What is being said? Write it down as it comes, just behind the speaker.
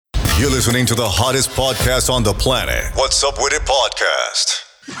You're listening to the hottest podcast on the planet. What's Up With It Podcast.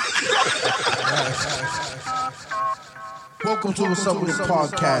 Welcome to What's Up With It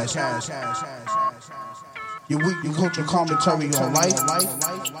Podcast. Your weekly culture commentary on life.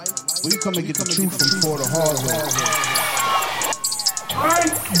 We come and get the truth from for the hard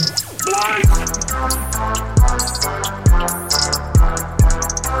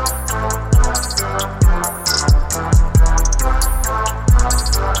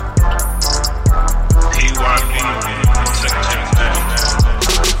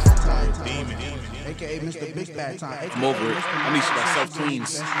AKA Mr. Big Bad Time. I'm over it. I need some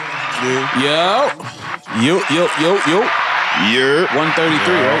self-cleans. Yo. You're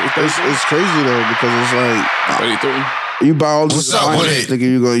 133, right? It's crazy though because it's like 33. you buy all these appliances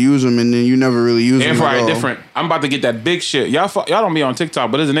thinking you're gonna use them and then you never really use them. Air fryer at all. different. I'm about to get that big shit. Y'all don't be on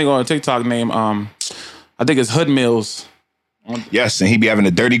TikTok, but there's a nigga on TikTok named I think it's Hood Mills. Yes, and he be having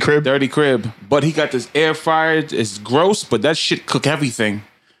a dirty crib. Dirty crib. But he got this air fryer. It's gross, but that shit cook everything.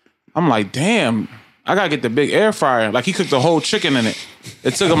 I'm like, damn, I gotta get the big air fryer. Like he cooked the whole chicken in it.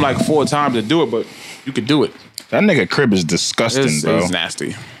 It took him like 4 times to do it, but you could do it. That nigga crib is disgusting, bro. It's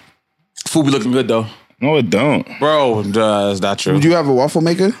nasty. Food be looking good though. No, it don't. Bro, that's not true. Would you have a waffle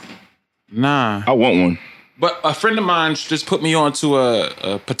maker? Nah. I want one. But a friend of mine just put me onto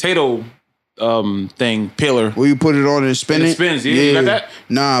a potato peeler. Where you put it on and spin And it it? spins, yeah. You got that?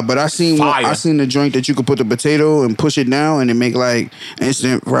 Nah, but I seen Fire. the joint that you could put the potato and push it down and it make like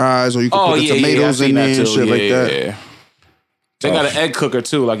instant fries, or you could put the tomatoes in there and shit like that. Yeah. They got an egg cooker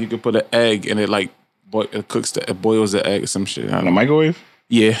too. Like you could put an egg and it like it boils the egg or some shit. In the microwave?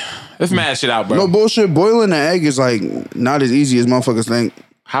 Yeah, let's mad shit out, bro. No bullshit. Boiling an egg is like not as easy as motherfuckers think.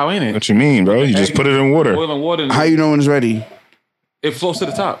 How ain't it? What you mean, bro? You just put it in water. Boiling water. How you know when it's ready? It floats to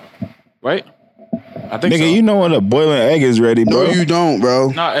the top, right? I think Nigga, so. you know when a boiling egg is ready, bro. No, you don't,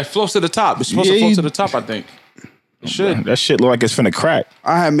 bro. Nah, it floats to the top. It's supposed to float to the top, I think. It should. That shit look like it's finna crack.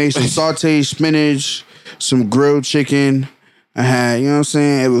 I had made some sauteed spinach, some grilled chicken. I had, you know what I'm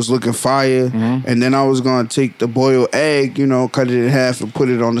saying? It was looking fire. Mm-hmm. And then I was going to take the boiled egg, cut it in half and put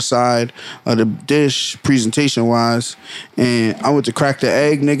it on the side of the dish, presentation-wise. And I went to crack the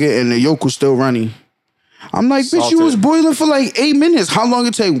egg, nigga, and the yolk was still runny. I'm like, bitch, you was boiling for like 8 minutes. How long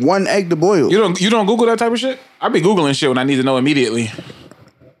it take one egg to boil? You don't Google that type of shit? I be Googling shit when I need to know immediately.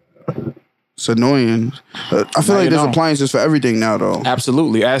 It's annoying. I feel like there's appliances for everything now, though.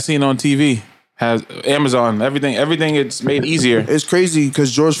 Absolutely. As seen on TV. Has Amazon, everything it's made easier. It's crazy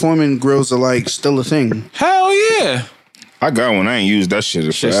because George Foreman grills are like still a thing. Hell yeah. I got one. I ain't used that shit in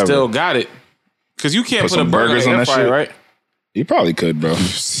Shit forever. still got it. Cause you can't Put put a some burger burgers in on the air that fryer, shit? right? You probably could, bro.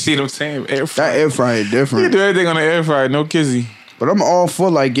 See what I'm saying? Air fryer. That air fryer You different. do everything on the air fryer, no kizzy. But I'm all for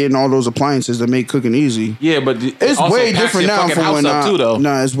like getting all those appliances that make cooking easy. Yeah, but It's also way packs different your now fucking from house when up I. too, though.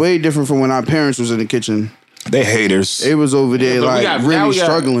 Nah, it's way different from when our parents was in the kitchen. They haters. They was over there But like now really we got-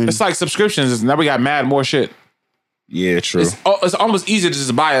 struggling. It's like subscriptions. Now we got mad more shit. Yeah, true. It's almost easier to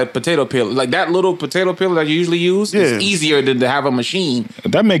just buy a potato peeler. Like that little potato peeler that you usually use. Yeah. It's easier than to have a machine.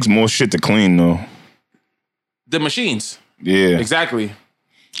 That makes more shit to clean, though. The machines. Yeah. Exactly.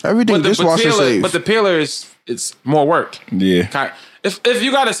 Everything dishwasher safe. But the peeler it's more work. Yeah. If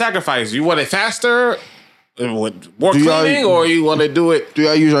you got to sacrifice, you want it faster, more Do y'all- cleaning, or you want to do it? Do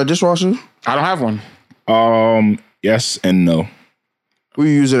y'all use our dishwasher? I don't have one. Yes and no. We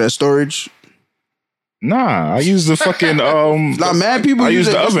use it as storage. Nah, I use the fucking Like mad people I use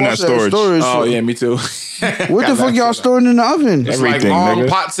use their the oven as dishwasher storage. Oh so- yeah, me too. What the fuck y'all storing in the oven? It's Everything, like long nigga.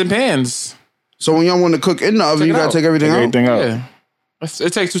 pots and pans. So when y'all want to cook in the oven, Take you it gotta out. take everything out. Everything out. Yeah,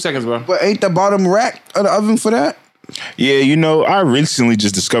 it takes 2 seconds, bro. But ain't the bottom rack of the oven for that? Yeah, I recently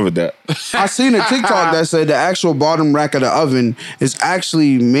just discovered that. I seen a TikTok that said the actual bottom rack of the oven is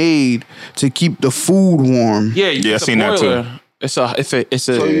actually made to keep the food warm. Yeah, Yeah, I it's a seen that too. boiler. It's a.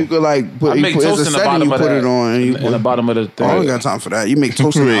 So you could like put, I you make put toast it's in a the setting, bottom you of put that. it on, and you in the bottom of the thing. I don't got time for that. You make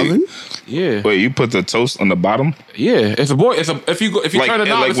toast in the Wait. oven? Yeah, Wait, you put the toast on the bottom? yeah. If you Like- turn it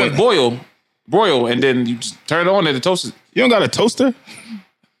on, like it says when- broil, and then you just turn it on and the toast is. You don't got a toaster?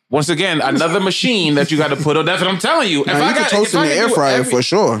 Once again, another machine that you got to put on. That's what I'm telling you. Now, you can toast in the air fryer for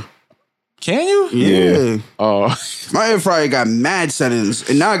sure. Can you? Yeah. Oh, My air fryer got mad settings.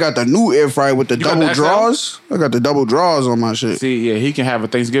 And now I got the new air fryer with the got double the XL? draws. I got the double draws on my shit. see, yeah, he can have a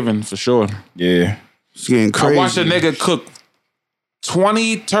Thanksgiving for sure. Yeah. It's getting crazy. I watched a nigga cook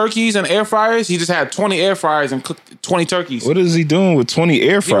 20 turkeys in air fryers. He just had 20 air fryers and cooked 20 turkeys. What is he doing with 20 air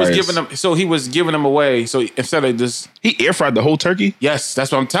He was fryers? he was giving them away. So instead of just, He air fried the whole turkey? yes,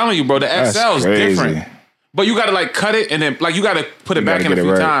 that's what I'm telling you, bro. The That's XL is crazy. different. But you gotta like cut it and then like you gotta put it You back gotta in a get it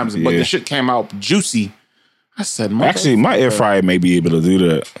few right. times. But Yeah. the shit came out juicy. I said, Actually, my air fryer may be able to do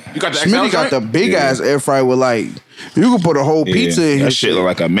that. you got the XL Smitty got the joint? big ass air fryer with like you can put a whole pizza in that his shit look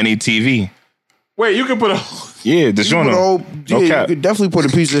like a mini TV. Wait, you can put a. Yeah, the joint. Put a whole, No yeah, cap. you could definitely put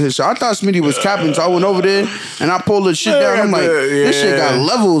a piece of his shit. I thought Smitty was capping, so I went over there and I pulled the shit down. I'm like, this shit got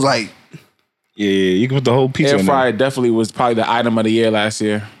levels. Like, Yeah, you can put the whole pizza Air in there. fryer definitely was probably the item of the year last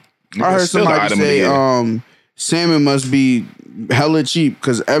year. I heard still the somebody item of the say, year. salmon must be hella cheap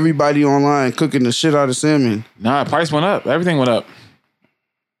because everybody online cooking the shit out of salmon. Nah, price went up. Everything went up.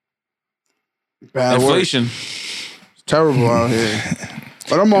 Bad work. Inflation. It's terrible out here.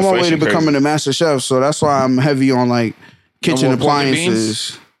 But I'm on my way to Inflation becoming a master chef, so that's why I'm heavy on like kitchen No more pork and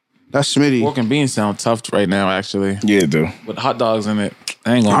appliances. That's Smitty. Pork and beans sound tough right now, actually. Yeah, dude. With hot dogs in it.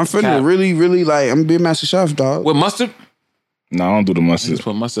 I ain't gonna I'm finna cap. really, really like. I'm gonna be a master chef, dog. With mustard? No, I don't do the mustard. Just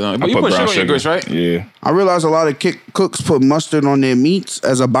put mustard on it. I But you put put brown sugar on your grits, right? Yeah. I realize a lot of cooks put mustard on their meats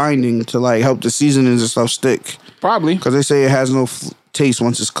as a binding to like help the seasonings and stuff stick Probably. because they say it has no taste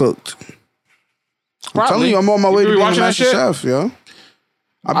once it's cooked. I'm Probably. telling you, I'm on my You way be to being a watching that master shit? chef, yo.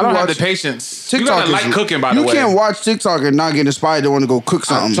 I don't have the patience. You TikTok gotta like cooking, by the way. You can't watch TikTok and not get inspired to want to go cook I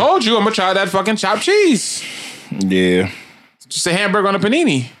something. told you I'm gonna try that fucking chopped cheese. Yeah. Just a hamburger on a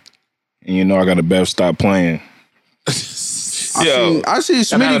panini. And you know I got to better stop playing. I see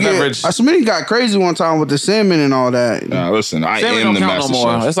Gotta have a beverage. Smitty got crazy one time with the salmon and all that. Nah, listen, I Salmon am don't the count no master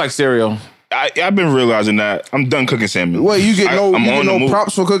more. chef. It's like cereal. I've been realizing that. I'm done cooking salmon. Wait, you get I'm on the move.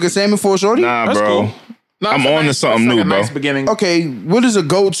 props for cooking salmon for a shorty? Nah, That's bro. cool. No, I'm it's a on to something it's new, like a bro. Nice beginning. Okay, what is a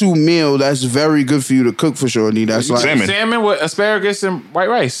go-to meal that's very good for you to cook for shorty? That's like Salmon. Salmon with asparagus and white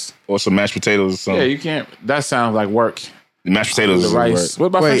rice. Or some mashed potatoes or something. Yeah, you can't. That sounds like work. Mashed potatoes The is rice. work. What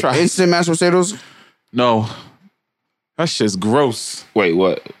about wait, French fries? instant mashed potatoes. No, that shit's gross. Wait,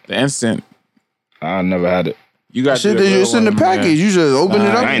 what? The instant. I never had it. You got Shit, the real it's in the one, package. yeah. You just open it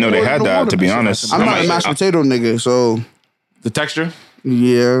up. I didn't know they had that, to be honest. I'm not a mashed potato nigga, so The texture.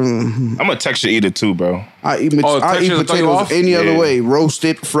 yeah. I'm a texture eater too, bro. I eat Oh, texture will throw you off? potatoes any other Yeah. way. Roast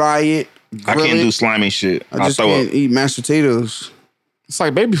it, fry it, I grill can't it. do slimy shit. I I'll just throw can't up. eat mashed potatoes. It's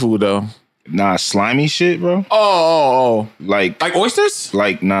like baby food though. Nah, slimy shit, bro. Oh. Like Like oysters?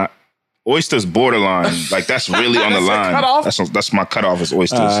 not oysters borderline. Like that's really on the That's your line. cutoff? That's my cutoff is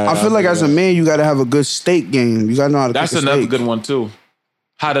oysters. I feel like as a man, you got to have a good steak game. You got to know how to That's cook a another steak. good one too.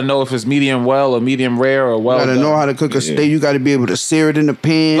 How to know if it's medium well or medium rare or well You got to done. know how to cook a steak. You got to be able to sear it in the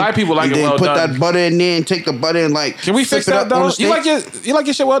pan. A lot of people like and it then well put done. that butter in there and take the butter and like. Can we flip fix it that up on though? the You steak? like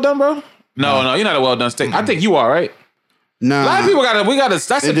your shit well done, bro? No, you're not a well done steak. I think you are, right? Nah. A lot of people we gotta.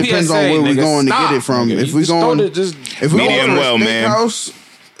 That's It a depends PSA, on where we nigga. going to Stop. get it from. Nigga, If you we just going- throw it, just If we Medium go to well, a man. steakhouse,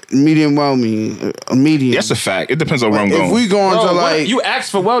 medium well mean a medium. That's a fact. It depends on where I'm going. If we going bro, to what- like, you asked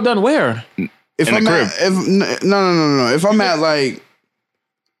for well done where? if in I'm the at, if no. If I'm at like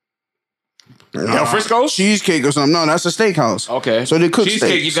El Frisco's? cheesecake or something, no, that's a steakhouse. Okay. So they cook cheesecake.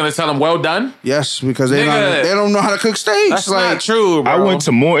 steaks. You're gonna tell them well done? Yes, because they Nigga. don't know how to cook steaks. That's like, not true, bro. I went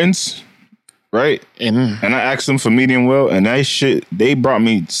to Morton's, right? And, And I asked them for medium well, and that shit, they brought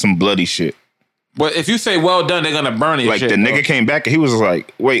me some bloody shit. but if you say well done, they're gonna burn it. Like the nigga came back and he was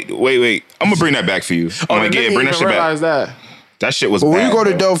like, wait. I'm gonna bring that back for you. I'm like, yeah, bring that shit back. That. That shit was But when bad, you go to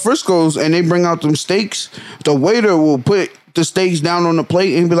bro. Del Frisco's and they bring out them steaks, the waiter will put the steaks down on the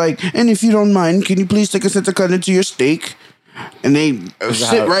plate and be like, and if you don't mind, can you please take a set to cut into your steak? And they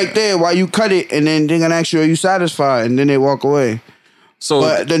sit right there while you cut it, and then they're gonna ask you, are you satisfied? And then they walk away. So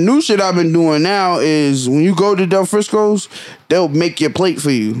But the new shit I've been doing now is when you go to Del Frisco's, they'll make your plate for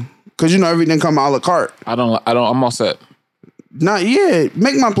you. Cause you know everything come a la carte. I'm all set. Not yet.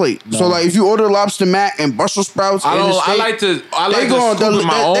 Make my plate. So like if you order lobster mac and Brussels sprouts, I and the don't. I steak, like to. I like they to gonna scoop with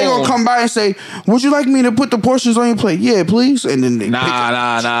my own. they gonna come by and say, "Would you like me to put the portions on your plate?" Yeah, please. And then they pick it.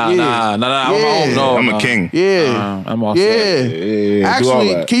 Nah. Yeah. I'm Yeah. I'm a king. Yeah, I'm all yeah. set. Yeah, do all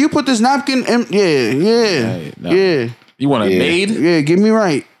Actually, that. can you put this napkin? In? no. Yeah. You want a Yeah. maid? Yeah, get me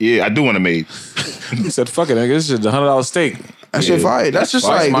right. Yeah, I do want a maid. He said, "Fuck it, nigga. This is $100 steak." That shit fire. That's just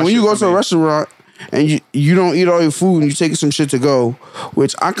fire. like That's my when you shit go for to a me. restaurant and you don't eat all your food and you take some shit to go,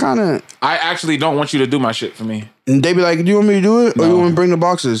 which I kind of. I actually don't want you to do my shit for me. And they be like, "Do you want me to do it, or you want me to bring the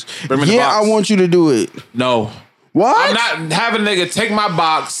boxes?" Bring me the Yeah, box. I want you to do it. No. What? I'm not having a nigga take my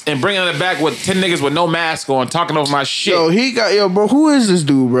box and bring it in the back with 10 niggas with no mask on talking over my shit. Bro. Who is this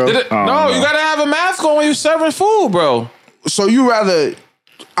dude, bro? No, you gotta have a mask on when you serving food, bro. So you rather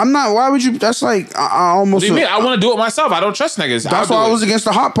I'm not. Why would you? That's like I almost. What do you mean? I want to do it myself. I don't trust niggas. That's why I was against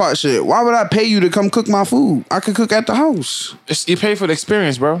the hot pot shit. Why would I pay you to come cook my food? I could cook at the house. You pay for the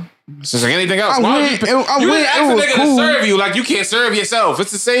experience, bro. It's just like anything else. I went. You didn't ask the nigga to serve you like you can't serve yourself.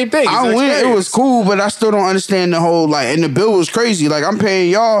 It's the same thing. I went. It was cool, but I still don't understand the whole like. And the bill was crazy. Like I'm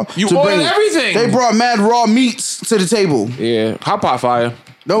paying y'all. You to ordered bring everything. They brought mad raw meats to the table. Yeah, hot pot fire.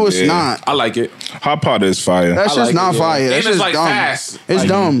 No, it's not. I like it. Hot pot is fire. That's just like not it, fire. That's And it's just like dumb. fast. It's Like,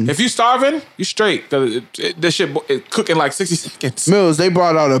 dumb. If you starving, you straight. This shit cook in like 60 seconds. Mills, they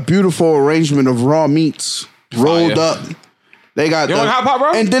brought out a beautiful arrangement of raw meats rolled up. They got You want hot pot,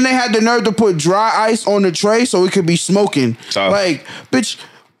 bro? And then they had the nerve to put dry ice on the tray so it could be smoking. Tough. Like, bitch,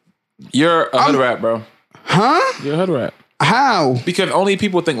 You're a hood rat, bro. huh? You're a hood rat. How? Because only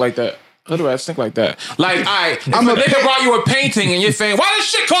people think like that. Hood rats think like that. Like, all right, if I'm a a nigga brought you a painting and you're saying, why this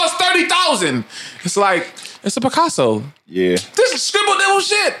shit cost 30,000? It's like, it's a Picasso. Yeah. This is scribble devil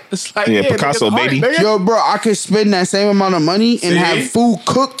shit. It's like, Yeah, Picasso, nigga's baby. nigga. Yo, bro, I could spend that same amount of money and See? have food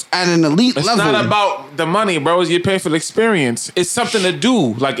cooked at an elite It's level. not about the money, bro. You pay for the experience. It's something to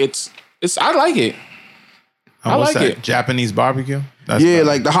do. Like, it's. I like it. I What's like that? it. Japanese barbecue. That's Yeah, better.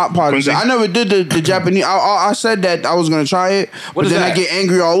 like the hot pot. Quincy? I never did the Japanese. I said that I was gonna try it, but is then that? I get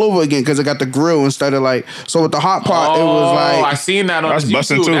angry all over again because I got the grill instead of like. So with the hot pot, it was I like seen that on That's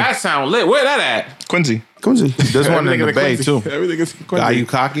busting YouTube. too. That sound lit. Where that at? Quincy. Quincy. There's one in the Bay too. Everything is Are you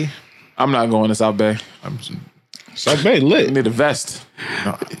cocky? I'm not going to South Bay. South Bay You lit. need a vest.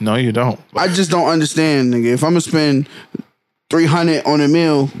 No, you don't. I just don't understand, nigga. If I'm gonna spend 300 on a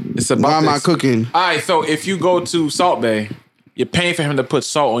meal, It's about why am I this. cooking? All right, so if you go to Salt Bay, you're paying for him to put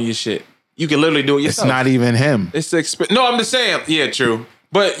salt on your shit. You can literally do it It's yourself. not even him. It's the expense. No, I'm just saying. Yeah, true.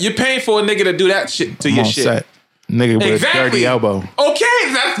 But you're paying for a nigga to do that shit to I'm your on shit. set. Nigga with Exactly. a dirty elbow.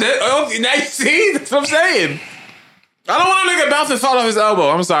 Okay, that's it. Okay, now you see. That's what I'm saying. I don't want a nigga bouncing salt off his elbow.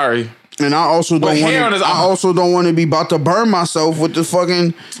 I'm sorry. And I also don't With want. hair on his I arm. also don't want to be about to burn myself with the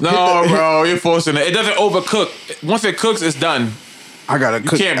fucking. No, bro, you're forcing it. It doesn't overcook. Once it cooks, it's done. I gotta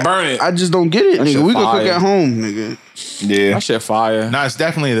cook. can't burn it. I just don't get it, shit nigga. We can cook fire. at home, nigga. Yeah. That shit fire. No, it's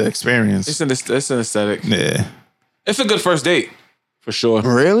definitely the experience. It's an aesthetic. Yeah. It's a good first date. For sure.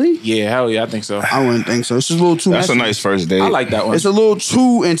 Really? Yeah, hell yeah, I think so. I wouldn't think so. It's just a little too. That's a messy. nice first date. I like that one. It's a little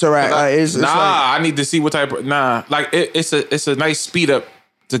too interact. Like, it's nah, like, I need to see what type of like it's a nice speed up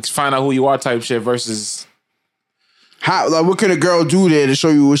to find out who you are type shit versus how, like, what can a girl do there to show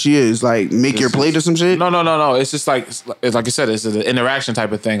you what she is? Like, make your plate or some shit? no. It's just like it's like you said, it's an interaction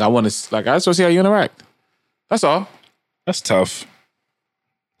type of thing. I want to I just want to see how you interact. That's all. That's tough.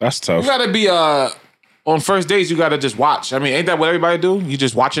 That's tough. You gotta be on first dates. You gotta just watch. I mean, ain't that what everybody do? You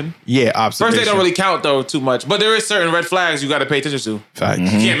just watching. Yeah, First observation. date don't really count though too much, but there is certain red flags you gotta pay attention to. Fact. You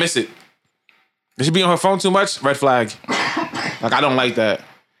can't miss it. If she be on her phone too much, red flag. Like I don't like that.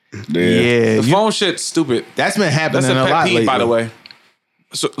 Yeah, The phone shit's stupid. that's been happening That's a a pet lot peeve, lately. by the way.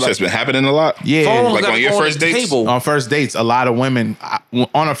 So, So it's been happening a lot. Yeah, phones Like gotta on your go first the dates? table. on first dates, a lot of women.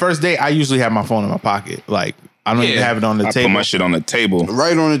 On a first date, I usually have my phone in my pocket. Like I don't even Yeah. have it on the I table. put my shit on the table.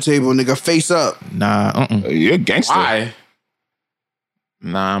 Right on the table, nigga, face up. Nah, You're a gangster. Why?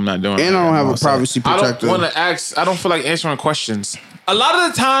 Nah, I'm not doing And that. I don't have a also- privacy I protector. don't want to ask. I don't feel like answering questions. A lot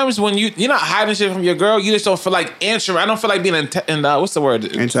of the times when you're not hiding shit from your girl, you just don't feel like answering. I don't feel like being what's the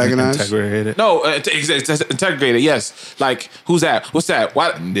word? Antagonized. integrated. No, integrated. Yes. Like who's that? What's that?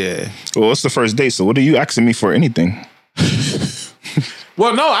 What? Yeah, Well, it's the first date, so what are you asking me for anything?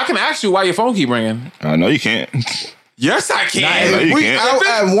 Well, no, I can ask you why your phone keep ringing. No, you can't. Yes, I No, can, you We can't. out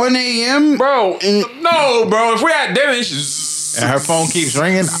at 1 a.m. bro. No, bro. If we're at dinner, it's just. and her phone keeps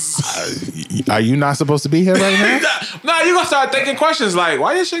ringing. Are you not supposed to be here right now? Nah, you gonna start thinking questions like,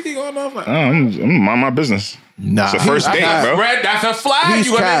 why your shit keep going off? Like, I'm mind my business. Nah, It's the first date, bro. Red, that's a flag He's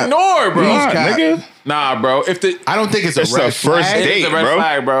you gonna cap. ignore, bro. Nah, cap. nigga. Nah, bro. If the I don't think it's It's a red the first flag. date. it's a red bro.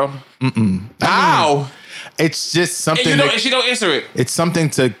 flag, bro. How? It's just And something. you know, and she don't answer it. It's something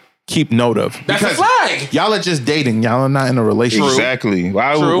to keep note of. That's a Because flag. y'all are just dating. Y'all are not in a relationship. Exactly.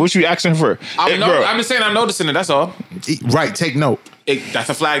 Why? True. What you asking for? Hey, bro, I'm just saying I'm noticing it. That's all. Right. Take note. That's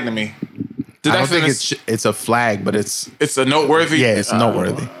a flag to me. I don't think it's a flag, but it's a noteworthy. yeah, it's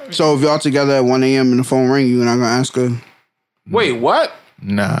noteworthy. So if y'all together at 1 a.m. and the phone ring, you're not gonna ask her. Wait, what?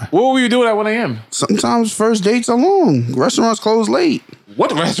 Nah. What were you doing at 1 a.m.? Sometimes first dates are long. Restaurants close late.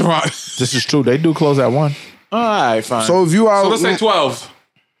 What restaurant? This is true. They do close at 1. All right, fine. So if you out, So let's say 12.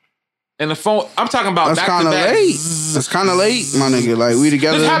 And the phone, I'm talking about that's back kind to of back. late. That's kind of late, my nigga. Like we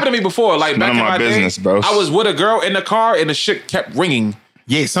together. This happened to me before. Like None back of in my my business, day, bro. I was with a girl in the car and the shit kept ringing.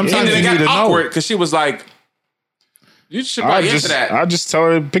 Yeah, And sometimes then you it need got to awkward know. because she was like, you should I probably answer just, that. I just tell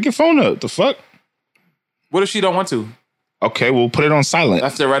her pick your phone up. The fuck? What if she don't want to? Okay, we'll put it on silent.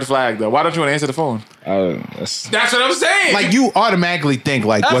 That's the red flag, though. Why don't you want to answer the phone? That's That's what I'm saying. Like you automatically think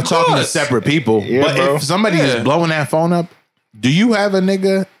like Of we're talking to course. separate people. Yeah, but bro. if somebody Yeah. is blowing that phone up, do you have a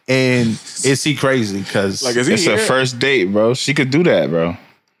nigga and is he crazy? Because like, is he it's here? a first date, bro. She could do that, bro.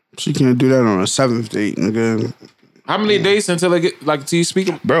 She can't do that on a 7th date, nigga. How many days until they get like to you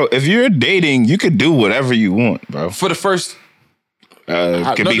speaking Bro, if you're dating, you could do whatever you want, bro. for the first?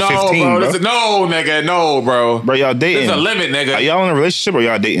 Could be no, 15, bro. bro. No, nigga, no, bro. Bro, y'all dating. There's a limit, nigga. Are y'all in a relationship or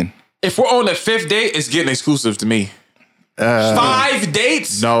y'all dating? If we're on the 5th date, it's getting exclusive to me. 5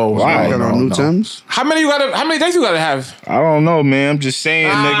 dates? no, Why? no, Got on no, new no. Timbs? How many dates you gotta have? I don't know, man. I'm just saying,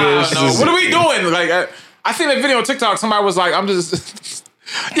 nigga. No. What are we doing? Like, I seen a video on TikTok. Somebody was like, "I'm just."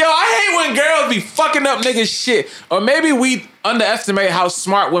 Yo, I hate when girls be fucking up niggas' shit. Or maybe we underestimate how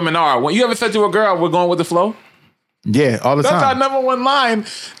smart women are. When you ever said to a girl, "We're going with the flow," Yeah, all the that's our time. number one line.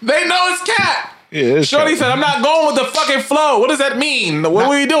 They know it's cap. Yeah, it's Shorty cap. said, "I'm not going with the fucking flow." What does that mean? What are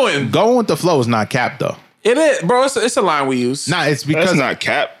we doing? Going with the flow is not cap though. It is, bro. It's a line we use. Nah, it's That's because not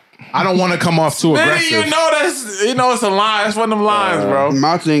cap. I don't want to come off too Then aggressive. you know it's a line. It's one of them lines, bro.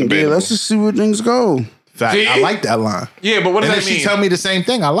 My thing, yeah, Debatable. let's just see where things go. Fact, See? I like that line. Yeah, but what does And that if mean? she tell me the same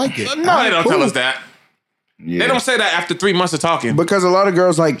thing, I like it. No, they don't tell us that. Yeah. They don't say that after 3 months of talking. Because a lot of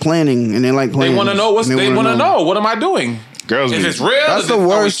girls like planning and they like They planning. want to know they want to know. What am I doing? Girls If be- it's real, That's is the it- are we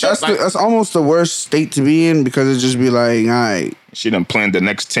worst. shook? Like, That's almost the worst state to be in because it just be like, all right. She done planned the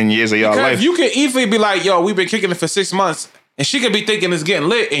next 10 years of y'all because life. you could easily be like, yo, we've been kicking it for 6 months, and she could be thinking it's getting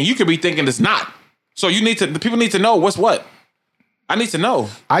lit, and you could be thinking it's not. So the people need to know what's what. I need to know.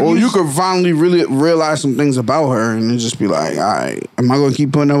 Or you could finally really realize some things about her and then just be like, all right, am I going to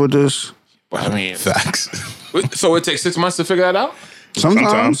keep putting up with this? I mean, Facts. so it takes 6 months to figure that out.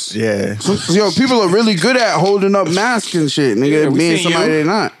 Sometimes. Yeah. Yo, people are really good at holding up masks and shit, nigga, Yeah, we being seen somebody you. they're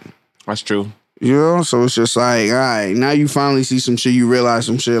not. That's true. You know? So it's just like, all right, now you finally see some shit, you realize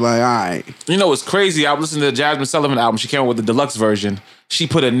some shit, like, all right. You know what's crazy? I was listening to the Jasmine Sullivan album. She came out with the deluxe version. She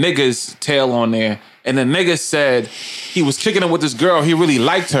put a nigga's tale on there, and the nigga said he was kicking it with this girl. He really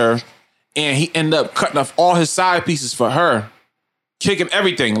liked her, and he ended up cutting off all his side pieces for her, kicking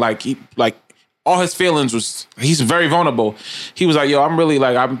everything. Like all his feelings was. He's very vulnerable. He was like, "Yo,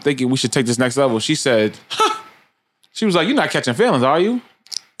 I'm thinking we should take this next level." She said, "Huh." She was like, "You're not catching feelings, are you?"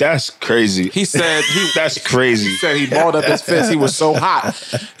 That's crazy. He said That's crazy. He said he balled up his fist. He was so hot.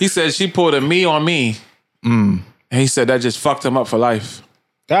 He said she pulled a me on me. And he said that just fucked him up for life.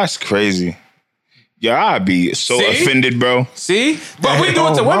 That's crazy. Yeah, I'd be so See? offended, bro. See? But we do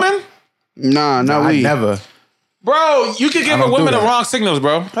it to women. Nah, not I we. never. Bro, you can give don't a woman do the that. wrong signals,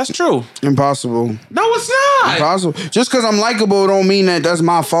 bro. That's true. Impossible. No, it's not. Impossible. Just because I'm likable don't mean that that's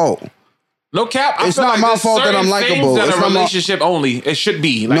my fault. No cap. I It's feel not like my there's fault that certain I'm likable. things that It's a not my- relationship only. It should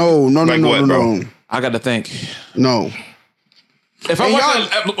be. Like, No. Like what, bro? I got to think. No. If I'm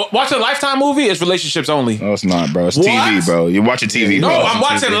watching a Lifetime movie, it's relationships only. No, it's not, bro. It's What? TV, bro. You're watching TV, No, bro. I'm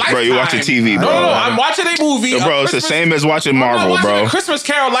watching Lifetime. Bro, you're watching TV, bro. No, I'm watching a movie. Bro, it's the same as watching I'm Marvel, watching bro. a Christmas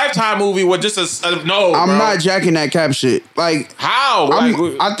Carol Lifetime movie with just a no. I'm bro. not jacking that cap shit. Like, How?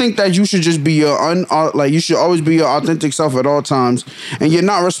 I think that you should just be your you should always be your authentic self at all times, and you're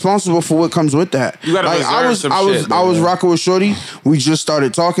not responsible for what comes with that. You gotta like I reserve was, some I was shit, man. rocking with Shorty. We just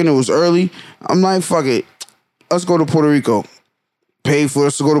started talking. It was early. I'm like, fuck it, let's go to Puerto Rico. Pay for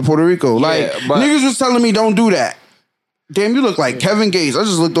us to go to Puerto Rico. Like but- niggas was telling me don't do that. Damn, you look like Kevin Gates. I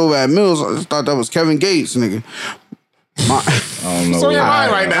just looked over at Mills. I just thought that was Kevin Gates, nigga. I don't know. So your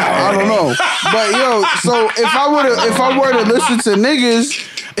mind right now. I don't know. But yo, so if I were to listen to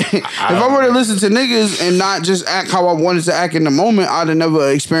niggas, if I were to listen to niggas and not just act how I wanted to act in the moment, I'd have never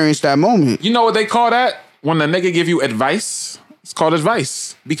experienced that moment. You know what they call that? When the nigga give you advice, it's called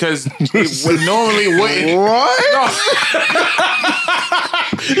advice. Because it would normally wouldn't. What? No.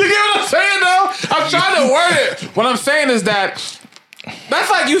 You get what I'm saying though? I'm trying to word it. What I'm saying is that that's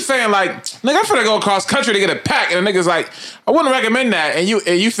like you saying like, nigga, I'm finna go across country to get a pack, and the nigga's like, I wouldn't recommend that. And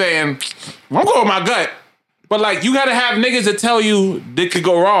you saying, I'm going with my gut. But like you gotta have niggas that tell you that could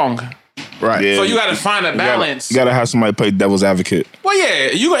go wrong. Right. Yeah. So you gotta find a balance. You gotta have somebody play devil's advocate. Well,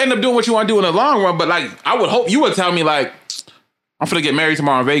 yeah, you gonna end up doing what you want to do in the long run, but like, I would hope you would tell me like, I'm finna get married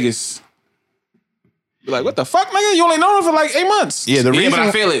tomorrow in Vegas. Be like, what the fuck, nigga? You only known him for like 8 months. Yeah, the reason but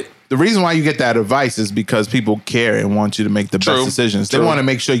I feel it. The reason why you get that advice is because people care and want you to make the True. best decisions. They True. want to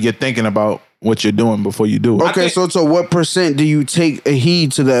make sure you're thinking about what you're doing before you do it. Okay, so what percent do you take a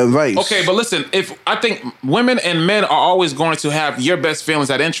heed to the advice? Okay, but listen, if I think women and men are always going to have your best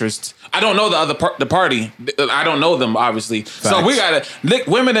feelings at interest. I don't know the other the party. I don't know them obviously. So we gotta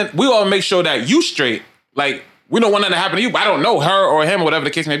women and we all make sure that you straight. Like we don't want nothing to happen to you. But I don't know her or him or whatever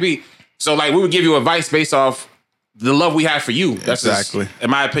the case may be. So like we would give you advice based off the love we have for you. That's Exactly. in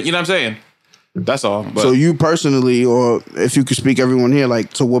my opinion. You know what I'm saying? That's all. But So you personally, or if you could speak everyone here,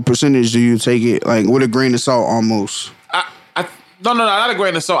 like to what percentage do you take it? Like with a grain of salt almost. no, not a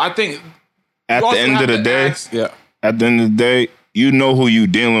grain of salt. I think At you the also end have of the to day, ask- yeah. at the end of the day, you know who you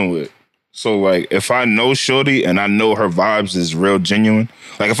dealing with. So like, if I know Shorty and I know her vibes is real genuine,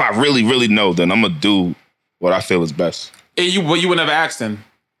 like if I really, really know, then I'm gonna do what I feel is best. And you would never ask them.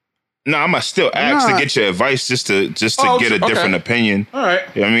 No, I'm gonna still ask Nah. to get your advice, just to Oh, get a okay. different opinion. All right.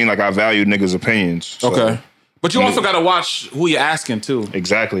 You know what I mean? Like I value niggas' opinions. So, Okay. But you also got to watch who you're asking too.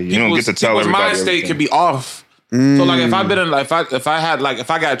 exactly. You don't get to tell people's everybody. mind state everything. could be off. So like if I've been in, like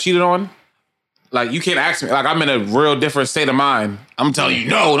if I got cheated on, like you can't ask me. Like I'm in a real different state of mind. I'm telling you,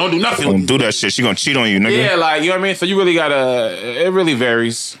 no, don't do nothing. Don't do that shit. She gonna cheat on you, nigga. Yeah, like you know what I mean. So you really gotta. It really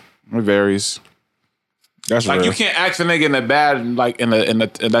varies. It varies. That's Like real. you can't ask a nigga in the bad, like in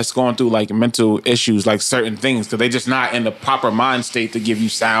the that's going through like mental issues, like certain things, because they just not in the proper mind state to give you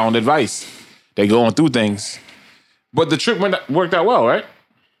sound advice. They going through things. But the trip worked out well, right?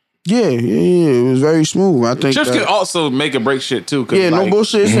 Yeah. It was very smooth. I think. Trips that- can also make or break shit too. 'Cause, Yeah, no like,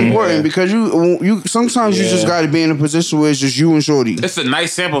 bullshit. It's important because you sometimes you just Yeah. got to be in a position where it's just you and Shorty. It's a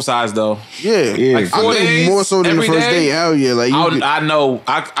nice sample size though. Yeah, Like I 4 think days, more so than the every first day? day. Hell yeah, like you could- I know.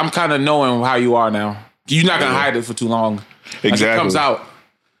 I'm kind of knowing how you are now. You're not gonna hide it for too long. Like, Exactly. it comes out.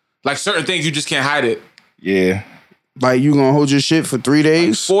 Like certain things, you just can't hide it. Yeah. like you gonna hold your shit for 3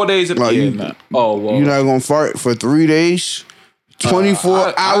 days. 4 days. Like, Yeah, you- nah. Oh well. You're not gonna fart for 3 days.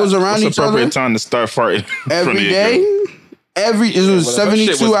 24 hours around What's each appropriate other time to start farting in front every of your day. girl? It was Well, if that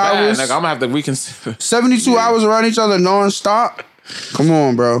 72 shit was bad, hours. nigga, I'm gonna have to reconsider. 72 hours around each other non-stop. Come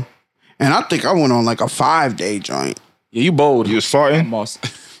on, bro. And I think I went on like a 5-day joint. Yeah, you bold. You was farting? Moss.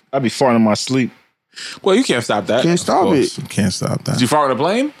 I be farting in my sleep. Well, you can't stop that. Can't stop Of it. course, you can't stop that. Did you fart on a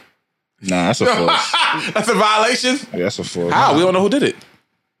plane? Nah, that's a force. That's a violation. Yeah, that's a force. How? We don't know who did it.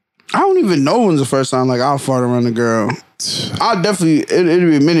 I don't even know when's the first time like I'll fart around a girl. I'll definitely it'll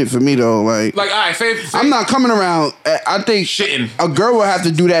be a minute for me though. Like Like, all right, say I'm not coming around. I think Shitting. a girl will have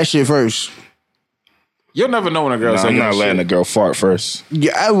to do that shit first. You'll never know when a girl's Nah, I'm taking not a letting a shit. girl fart first.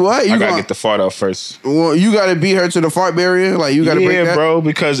 Yeah, what you I gotta gonna? get the fart out first. Well, you gotta beat her to the fart barrier. Like you gotta break Yeah, that. bro,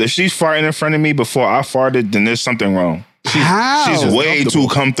 because if she's farting in front of me before I farted, then there's something wrong. How? She's way too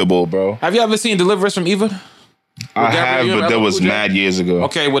comfortable, bro. Have you ever seen Deliverance from Eva? I Gabrielle have, Union, but that Ella was Cool J? mad years ago.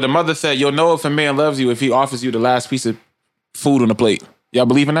 Okay, well, the mother said, you'll know if a man loves you if he offers you the last piece of food on the plate. Y'all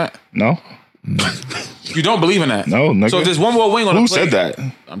believe in that? No? You don't believe in that? No, nigga. So if there's one more wing on Who the plate. said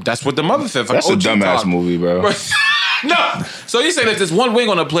that? That's what the mother said. It's like That's a OG dumbass talk. movie, bro. No. So you saying if there's one wing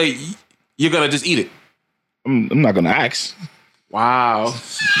on the plate, you're going to just eat it? I'm not gonna ask. Wow.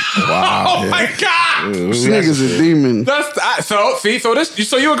 Wow. Oh, my God. This nigga's a demon. That's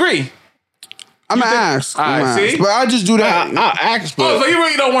so you agree? I'm gonna ask. All right, see? But I just do that. I'll ask, Oh, but so you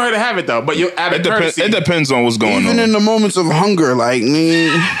really don't want her to have it though, but you out of courtesy. it depends on what's going Even on. in the moments of hunger, like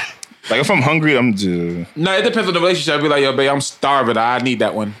man, Like if I'm hungry, I'm just No, it depends on the relationship. I'd be like, yo, babe, I'm starving. I need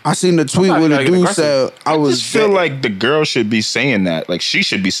that one. I seen the tweet Sometimes where you the gotta get dude aggressive. said I was just feel like the girl should be saying that. Like she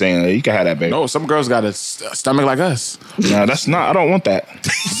should be saying that. You can have that, babe. No, some girls got a stomach like us. Nah, that's not. I don't want that.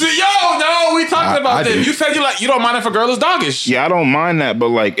 Yo, no, we talked about I this. do. You said you don't mind if a girl is doggish. Yeah, I don't mind that, but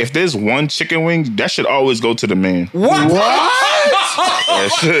like if there's one chicken wing, that should always go to the man. What? That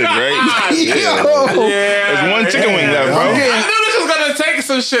should, right? yo, Yeah. There's one chicken wing left, I'm bro. getting- I knew this was gonna take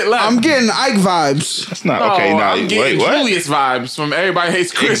some shit left. I'm getting Ike vibes. That's not okay. Nah, I'm getting wait, what? Julius vibes from Everybody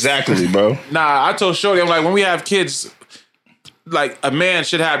Hates Chris. Exactly, bro. Nah, I told Shorty, I'm like, when we have kids, like a man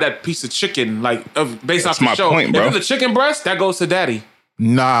should have that piece of chicken, like based off the my show. point, bro. If it's a chicken breast, that goes to daddy.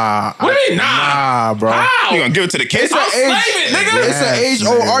 Nah. What do you mean, nah? Nah, bro. How? You gonna give it to the kids? I'll slave it, nigga. It's an Yes,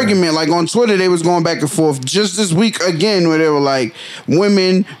 age-old nigga. argument. Like on Twitter, they was going back and forth just this week again, where they were like,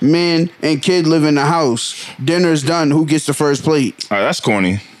 "Women, men, and kid live in the house. Dinner's done. Who gets the first plate?" All right, that's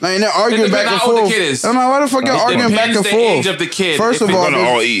corny. Like, and they're arguing It back depends and how old the forth. kid is. I'm like, why the fuck y'all It arguing back depends and the forth? age of the kid. First If of it's all, gonna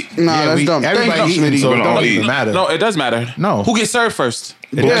all eat. Nah, Yeah, that's dumb. everybody Thank you, eating, so Smitty. it Gonna don't all even eat. matter. No, it does matter. No. Who gets served first?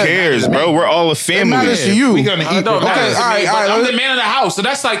 Who cares, bro? We're all a It family. matters to you. We gonna eat. No, it Okay, matters to all right, me, all but right, I'm let's- the man of the house, so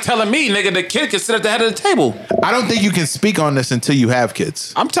that's like telling me, nigga, the kid can sit at the head of the table. I don't think you can speak on this until you have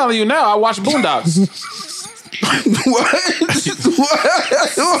kids. I'm telling you now, I watch Boondocks. What?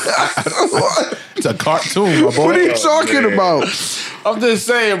 It's a cartoon, my boy. What are you talking about? I'm just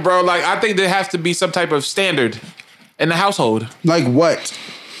saying, bro. Like, I think there has to be some type of standard in the household. Like what?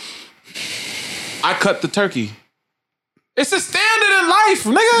 I cut the turkey. It's a standard in life,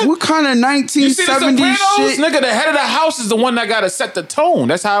 nigga. What kind of You see the 1970s Sopranos, shit? nigga? The head of the house is the one that gotta set the tone.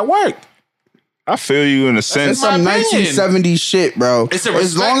 That's how it worked. I feel you in a sense. It's some my opinion. 1970s shit, bro. It's a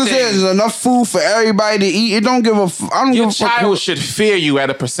as long as respect there's thing. enough food for everybody to eat, it don't give a. I don't give Your a fuck. child should fear you at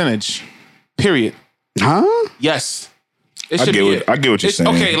a percentage. Period. Huh? Yes. It I should get be what- I get what you're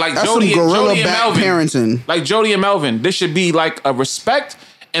saying. Okay, like That's Jody, some gorilla Jody and back Melvin. parenting. Like Jody and Melvin. This should be like a respect,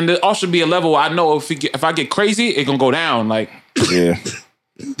 and there also be a level where I know if I get crazy, it gonna go down. Like Yeah.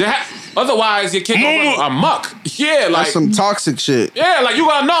 otherwise, your kid gonna run amok. Yeah, like That's some toxic shit. yeah, like you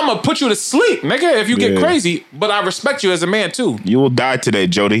gotta know I'm gonna put you to sleep, nigga. If you get Yeah. crazy, but I respect you as a man too. You will die today,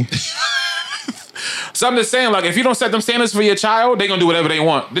 Jody. So I'm just saying, like, if you don't set them standards for your child, they gonna do whatever they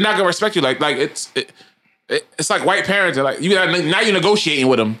want. They're not gonna respect you. Like it's like white parents. Like now you're negotiating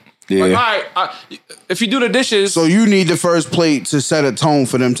with them. Yeah. Like, all right, if you do the dishes, So you need the first plate to set a tone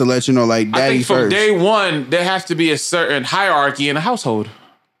for them to let you know, like, I daddy think from first. day one there has to be a certain hierarchy in the household.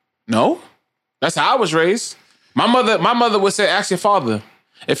 No, that's how I was raised. My mother would say, "Ask your father."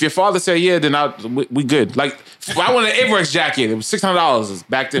 If your father said yeah, then we good. Like I wanted an Averex jacket. It was $600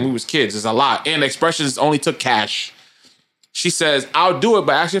 back then. We was kids. It's a lot, and Expressions only took cash. She says, "I'll do it,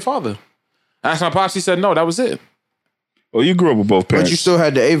 but ask your father." I asked my pops. He said, "No, that was it." Well, you grew up with both but parents. you still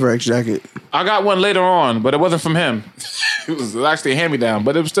had the Averex jacket. I got one later on, but it wasn't from him. It was actually a hand-me-down,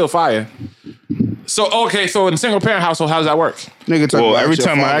 but it was still fire. So, okay, so in a single-parent household, how does that work? Nigga talk Well, about every your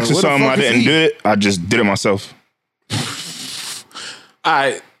time I father. asked her What the something, fuck I is didn't he? do it. I just did it myself. All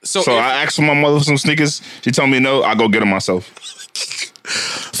right, so So I asked for my mother for some sneakers. She told me no. I go get them myself.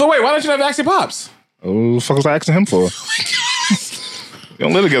 so wait, why don't you never ask your pops? Oh, the fuck was I asking him for? We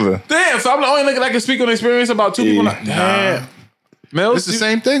don't live together. Damn, so I'm the only nigga that can speak on experience about two people. Like, damn. Mills, It's the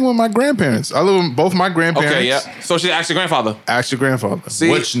same thing with my grandparents. I live with both my grandparents. Okay, yeah. So she asked your grandfather. Ask your grandfather, See?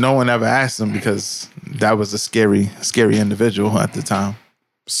 which no one ever asked him because that was a scary individual at the time.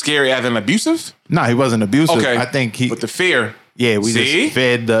 Scary as in abusive? No, he wasn't abusive. Okay. I think he. With the fear. yeah, we See? just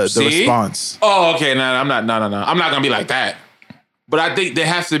fed the See? response. Oh, okay. No, I'm not. No. I'm not gonna be like that. But I think there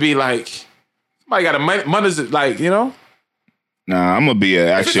has to be like somebody got a mother's like, you know? Nah, I'm gonna be If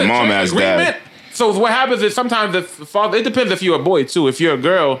it's actually a mom joint as agreement. dad. So what happens is sometimes the father, it depends if you're a boy too. If you're a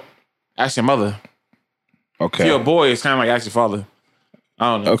girl, ask your mother. If Okay. you're a boy, it's kind of like ask your father. I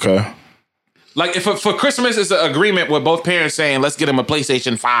don't know. Okay. Like if for Christmas, it's an agreement with both parents saying, let's get him a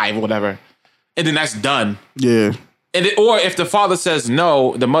PlayStation 5 or whatever. And then that's done. Yeah. Or if the father says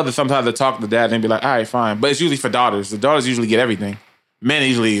no, the mother sometimes will talk to the dad and be like, all right, fine. But it's usually for daughters. The daughters usually get everything. Men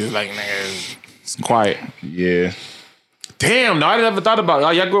usually is like, nigga, it's quiet. Yeah. Damn, no, I never thought about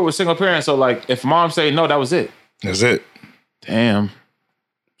it. Y'all grew up with single parents, so like if mom say no, that was it. That's it. Damn.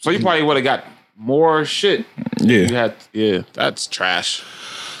 So you probably would have got more shit. Yeah. That's trash.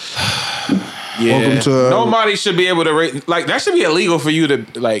 Yeah. Welcome to, Nobody should be able to rate, like that should be illegal for you to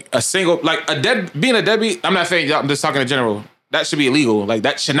like a single like being a deadbeat. I'm not saying, I'm just talking in general. That should be illegal. Like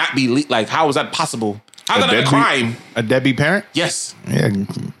that should not be like how is that possible? How's that a deadbeat? crime? A deadbeat parent? Yes. Yeah.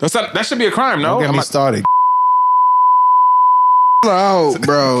 That should be a crime, no? Don't get I'm me not- started. Chill out,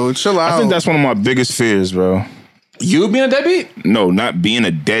 bro. Chill out. I think that's one of my biggest fears, bro. You being a deadbeat? No, not being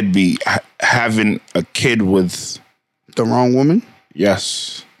a deadbeat. Having a kid with. the wrong woman.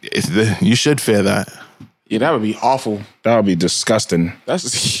 Yes. You should fear that. Yeah, that would be awful. That would be disgusting.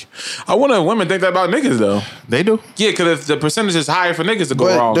 That's I wonder if women think that about niggas though. They do. Yeah, because the percentage is higher for niggas to go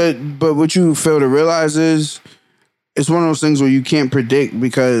wrong. But what you fail to realize is it's one of those things where you can't predict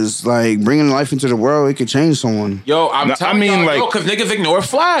because like bringing life into the world, it could change someone. Yo, I'm No, telling you, like- because niggas ignore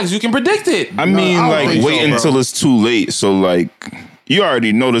flags. You can predict it. I mean, I don't like, think wait so, bro. until it's too late. So, like, you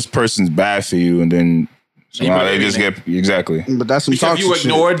already know this person's bad for you, and then somehow they believe just in get exactly. But that's some Because toxic you shit.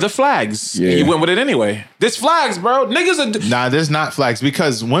 ignored the flags. Yeah. And you went with it anyway. This flags, bro. Niggas are. Nah, there's not flags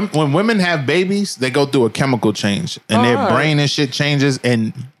because when women have babies, they go through a chemical change and their Alright. brain and shit changes.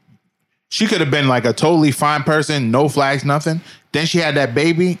 And she could have been like a totally fine person, no flags, nothing. Then she had that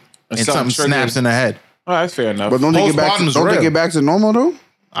baby and something something snaps triggered. in her head. Oh, that's fair enough. But don't they get back? Postpartum's Don't they real. get back to normal though?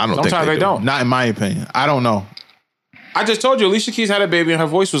 I don't Sometimes think they do. don't. Not in my opinion. I don't know. I just told you, Alicia Keys had a baby and her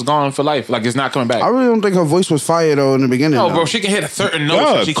voice was gone for life. Like it's not coming back. I really don't think her voice was fire though in the beginning. No, though. bro, she can hit a certain note.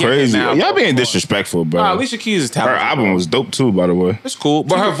 Y'all that she can't hit crazy. now, Y'all bro. being Come on. disrespectful, bro. Nah, Alicia Keys is Her talented. album was dope too, by the way. It's cool,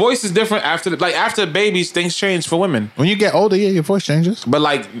 but her voice is different after babies. Things change for women. When you get older, yeah, your voice changes. But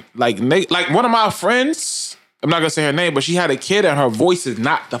like one of my friends, I'm not gonna say her name, but she had a kid and her voice is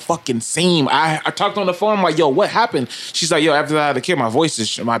not the fucking same. I talked on the phone, I'm like, yo, what happened? She's like, yo, after I had a kid, my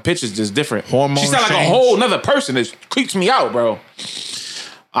pitch is just different. Hormone She sound like a change. whole nother person. It creeps me out, bro.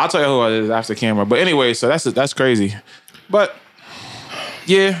 I'll tell you who it is after camera. But anyway, so that's crazy. But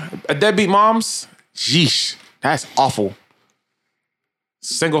yeah, a deadbeat moms, sheesh, that's awful.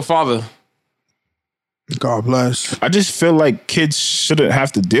 Single father. God bless. I just feel like kids shouldn't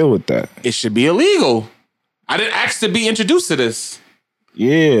have to deal with that. It should be illegal. I didn't ask to be introduced to this.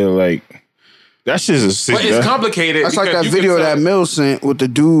 Yeah, like that's just a sick. But it's complicated. That's like because that you can video tell- that Mills sent with the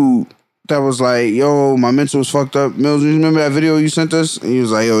dude that was like, yo, my mental was fucked up. Mills, you remember that video you sent us? And he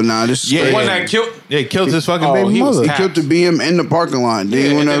was like, yo, nah, this is Yeah, The crazy. one that killed. Yeah, he killed his fucking Oh, baby he was mother. He killed the BM in the parking lot. Then he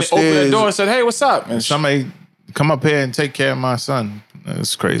And went then they opened the upstairs door and said, "Hey, what's up?" And Somebody come up here and take care of my son.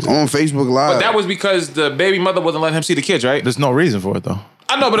 That's crazy. on Facebook Live. But that was because the baby mother wasn't letting him see the kids, right? There's no reason for it though.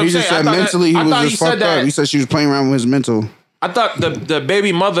 I know, but I'm he saying just said I thought mentally that, he I thought was he just said fucked that. up. He said she was playing around with his mental. I thought the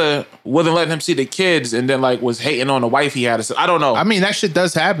baby mother wasn't letting him see the kids, and then like was hating on the wife he had. I don't know. I mean, that shit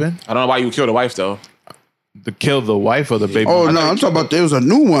does happen. I don't know why you would kill the wife though. To kill the wife or the baby. Oh, mother. no, I'm talking about there was a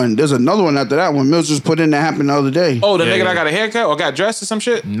new one. There's another one after that one. Mills just put in that happened the other day. Oh, the Yeah, nigga yeah. that got a haircut or got dressed or some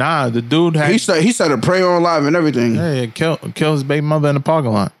shit. Nah, the dude had He started praying on live and everything. yeah, kill his baby mother in the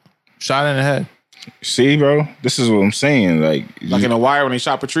parking lot. Shot in the head. See, bro, this is what I'm saying. Like Like in The Wire when they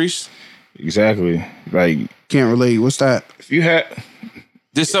shot Patrice. exactly. Like Can't relate. What's that? if you had,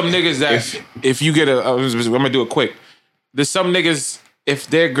 There's some niggas that if you get I'm gonna do it quick. There's some niggas if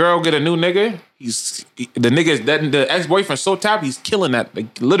their girl get a new nigga, the ex-boyfriend so tapped, he's killing that.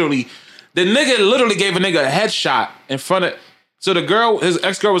 Like literally, the nigga literally gave a nigga a headshot in front of. So the girl, his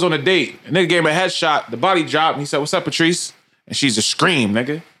ex-girl was on a date. The nigga gave him a headshot. The body dropped. And he said, "What's up, Patrice?" And she's just screamed,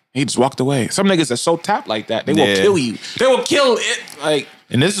 nigga. He just walked away. Some niggas are so tapped like that. They will Yeah. kill you. They will kill it. Like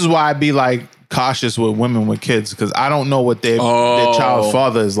And this is why I be like cautious with women with kids because I don't know what their child's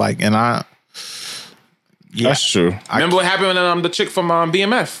father is like, and that's true. remember what happened when the chick from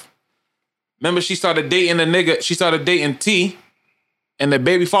BMF? Remember she started dating the nigga. She started dating T, and the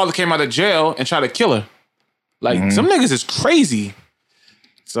baby father came out of jail and tried to kill her. Like some niggas is crazy.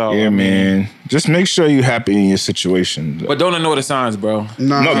 So Yeah, man. Just make sure you happy in your situation. but don't ignore the signs, bro.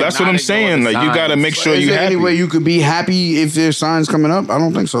 Nah. No, that's what Not I'm ignore saying. the Like you gotta signs. make sure Is you there happy. any way you could be happy if there's signs coming up? I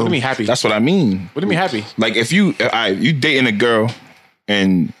don't think so. What do you mean happy? That's what I mean. What do you mean happy? Like if you dating a girl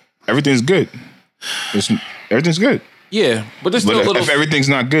and everything's good, everything's good. Yeah, but there's still But little. if everything's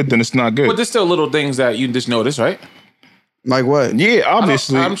not good, then it's not But good. there's still little things that you just notice, right? Like what? Yeah,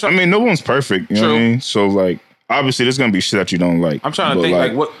 obviously. I'm I try- mean, no one's perfect. You know what I True. mean? So like, obviously, there's gonna be shit that you don't like. I'm trying to But, think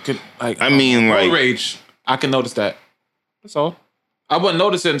like what could like. I mean, road like- rage. I can notice that. That's all. I wouldn't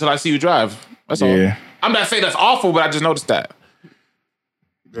notice it until I see you drive. That's all. Yeah. I'm not saying that's awful, but I just noticed that.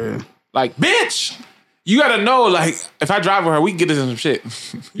 Yeah. Like, bitch, you gotta know, like, if I drive with her, we can get into some shit.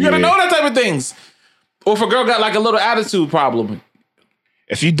 You gotta Yeah. know that type of things. Or if a girl got like a little attitude problem.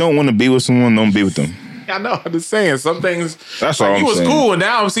 If you don't want to be with someone, don't be with them. I know, I'm just saying, some things. That's like, all you I'm was saying. cool, and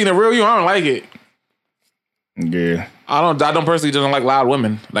now I'm seeing a real you. I don't like it. Yeah. I don't personally don't like loud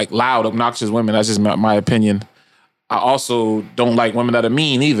women, like loud, obnoxious women. That's just my opinion. I also don't like women that are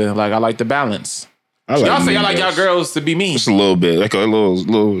mean either. Like I like the balance. I like Y'all say mean y'all like y'all girls to be mean. Just a little bit, like a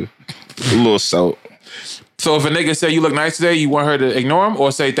little salt. So if a nigga say you look nice today, you want her to ignore him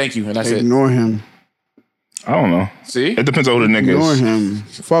or say thank you, and that's it. Ignore him. I don't know. See? It depends on who the nigga Ignore is. him.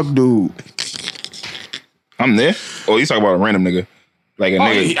 Fuck dude. I'm there. Oh, you talking about a random nigga? Like a Oh,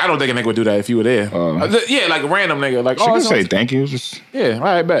 nigga. I don't think a nigga would do that if you were there. Yeah, like a random nigga. Like, She oh, can it's say on- thank you. Just yeah, all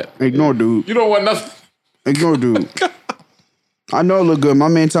right, bet. Ignore dude. You don't want nothing. Ignore dude. I know it look good. My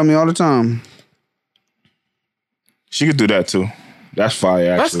man tell me all the time. she could do that too. That's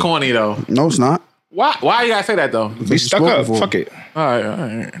fire. Actually, That's corny though. No, it's not. Why you gotta say that though? Be stuck spoken up. for. Fuck it. All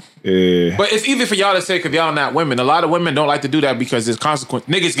right. Yeah. But it's easy for y'all to say because y'all not women. A lot of women don't like to do that because there's consequence.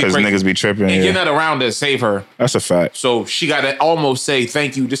 Niggas get Because crazy. niggas be tripping. and Yeah. you're not around to save her. That's a fact. So she gotta almost say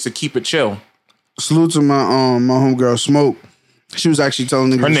thank you just to keep it chill. Salute to my homegirl Smoke. She was actually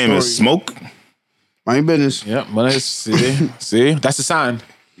telling niggas Her a name is story. Smoke. Mind your business. Yep, but it's see, that's a sign.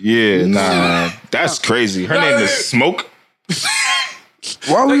 Yeah, nah, that's crazy. Her name is Smoke.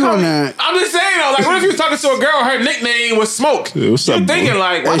 Why we on that? I'm just saying though, like what if you was talking to a girl, her nickname was Smoke? Yeah, what's You're up, thinking bro?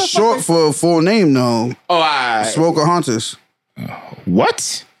 like, why It's the short fuck? for a full name though. Oh, I Smoker Hunters.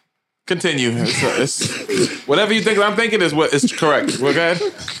 What? continue. It's whatever you think I'm thinking is what is correct. We're good.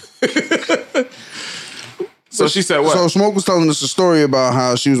 So she said what? So Smoke was telling us a story about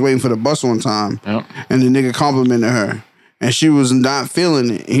how she was waiting for the bus one time, Yep. and the nigga complimented her, and she was not feeling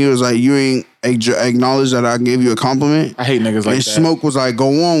it. He was like, "You ain't acknowledge that I gave you a compliment." I hate niggas like And that. Smoke was like,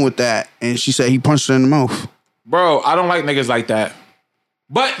 "Go on with that," and she said he punched her in the mouth. Bro, I don't like niggas like that.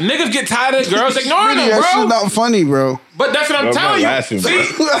 But niggas get tired of girls ignoring them, That bro. shit's not funny, bro. But that's what I'm I'm telling you. not laughing, See?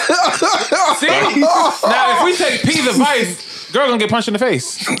 See? Now, if we take P's advice, girl gonna get punched in the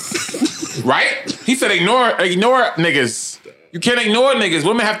face. Right? He said ignore niggas. You can't ignore niggas.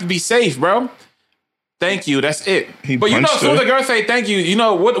 Women have to be safe, bro. thank you. That's it. He But you know, as punched soon as her? the girl say thank you, you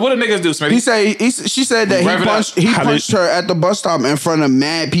know what do niggas do, Smitty? She said that Rev it up. he punched her at the bus stop in front of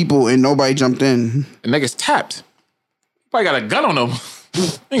mad people and nobody jumped in. The niggas tapped. Probably got a gun on them.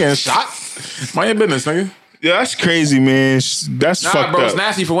 They getting shot. Mind your business, nigga. Yeah, that's crazy, man. That's Nah, fucked bro, up. it's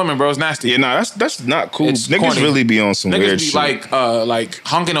nasty for women, bro. It's nasty. Yeah, nah, that's not cool. It's Niggas corny. really be on some Niggas weird be shit. like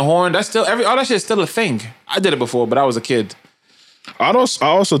honking a horn. That's still all that shit is still a thing. I did it before, but I was a kid. I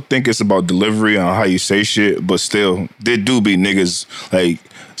also think it's about delivery on how you say shit, but still, there do be niggas like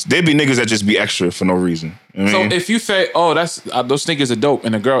there be niggas that just be extra for no reason. You know what I So mean? if you say, "Oh, that's those sneakers are dope,"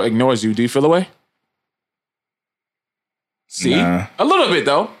 and the girl ignores you, do you feel away? See, Nah. a little bit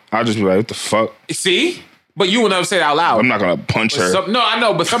though. I'll just be like, what the fuck? See, but you will never say it out loud. I'm not gonna punch her. No, I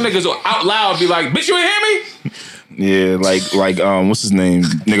know, but some niggas will out loud be like, "Bitch, you ain't hear me." Yeah, like what's his name?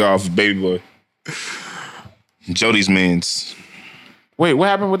 Nigga off Baby Boy. Jody's mans. Wait, what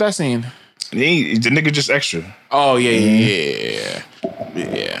happened with that scene? The nigga just extra. Oh yeah.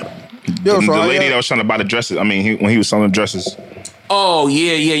 Yo, The so lady that was trying to buy the dresses. I mean, when he was selling dresses. Oh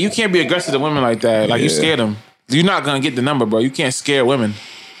yeah. You can't be aggressive to women like that. Like you Yeah. scared them. You're not gonna get the number, bro. You can't scare women.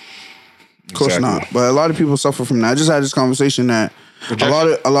 Of course Exactly. not. But a lot of people suffer from that. I just had this conversation that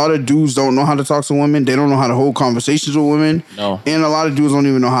a lot of dudes don't know how to talk to women. They don't know how to hold conversations with women. No. And a lot of dudes don't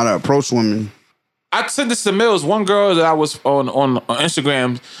even know how to approach women. I said this to Mills. One girl that I was on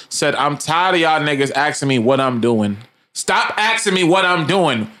Instagram said, "I'm tired of y'all niggas asking me what I'm doing. Stop asking me what I'm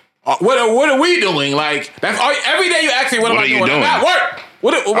doing. What are we doing? Like that's all, every day you ask me what am What I are you doing? I'm doing? at work.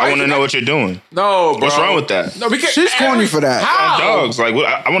 I want to know what you're doing. No, bro. What's wrong with that? No, because She's corny for that. How? Dogs, like, I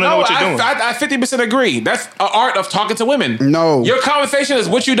want to know No, what you're doing. I 50% agree. That's an art of talking to women. No. Your conversation is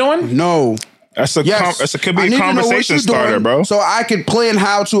what you doing? No. That's a Yes. could I be need a to know what conversation you're starter, doing bro. So I could plan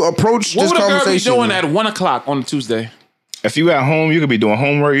how to approach What this would a girl be conversation. doing at 1 o'clock on a Tuesday? If you at home, you could be doing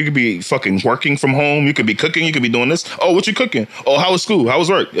homework. You could be fucking working from home. You could be cooking. You could be doing this. Oh, what you cooking? Oh, how was school? How was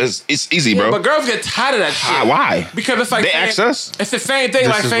work? It's easy, bro. But girls get tired of that shit. Why? Because it's like They saying- ask us? It's the same thing This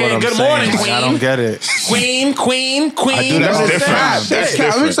like is saying what I'm good saying. morning, Like, queen. I don't get it. Queen. I do that That's all the different. time. That's It's cap.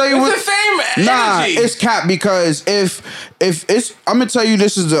 Let me different. tell you what. It's the same Nah, energy. it's cap because if it's, I'm gonna tell you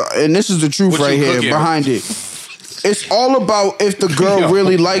this is the truth What right you here cooking? behind it. It's all about if the girl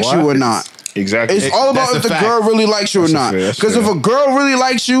really likes you or not. Exactly. It's all about That's if a the fact. girl really likes you or not. fair, that's Because if fair. a girl really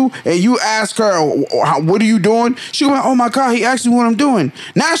likes you and you ask her, "What are you doing?" She go, "Oh my god, he asked me what I'm doing."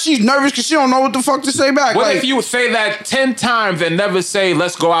 Now she's nervous because she don't know what the fuck to say back. What like, if you say that 10 times and never say,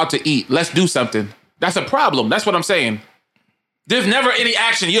 let's go out to eat, let's do something? That's a problem. That's what I'm saying. There's never any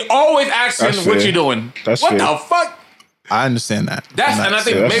action. You're always asking That's what fair. you're doing. That's what fair. the fuck? I understand that. And I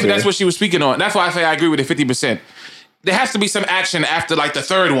think that's maybe fair. that's what she was speaking on. That's why I say I agree with it 50%. There has to be some action after like the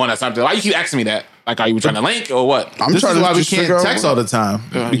third one or something. Why you keep asking me that? Like, are you trying to link or what? I'm This trying is to why we just figure can't out text what- all the time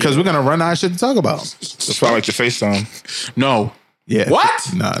because we're gonna run out of shit to talk about. That's why I like to FaceTime. No. Yeah.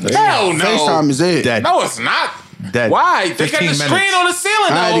 What? Nah, that's Hell no. FaceTime is it. dead. No, it's not. Dead. Why? They got 15 the screen minutes. on the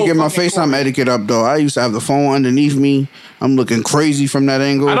ceiling. I had to though. get my Fucking FaceTime etiquette up though. I used to have the phone underneath me. I'm looking crazy from that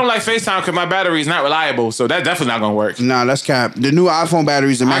angle. I don't like FaceTime because my battery is not reliable, so that's definitely not gonna work. Nah, that's cap. The new iPhone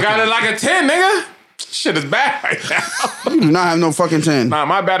batteries are I got it like a 10, nigga. Shit is bad right now. You do not have no fucking 10. Nah,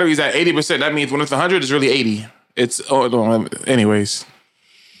 my battery's at 80%. That means when it's 100, it's really 80. It's anyways.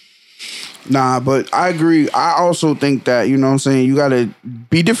 Nah, but I agree. I also think that, you know what I'm saying, you gotta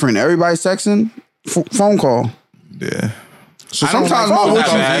be different. Everybody's texting, phone call. Yeah. So I don't sometimes like my phone what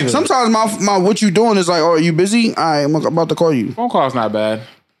calls either. you sometimes my what you doing is like, oh, are you busy? All right, I'm about to call you. Phone call's not bad.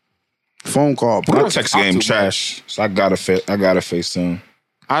 Phone call. My Girls text talk game too trash, so I gotta FaceTime.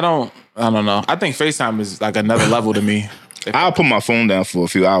 I don't know. I think FaceTime is like another level to me. I'll put my phone down for a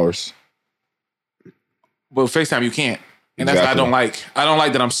few hours. But FaceTime you can't. And that's what I Exactly. don't like. I don't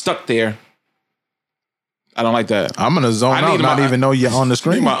like that I'm stuck there. I don't like that. I'm gonna zone I out, need not my- even know you're on the Need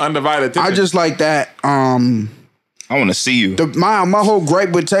screen. my undivided attention. I just like that. I want to see you. My whole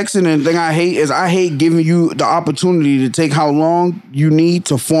gripe with texting and thing I hate is I hate giving you the opportunity to take how long you need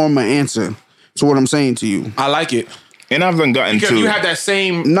to form an answer to what I'm saying to you. I like it. And I haven't gotten Because to. you have that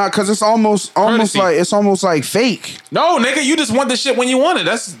same Not because it's almost Courtesy. like it's almost like fake. No, nigga, you just want the shit when you want it.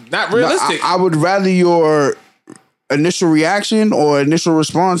 That's not realistic. I would rather your initial reaction or initial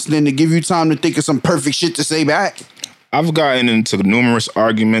response than to give you time to think of some perfect shit to say back. I've gotten into numerous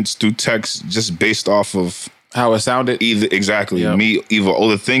arguments through text just based off of How it sounded. me either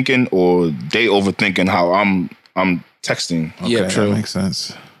overthinking or they overthinking how I'm texting. Yeah, Okay, true. that makes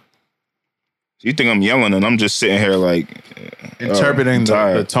sense. You think I'm yelling and I'm just sitting here like Interpreting I'm the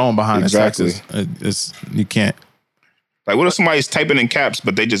tired. tone behind Exactly. the text is you can't. Like, what if somebody's typing in caps,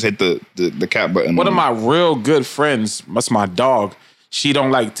 but they just hit the cap button? One of my real good friends, that's my dog. she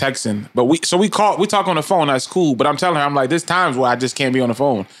don't like texting. But we talk on the phone. That's cool. But I'm telling her, I'm like, there's times where I just can't be on the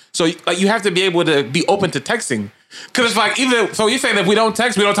phone. So like you have to be able to be open to texting. Because it's like so you're saying if we don't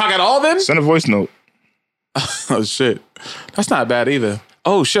text, we don't talk at all then? Send a voice note. Oh shit, that's not bad either.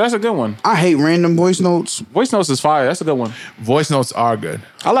 Oh shit, that's a good one. I hate random voice notes. Voice notes is fire. That's a good one. Voice notes are good.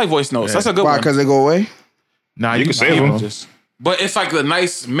 I like voice notes. That's a good Why? one. Because they go away? Nah, You can save keep them. Just, but it's like the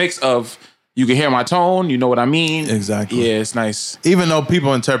nice mix of you can hear my tone. You know what I mean? Exactly. Yeah, it's nice. Even though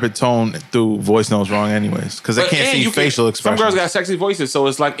people interpret tone through voice notes wrong anyways. Because they can't see facial expressions. Some girls got sexy voices, so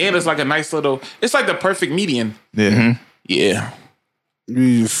it's like a nice little. It's like the perfect median. Yeah. Yeah.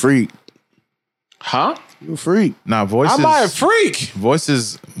 You a freak. Huh? You a freak. Nah, voices. I'm not a freak.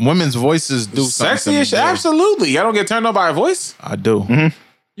 Voices, women's voices do something. Sexy as shit. Absolutely. I don't get turned on by a voice. I do. Mm-hmm.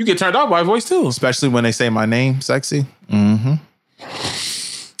 You get turned off by a voice too. Especially when they say my name, sexy. Mm-hmm.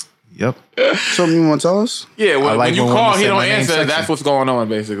 Yep. Something you want to tell us? Yeah, when, like when you when call, women he say don't my name answer. sexy. That's what's going on,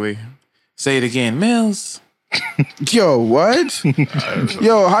 basically. Say it again, Mills. Yo, what?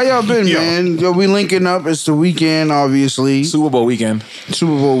 Yo, how y'all been, man? Yo, we linking up. It's the weekend, obviously. Super Bowl weekend,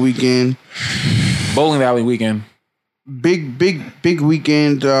 Super Bowl weekend. bowling alley weekend. Big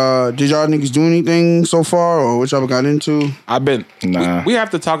weekend. Did y'all niggas do anything so far, or what y'all got into? I've been. Nah. We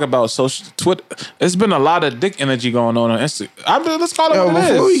have to talk about social Twitter. It's been a lot of dick energy going on Instagram. Let's call it Yo, what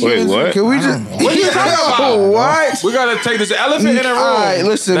it before we is. get Wait, into- what? Can we just? What are you talking about? Yo, what? We gotta take this elephant in the room. All right,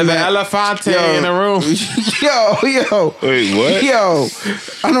 listen, There's man. an elefante Yo. in the room. Yo. Wait, what? Yo,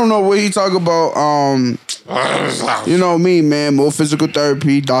 I don't know what he talk about. You know me, man. More physical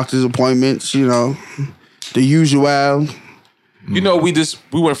therapy, doctor's appointments. You know, the usual. You know, we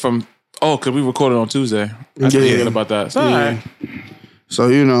went from because we recorded on Tuesday. I didn't forget about that. It's all right. So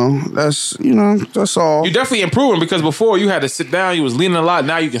that's all. You definitely improving because before you had to sit down, you was leaning a lot.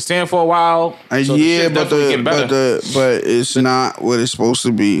 Now you can stand for a while. So the Yeah, shit but definitely getting better. but it's not what it's supposed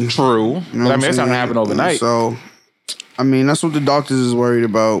to be. True. You know But I what mean, I'm it's not saying? gonna happen overnight. So, I mean, that's what the doctors is worried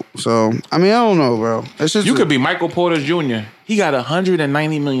about. So, I mean, I don't know, bro. It's just You could be Michael Porter Jr. He got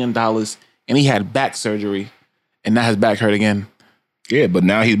 $190 million and he had back surgery, and now his back hurt again. Yeah, but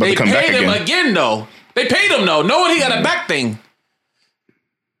now he's about They to come back paid him again. again, though. They paid him though, knowing he got a back thing.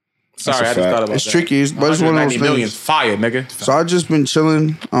 Sorry, I That's a just fact. thought about It's that. tricky, but it's one of those 190 million things. fire, nigga. So I just been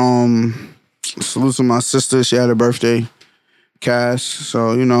chilling. Salute to my sister. She had her birthday. Cass.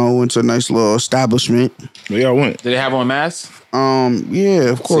 So went to a nice little establishment. Where y'all went? Did they have on masks? Yeah,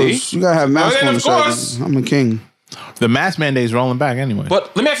 of course. See? You gotta have masks then on of the course. circus. I'm a king. The mask mandate's rolling back anyway.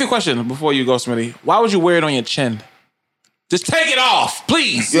 But let me ask you a question before you go, Smitty. Why would you wear it on your chin? Just take it off,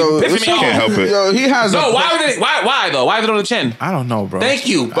 please. Yo, You're pissing it's me Can't off. help it. Yo, he has No, a why though? Why is it on the chin? I don't know, bro. Thank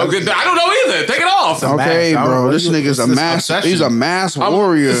you. I don't know either. Take it off. Okay, mask. bro. This What nigga's a is this mass. obsession? He's a mass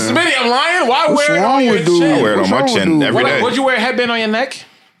warrior. Smitty, I'm lying. Why What's wear it wrong on your with dude? chin? I wear it on What's my wrong with chin dude? every day. Would you wear a headband on your neck?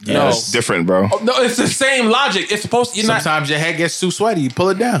 No, it's different, bro. No, it's the same logic. It's supposed to. You're not. Sometimes your head gets too sweaty. You pull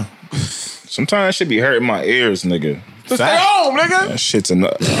it down. Sometimes that should be hurting my ears, nigga. Stay home, nigga. That shit's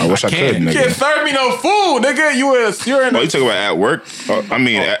enough. I wish I could, can't. You can't nigga. serve me no food, nigga. You're in. Oh, you talking about at work? I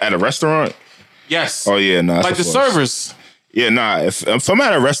mean, at a restaurant? Yes. Oh, yeah, nah. Like the servers. Yeah, nah. If I'm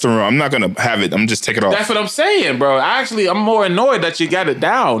at a restaurant, I'm not going to have it. I'm just take it off. That's what I'm saying, bro. I'm more annoyed that you got it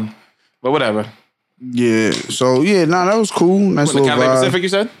down. But whatever. Yeah. So that was cool. Nice What, the little Cathay vibe. Pacific, you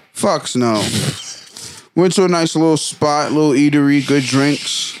said? Fucks no. Went to a nice little spot, little eatery, good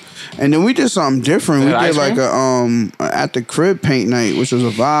drinks. And then we did something different. We Had did ice like cream? a at the crib paint night, which was a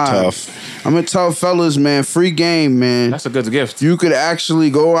vibe. Tough. I'm gonna tell fellas, man, free game, man. That's a good gift. You could actually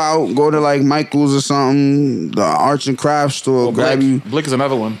go to like Michael's or something, the arts and crafts store, Blick is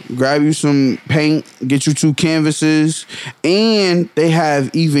another one. grab you some paint, get you 2 canvases, and they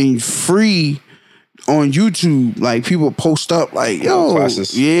have even free on YouTube. Like people post up like, yo,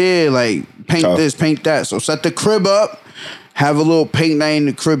 Classes. yeah, like paint Tough. this, paint that. So set the crib up, have a little paint night in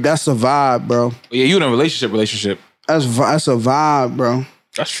the crib. That's a vibe, bro. Yeah, you in a relationship. That's a vibe, bro.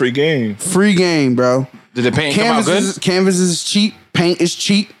 That's free game. Free game, bro. Did the paint come out good? Canvases is cheap. Paint is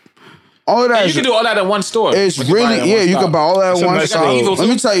cheap. All of that. You is- can do all that in one store. It's But you buy it really in one you stop. can buy all that It's a at one nice stop. little- Let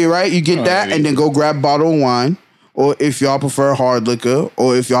me tell you, right? You get that yeah. and then go grab a bottle of wine. Or if y'all prefer hard liquor,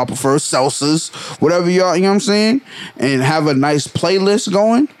 or if y'all prefer seltzers, whatever y'all, you know what I'm saying? And have a nice playlist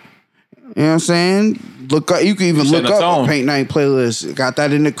going. You know what I'm saying? Look up, you can even setting look a up tone. a paint night playlist. Got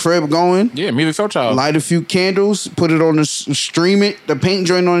that in the crib going. Yeah, Music Soul Child. Light a few candles, put it on the stream it, the paint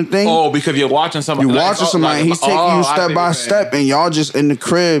joint on the thing. Oh, because you're watching somebody. You watching somebody, he's taking you step by step, and y'all just in the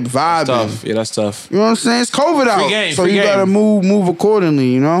crib vibing. Tough. Yeah, that's tough. You know what I'm saying? It's COVID out, game, so free you game. gotta move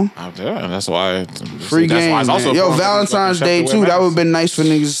accordingly. You know, Yeah, that's why. free that's game. why it's Man. also Yo, important for Valentine's chef to Day wear too. That masks. would have been nice for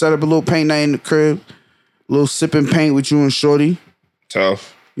niggas to set up a little paint night in the crib, little sipping paint with you and Shorty.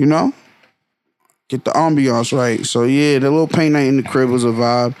 Tough. You know? Get the ambiance right. So yeah, the little paint night in the crib was a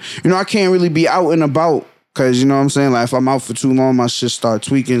vibe. You know, I can't really be out and about because you know what I'm saying. Like if I'm out for too long, my shit start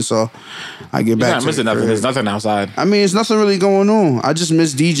tweaking. So I get back. You're not to missing the nothing. crib. There's nothing outside. I mean, it's nothing really going on. I just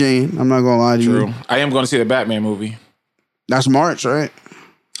miss DJing. I'm not gonna lie to you. I am going to see the Batman movie. That's March, right?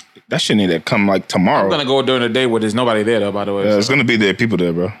 That shit need to come like tomorrow. I'm gonna go during the day where there's nobody there though. By the way, There's gonna be there people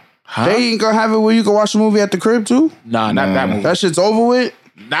there, bro. They ain't gonna have it where you can watch the movie at the crib too. Nah, not that movie. That shit's over with.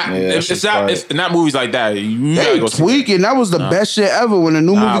 Not Yeah, it's not movies like that. You gotta They go see tweaking. That was the best shit ever. When a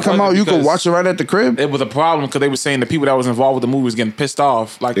new movie it come wasn't out, you can because- watch it right at the crib. It was a problem because they were saying the people that was involved with the movie was getting pissed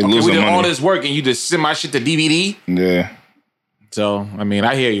off. Like, They okay, we losing did all money. this work and you just send my shit to DVD. Yeah. So, I mean,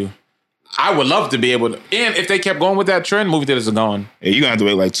 I hear you. I would love to be able to. And if they kept going with that trend, movie theaters are gone. Yeah, you gonna have to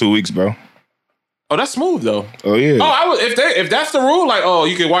wait like 2 weeks, bro. Oh, that's smooth though. Oh yeah. Oh, I would if that's the rule. Like, oh,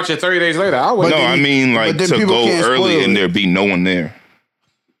 you can watch it 30 days later. I would. no, I mean like then to people go can't early spoil and it. there be no one there.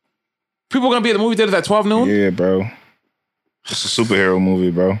 People gonna be at the movie theaters at 12 noon. Yeah, bro. It's a superhero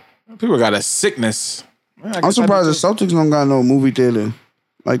movie, bro. People got a sickness. Man, I I'm guess I surprised do the too. Celtics don't got no movie theater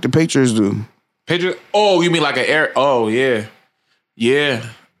like the Patriots do. Patriot. Oh, you mean like an air? Oh yeah,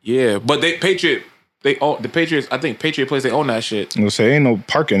 yeah. But they Patriot. They own the Patriots. I think Patriot Place. They own that shit. I'm gonna say ain't no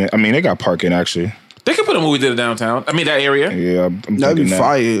parking. I mean, they got parking actually. They could put a movie theater downtown. I mean that area. Yeah, I'm That'd be thinking that.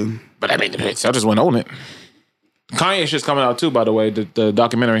 fire. But I mean, the Celtics wouldn't own it. Kanye shit's coming out too, by the way, the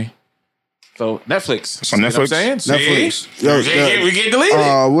documentary. So Netflix. It's on You know what I'm Netflix? saying? Netflix. See? Yo, We get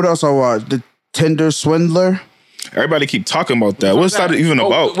deleted. What else I watched? The Tender Swindler. Everybody keep talking about that. What's that even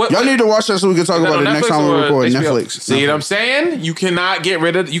about? Y'all need to watch that so we can talk Is that about on it next Netflix time we or record. HBO? Netflix. See what I'm saying? You cannot get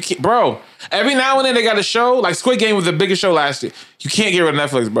rid of you can't, bro. Every now and then they got a show like Squid Game was the biggest show last year. You can't get rid of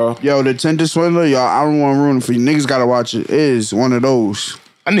Netflix, bro. Yo, the Tender Swindler, y'all, I don't want to ruin it for you. Niggas gotta watch it. It is one of those.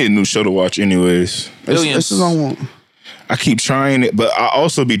 I need a new show to watch anyways. Billions. This is on one. I keep trying it, but I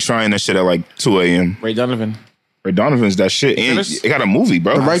also be trying that shit at like 2 a.m. Ray Donovan. Ray Donovan's that shit. And Finished? it got a movie,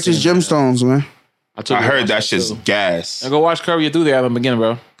 bro. The Righteous Gemstones, man. I heard that shit's too. gas. Now go watch Curry Through the album again,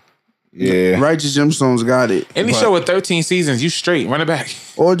 bro. Yeah. Righteous Gemstones got it. Any But- show with 13 seasons, you straight. Run it back.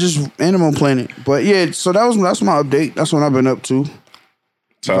 or just Animal Planet. But yeah, so that's my update. That's what I've been up to.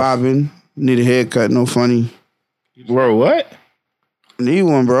 Tough. Vibing. Need a haircut. No funny. Bro, what? Need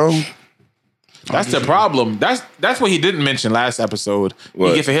one, bro. That's the problem. That's what he didn't mention last episode. What?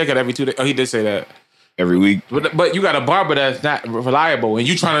 He gets a haircut every 2 days. Oh, he did say that. Every week. But you got a barber that's not reliable, and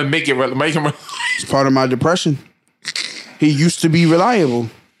you trying to make him. It's part of my depression. He used to be reliable.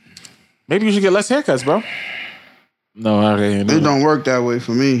 Maybe you should get less haircuts, bro. No, okay. It don't work that way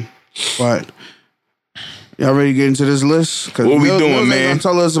for me. But y'all ready to get into this list? Cause What we doing, Mills man? Gonna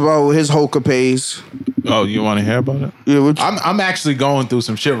tell us about his whole capades. Oh, you want to hear about it? Yeah, what, I'm actually going through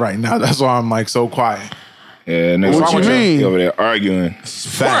some shit right now. That's why I'm like so quiet. Yeah, niggas What you mean? He over there arguing.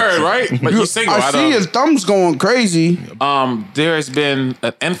 Word, right? But you single. I see his thumbs going crazy. There has been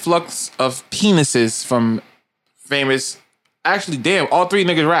an influx of penises from famous. Actually, damn, all three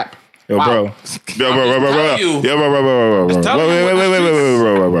niggas rap. Yo, Wow. bro. Yo, bro. telling you. Yo, bro. Just telling you what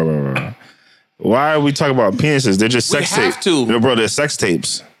the Wait. Why are we talking about penises? They're just We sex have tapes. to. Yo, bro, they're sex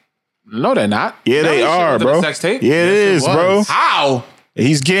tapes. No, they're not. Yeah, Nelly they shit are, wasn't a bro. Sex tape. Yeah, it is, bro. How?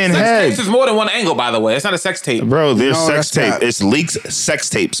 He's getting Sex head. tapes is more than one angle, by the way. It's not a sex tape. Bro, they're No, sex that's tape. not. It's leaks sex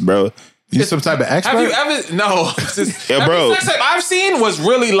tapes, bro. You some type of expert? Have you ever? No. Yeah, bro. Every sex tape I've seen was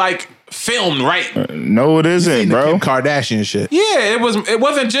really like filmed, right? No, it isn't, Seen the bro. Kim Kardashian shit. Yeah, it was. It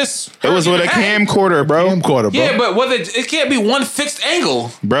wasn't just. It was with a camcorder, bro. Camcorder, bro. Yeah, but it can't be one fixed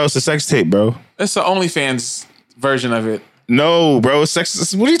angle. Bro, it's a sex tape, bro. It's the OnlyFans version of it. No, bro. It's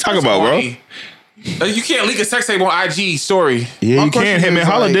sex. What are you talking about, bro? Horny. You can't leak a sex tape on IG story. Yeah, My you question can't. Him is, and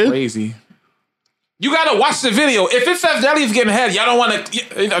Holla like, did. Crazy. You gotta watch the video. If it says Nelly's getting head, y'all don't want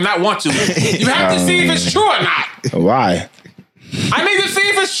to, not want to. You have to see if it's true or not. Why? I need to see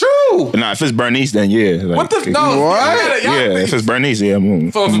if it's true. Nah, if it's Bernice, then yeah. Like, What the no? What? Yeah, if it's Bernice, yeah.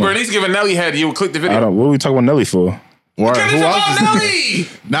 So if Bernice giving Nelly head, you would click the I video. don't. What are we talking about Nelly for? Word. Get Who it else about is Nelly.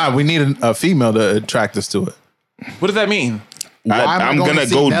 Nah, we need a female to attract us to it. What does that mean? Why am I I'm going gonna to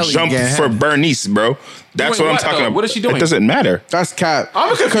see go Nelly jump get for head? Bernice, bro. That's Doing what I'm what, talking though? about. What is she doing? It doesn't matter. That's cap. I'm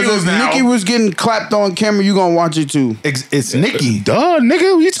confused Because if now. Nicki was getting clapped on camera, you gonna watch it too. It's Nikki. Duh,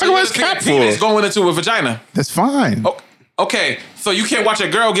 nigga. What you talking about his This nigga cap penis for? going into a vagina. That's fine. Oh, okay, so you can't watch a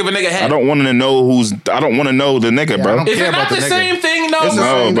girl give a nigga head. I don't want to know who's. I don't want to know the nigga, I bro. don't Is care it not about the the nigga. same thing? No,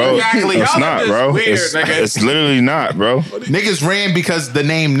 No, bro. Exactly. It's Y'all not, just bro. Weird, nigga. It's literally not, bro. Niggas ran because the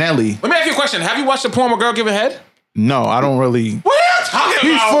name Nelly. Let me ask you a question. Have you watched a porn where a girl give a head? No, I don't really. What are you talking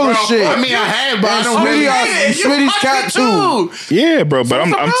He's about, full of bro? shit. I mean, I have, but I And don't really. Smitty's cat too. Yeah, bro, but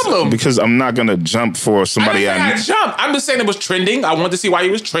what's the problem? because I'm not gonna jump for I somebody didn't say I I jumped. I'm just saying it was trending. I wanted to see why he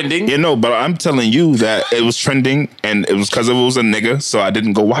was trending. You know, but I'm telling you that it was trending and it was because it was a nigga, so I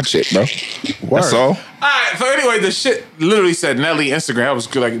didn't go watch it, bro. That's all. All right. So anyway, the shit literally said Nelly Instagram. That was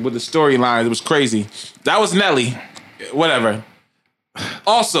good. Like with the storyline, it was crazy. That was Nelly. Whatever.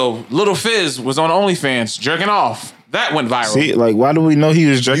 Also, Little Fizz was on OnlyFans jerking off. That went viral. See, like, why do we know he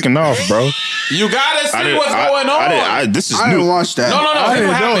was jerking off, bro? You gotta see I what's going on. This is I new. didn't watch that. No. I Here's didn't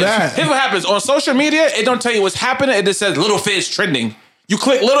what know happens. that. Here's what happens. On social media, it don't tell you what's happening. It just says Little Fizz trending. You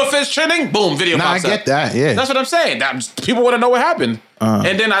click Little Fizz trending, boom, video Nah, I pops up. get that. Yeah. That's what I'm saying. People want to know what happened.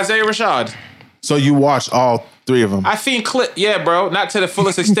 And then Isaiah Rashad. So you watched all 3 of them. I seen clip, yeah, bro. Not to the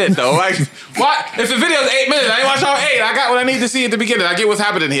fullest extent though. Like, what? If the video is 8 minutes, I ain't watch all 8. I got what I need to see at the beginning. I get what's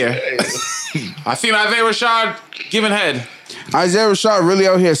happening here. I seen Isaiah Rashad giving head. Isaiah Rashad really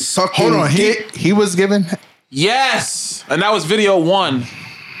out here sucking. Hold on, he was given. Yes, and that was video 1,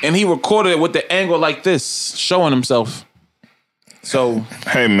 and he recorded it with the angle like this, showing himself. So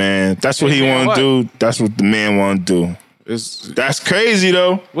Hey, man, that's what Hey, he man, want what? to do. That's what the man want to do. That's crazy,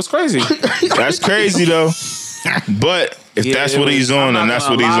 though. what's crazy? That's crazy, though. But if Yeah, that's it what was- he's I'm on, not then that's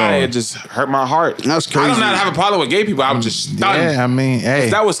gonna what he's lie, on. It just hurt my heart. That's I crazy. do not have a problem with gay people. I was just stunned. Yeah, I mean, hey.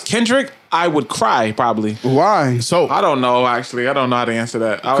 If that was Kendrick, I would cry probably. Why? So I don't know. Actually, I don't know how to answer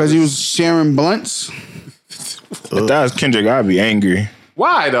that. Because he was sharing blunts. If that was Kendrick, I'd be angry.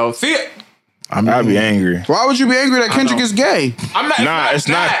 Why though? See, I'd be angry. Why would you be angry that Kendrick know. is gay? I'm not. Nah, it's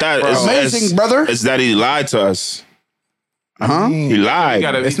not that. bro. It's, Amazing, it's, brother. It's that he lied to us. Huh? He lied. You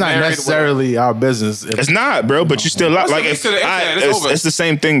gotta- it's not married, necessarily our business. It's not, bro. But you still lie. Like, It's if to the internet, it's over. it's the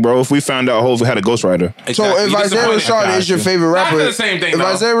same thing, bro. If we found out Hov had a ghostwriter, So Exactly. if You Isaiah disappointed. Rashad is your favorite Not rapper, the same thing, if though.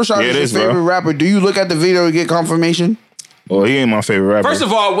 Isaiah Rashad Yeah, it is is, your bro. favorite rapper, do you look at the video to get confirmation? well, he ain't my favorite rapper. First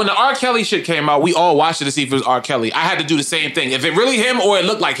of all, when the R. Kelly shit came out, we all watched it to see if it was R. Kelly. I had to do the same thing. If it really him or it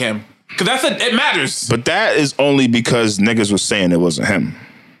looked like him, because it matters. but that is only because niggas was saying it wasn't him.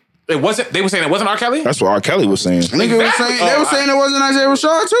 It wasn't. They were saying it wasn't R. Kelly. That's what R. Kelly was saying. Nigga was Exactly. saying, they were saying it wasn't Isaiah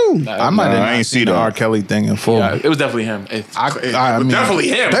Rashad too. I might have I not ain't seen see the that. R. Kelly thing in full. It was definitely him. It was mean, definitely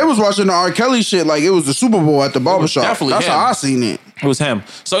him. They was watching the R. Kelly shit like it was the Super Bowl at the barbershop. definitely That's him. how I seen it. It was him.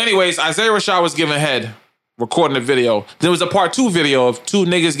 So, anyways, Isaiah Rashad was giving head, recording the video. There was a part 2 video of 2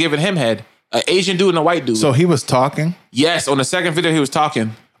 niggas giving him head, an Asian dude and a white dude. So he was talking. yes, on the second video he was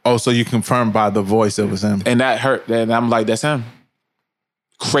talking, Oh, so you confirmed by the voice it was him. and that hurt. And I'm like, that's him.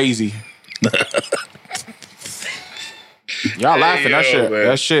 Crazy. Y'all laughing? That yo, shit. man.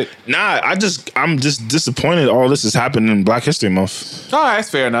 That shit. Nah, I'm just disappointed all this is happening in Black History Month. All right, that's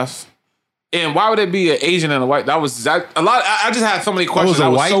fair enough. And why would it be an Asian and a white? That was that, a lot. I just had so many That questions. was I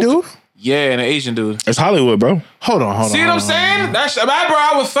a white so- dude? Yeah, and an Asian dude. It's Hollywood, bro. Hold on. See what I'm saying? That's bro.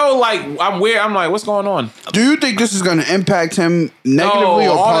 I was so like, I'm weird. I'm like, what's going on? Do you think this is gonna impact him negatively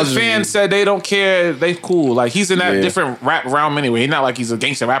No, or all his positively? fans said they don't care. They cool. Like he's in that Yeah. different rap realm anyway. He's not like he's a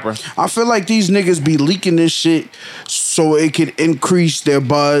gangster rapper. I feel like these niggas be leaking this shit so it could increase their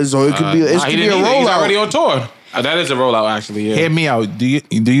buzz or it could be it Nah, could he be a didn't either. He's already rollout. on tour. That is a rollout, actually. Yeah. Hear me out. Do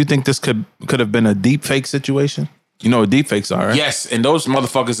you think this could have been a deep fake situation? You know what deep fakes are, right? Yes, and those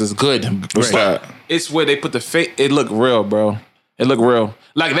motherfuckers is good. What's that? It's where they put the fake. It look real, bro. It look real.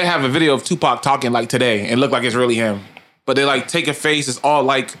 Like they have a video of Tupac talking like today, and look like it's really him. But they like take a face. It's all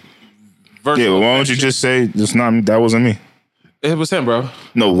like. Yeah, well, why don't you just say it's not? That wasn't me. It was him, bro.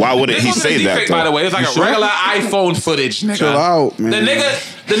 No, why would This he wasn't a say deep that? fake, by the way, it's like a regular iPhone footage, nigga. Chill out, man.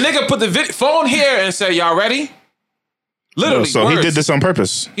 The nigga put the phone here and said, "Y'all ready?" Literally, So words. he did this on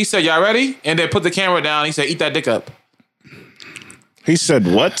purpose. He said, "Y'all ready?" And then put the camera down. He said, "Eat that dick up." He said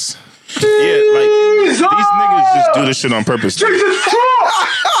what? Yeah, like these niggas just do this shit on purpose.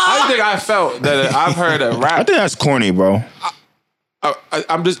 I think I felt that I've heard a I rap. think that's corny, bro.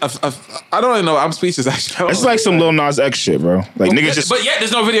 I'm just. I don't even know. I'm speechless. Actually, It's like some Lil Nas X shit, bro. Like niggas just. But yet,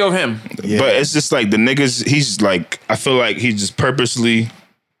 there's no video of him. But it's just like the niggas. He's like, I feel like he just purposely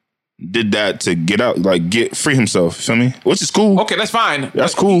did that to get out, like free himself. Feel me? Which is cool. Okay, that's fine.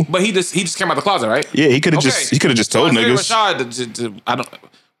 That's But cool. But he just came out the closet, right? Yeah, he could have Okay. just told Isaiah niggas. Rashad, I don't.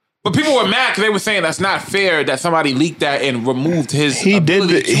 But people were mad because they were saying that's not fair that somebody leaked that and removed his. He did.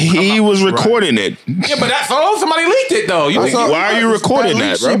 ability to He come out. was recording it. Yeah, but that's all. Somebody leaked it though. You So- Why are you recording leak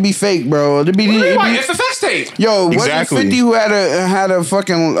that, bro? Shit be fake, bro. It be, It's a sex tape. yo, Exactly. wasn't 50 who had a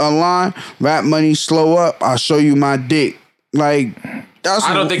fucking line? Rap money, slow up. I'll show you my dick. Like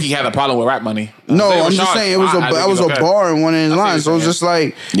I don't think he had a problem with rap money. No, Zay I'm just Rashad, saying it was I think a he's okay. bar in one of his I see lines. So what it's you're just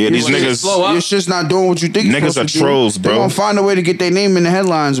like Yeah, these When it niggas. slow up. you're just not doing what you think. you're Niggas supposed are to trolls, do. bro. They're gonna find a way to get their name in the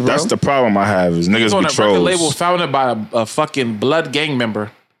headlines, bro. That's the problem I have is niggas on be a record label trolls. founded by a fucking blood gang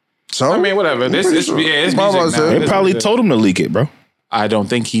member. so I mean, whatever. This I'm is pretty it's sure. music now. They It's probably music. told him to leak it, bro. I don't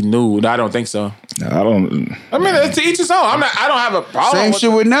think he knew. I don't think so. I don't. I mean, it's to each his own. I don't have a problem. Same with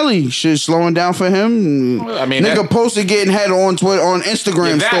shit with Nelly. Shit slowing down for him. I mean, nigga that- posted getting head on Twitter on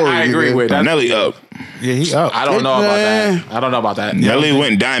Instagram that story. I agree nigga. with. That's- Nelly up. Yeah, he up. I don't know about that. I don't know about that. Nelly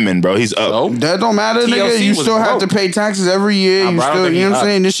went diamond, bro. He's up. So? That don't matter, nigga. TLC You was still have to broke. pay taxes every year. Nah, You bro, I don't still, think you know he what I'm up.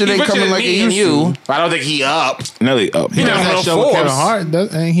 saying? This shit He ain't richer coming than like it me and used you, to. but I don't think he up. Nelly up. He Does doesn't that know show with Kevin Forbes.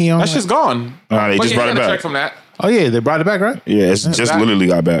 Hart? Ain't he on That that? shit's gone. Nah, they But just yeah, brought he it got a back. check from that. Oh yeah, they brought it back, right? Yeah, it's just back. literally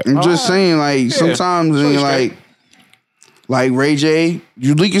got back. I'm just saying, like, sometimes, So and, he's like Ray J,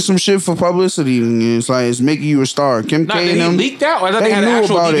 you leaking some shit for publicity, and it's like, it's making you a star. Kim Nah, K did and he them, leak that? Or I thought they they had an knew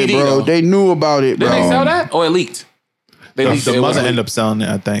actual about DVD, it, bro. though? They knew about it, bro. Did they sell that? Or it leaked? They leaked The it. mother It ended up selling it,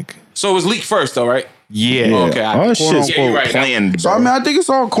 I think. So it was leaked first, though, right? Yeah. Okay. All that shit's Yeah, you're right. planned, So, bro. I mean, I think it's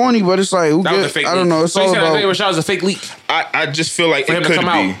all corny, but it's like, who That was a gets, fake I don't leak. know. It's so you all said about. Isaiah Rashad was a fake leak. I just feel like For it him to could come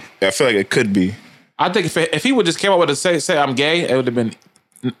be. out. I feel like it could be. I think if he would just came out with a say I'm gay, it would have been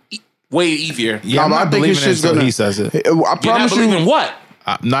way easier. Yeah, Nah, I'm but I not think his believing it shit's until gonna. he says it. I You're not promise believing you. what?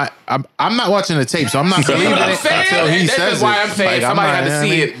 I'm not watching the tape, so I'm not believing I'm it saying? until he This says is why it. I'm saying Like, somebody not- had to you know see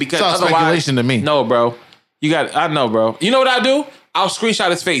what I mean? it because it's all otherwise, speculation to me. No, bro. I know, bro. You know what I'll do? I'll screenshot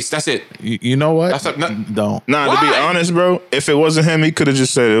his face. That's it. You know what? That's Don't. Nah, to be Why? honest, bro, if it wasn't him, he could have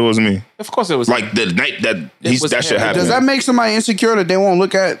just said it wasn't me. Of course it was. Like the night that was that shit him. happened. Does that make somebody insecure that they won't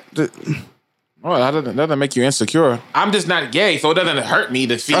look at? Oh, that doesn't make you insecure. I'm just not gay, so it doesn't hurt me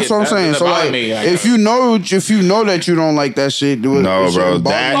to feel. That's what I'm saying. So like, if you know that you don't like that shit, do it. No, it bro, shouldn't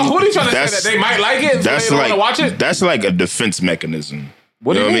bother that- you. who are you trying to say That's- that they might like it? So That's they don't like want to watch it. that's like a defense mechanism.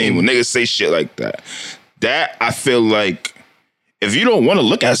 What do know you what I mean? mean? When niggas say shit like that, that I feel like if you don't want to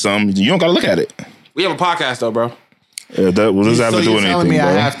look at something, you don't gotta look at it. We have a podcast though, bro. Yeah, that what does that have So to do you're with telling anything,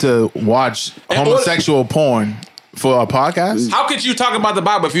 me bro? I have to watch homosexual porn for a podcast? How could you talk about the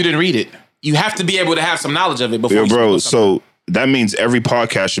Bible if you didn't read it? You have to be able to have some knowledge of it before. Yo, you bro, speak about so that means every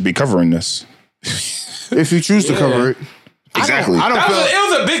podcast should be covering this. If you choose to cover it. Exactly. I don't something. feel.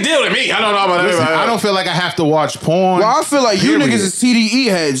 It was a big deal to me. I don't know about Listen, everybody. I don't feel like I have to watch porn. Well, I feel like you Period. niggas is TDE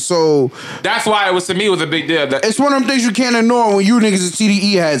heads, so That's why it was to me. It was a big deal. That, it's one of them things you can't ignore when you niggas is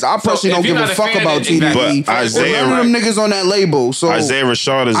TDE heads. I personally if don't you're give a not a fuck fan, about exactly. TDE. But Isaiah- none of them niggas on that label. So Isaiah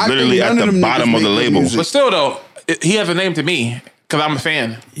Rashad is I think literally at none of the them bottom niggas of the make good label. music. but still, though, he has a name to me because I'm a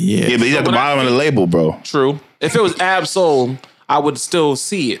fan. Yeah, but he's at the when I- bottom of the label, bro. True. If it was Ab Soul, I would still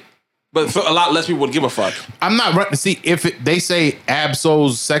see it. But for a lot less people would give a fuck. I'm not running. See, if they say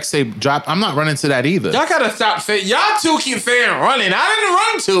Ab-Soul's sex tape dropped, I'm not running to that either. Y'all gotta stop saying. Y'all two keep saying running. I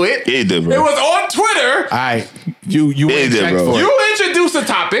didn't run to it. Yeah, he did, bro. It was on Twitter. All right, you Yeah, went did, check bro. for it. You introduced the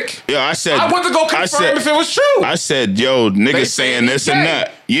topic. Yo, I said I went to go confirm if it was true. I said, yo, niggas They saying this gay. and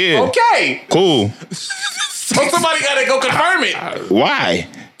that. Yeah. Okay. Cool. So somebody gotta go confirm it. Why?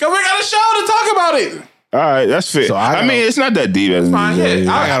 Cause we got a show to talk about it. All right, that's fair. So I I mean, don't- it's not that deep. fine,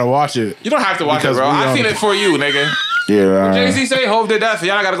 yeah. I gotta watch it. You don't have to watch Because it, bro. we I don't- seen it for you, nigga. Yeah, Jay-Z say Hov did that, so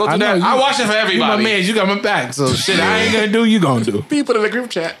y'all gotta go through that. I watch it for everybody. You my man, you got my back. So shit, I ain't gonna do. You gonna do. People in the group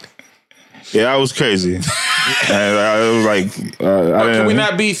chat. yeah, that was crazy. And I was like, I Can we didn't.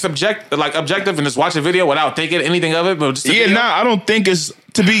 not be objective and just watch a video without thinking anything of it? But just a Yeah, video? nah, I don't think it's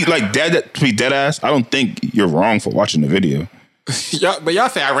to be like dead. To be dead ass, I don't think you're wrong for watching the video. But y'all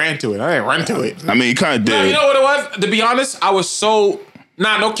say I ran to it. I didn't run to it. I mean, you kind of No, did. you know what it was? To be honest, I was so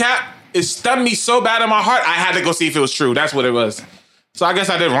no cap. It stunned me so bad in my heart. I had to go see if it was true. That's what it was. So I guess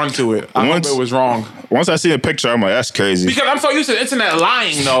I did run to it. I hope it was wrong Once I see a picture, I'm like, that's crazy. because I'm so used to the internet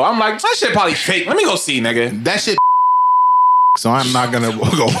lying. Though I'm like that shit probably fake. Let me go see, nigga. That shit. So I'm not gonna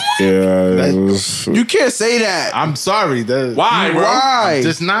go. Yeah, it was, you can't say that. I'm sorry. Why, bro? Why?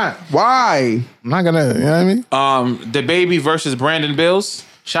 Just not. Why? I'm not gonna. You know what I mean? The Baby versus Brandon Bills.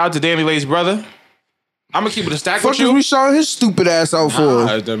 Shout out to Danny Lay's brother. I'm gonna keep it a stack Fuck with is you. we showing his stupid ass out for?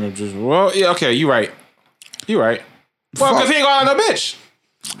 Well, yeah, okay, you right. You right. Well, because he ain't going on no bitch.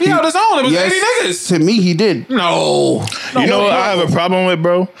 He held his own. It was 80 niggas. To me, he did. No. you know what I have a problem with,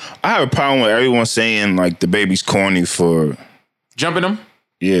 bro? I have a problem with everyone saying like the baby's corny for Jumping him.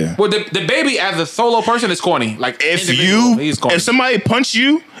 yeah. Well, the Baby as a solo person is corny. Like If individual, you, he's corny. if somebody punch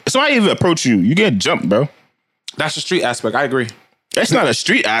you, if somebody even approach you, you get jumped, bro. That's the street aspect. I agree. That's not a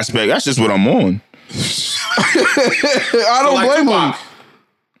street aspect. That's just what I'm on. I don't Like blame him. Tupac.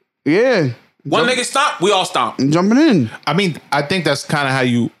 Yeah. One nigga stomp, we all stomp. I'm jumping in. I mean, I think that's kind of how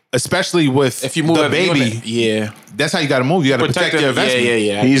you, especially with If you move the as a baby. unit, yeah. That's how you got to move. You got to protect your investment.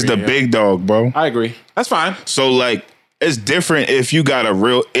 Yeah. I He's agree, the big dog, bro. I agree. That's fine. So like, it's different if you got a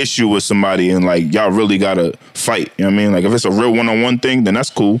real issue with somebody and like y'all really gotta fight. You know what I mean? Like if it's a real one-on-one thing, then that's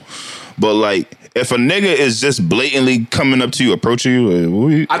cool. But like if a nigga is just blatantly coming up to you, approaching you, like, what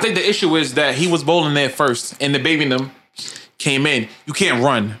you I think the issue is that he was bowling there first, and the baby and them came in. You can't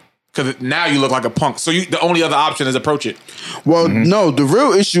run because now you look like a punk. So the only other option is approach it. Well, no, the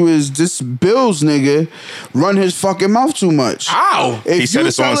real issue is this Bills nigga run his fucking mouth too much. How? If He said you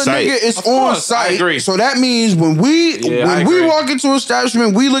it's tell on a site. nigga it's Of on course, I site, agree. so that means when we I agree. walk into an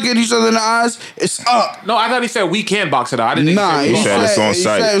establishment, we look at each other in the eyes, it's up. No, I thought he said we can box it out. I didn't think Nah, he he said said it's on he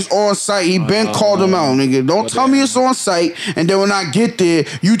site. said it's on site. He been called him out, nigga. Don't tell me it's on site, and then when I get there,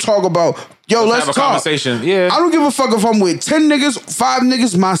 you talk about, yo, let's have a talk. conversation. Yeah. I don't give a fuck if I'm with 10 niggas, 5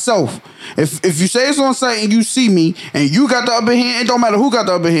 niggas, myself. If you say it's on site and you see me and you got the upper hand, it don't matter who got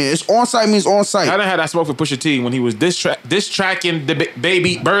the upper hand. It's on site means on site. I done had that smoke for Pusha T when he was diss tracking the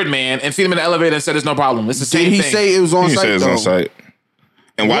baby Birdman and seen him in the elevator and said it's no problem. It's the Did same he thing. say it was on He site? said it's though? on site.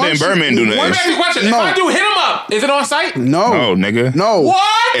 And why Once didn't Birdman do Let me ask you a that? question. No. If I do hit him up, is it on site? No, No, nigga. no.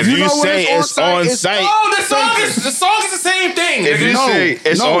 What? If you, know when say it's on it's- site, Oh, the song is the same thing. if you nigga. say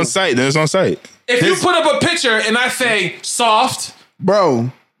it's no. on site, then it's on site. If you put up a picture and I say soft, bro,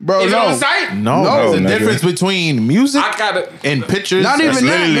 is it no. on site? No, No, there's a nigga. difference between music I got it. and pictures. Not even that.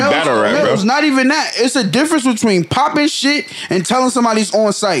 literally Mills. battle rap, bro. Mills, not even that. It's a difference between popping shit and telling somebody's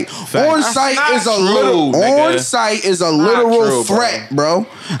on site. On site not is a true, literal. nigga. On site is a not literal true, threat, bro.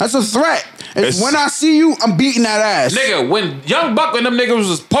 That's a threat. It's It's- when I see you, I'm beating that ass. Nigga, when Young Buck and them niggas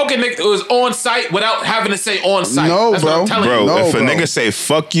was poking niggas, it was on site without having to say on site. No, That's bro. what I'm telling Bro, you. No, if a bro. nigga say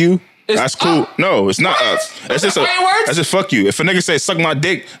fuck you, It's that's cool. up. No, it's not What? up. That's That's just not fighting words? that's just fuck you. If a nigga say suck my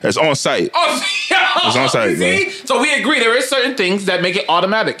dick, that's on site. Oh, It's on site, see? So we agree there is certain things that make it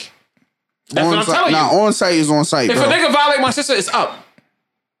automatic. That's what I'm telling Nah, you. on site is on site, If bro. a nigga violate my sister, it's up.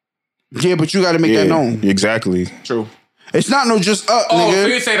 Yeah, but you got to make that known. Exactly. True. It's not no just up, Oh, nigga. so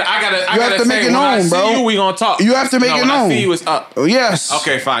you say that I gotta have to say make it when I known, see bro. you, we gonna talk. You have to make no, it when known. I see you, it's up. Oh, yes.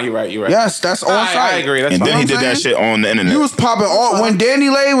 Okay, fine. You're right. You're right. Yes, that's on site. I agree. That's And fine. then he You know did what I'm that saying? shit on the internet. You was popping all when Danny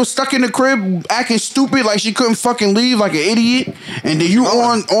Lay was stuck in the crib acting stupid like she couldn't fucking leave like an idiot, and then you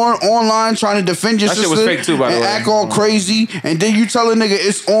online trying to defend your That shit sister was fake too, by the and way. act all crazy, and then you tell a nigga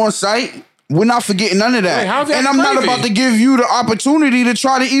it's on site. We're not forgetting none of that, Wait, how's that and I'm not crazy? about to give you the opportunity to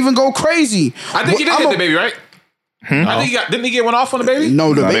try to even go crazy. I think he did I'm hit a- the baby, right? I think didn't he get one off on the baby?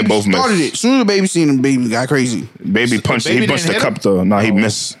 No, the Nah, they baby both started missed. it. Soon as the baby seen him, baby got crazy. Baby punched. baby He punched the didn't hit cup though. Nah, he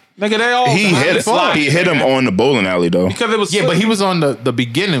missed. Nigga, they all He hit. He hit him on the bowling alley though. because it was Yeah, but slippery. he was on the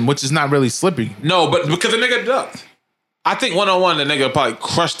beginning, which is not really slippery. No, but because the nigga ducked. I think 1-on-1 the nigga probably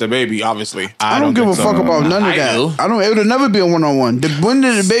crushed the baby. Obviously, I don't give a fuck about none of I that. do. I don't. It would never be a 1-on-1. When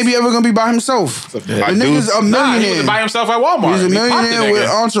is the baby ever gonna be by himself? The I nigga's do- a Nah, he millionaire. was by himself at Walmart. He's a He popped the millionaire with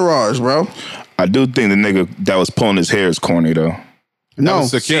nigga. entourage, bro. I do think the nigga that was pulling his hair is corny though. No,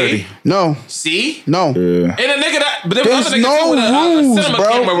 Security. no, See? no. Yeah. And a nigga that, but there was There's other niggas no too with a rules, cinema bro.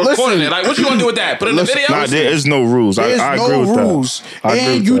 camera recording Listen. it. Like, what you gonna do with that? Put it in the Listen. video? Nah, there is no rules. There's I agree no with rules, that. I agree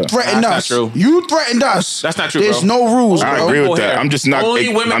and with you that. threatened That's us. not true. You threatened us. That's not true, There's bro. no rules, I bro. agree with pull that. hair. I'm just not. Only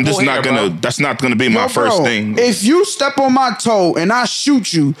women I'm just pull not hair, gonna. bro. That's not gonna be my Yo, first bro, thing. If you step on my toe and I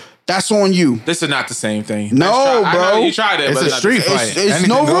shoot you, that's on you. This is not the same thing. No, I know bro. you tried it, It's but a it's not street the same. fight. It's Anything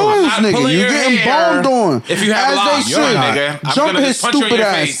no goes. rules, I'm nigga. pulling You your getting hair. bombed on. If you have as locks, they you're should. not, nigga. I'm Jump gonna his just punch you in stupid your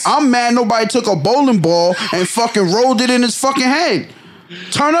ass. face. I'm mad nobody took a bowling ball and fucking rolled it in his fucking head.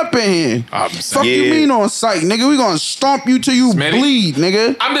 Turn up in here. Fuck you Yeah. mean on sight, nigga? We gonna stomp you till you Smitty? bleed,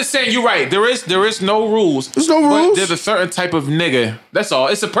 nigga. I'm just saying you're right. There is no rules. There's no But rules. there's a certain type of nigga. That's all.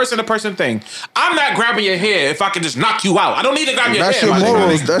 It's a person to person thing. I'm not grabbing your hair if I can just knock you out. I don't need to grab your That's hair. your my nigga.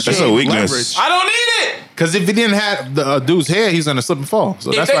 morals. That's That's your a weakness. leverage. I don't need it. Because if he didn't have the dude's hair, he's gonna slip and fall.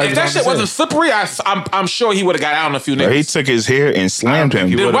 So that's why If that shit wasn't slippery, I'm sure he would have got out on a few Bro, he niggas. took his hair and slammed him.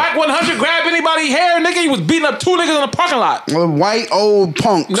 Did Whack 100 grab anybody's hair, nigga? He was beating up 2 niggas in the parking lot. White old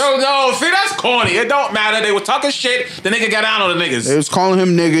punks. No, see, that's corny. It don't matter. They were talking shit. The nigga got out on the They niggas. was calling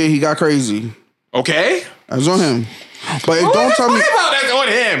him nigga. He got crazy. Okay? That's on him. But Don't don't tell me. about that on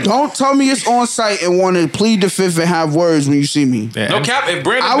him. Don't tell me it's on site and want to plead the fifth and have words when you see me. No cap. If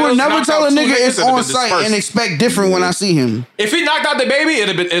Brandon I would Bills never knocked tell a out 2 nigga niggas, it's it'd have on been site dispersed. and expect different when I see him. If he knocked out the baby,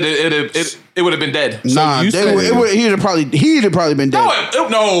 it would have been dead. Nah, you they said- would, he'd have probably been dead.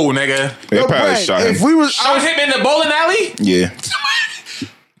 No, nigga. They Yo, probably Brad, shot him. if we was Shot him in the bowling alley? Yeah.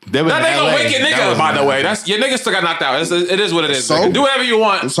 That was That in ain't gonna LA. wake your That nigga, was by in the LA. way. That's your nigga still got knocked out. It is what it is. So? Nigga. Do whatever you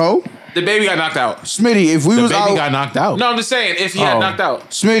want. so The baby got knocked out. Smitty, if we The was baby out, got knocked out. No, I'm just saying if he had Oh. knocked out.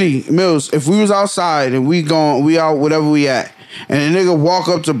 Smitty Mills, if we was outside and we out whatever we at, and a nigga walk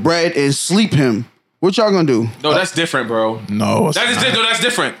up to Brett and sleep him, what y'all gonna do? No, that's different, bro. No, it's That is not. No, that's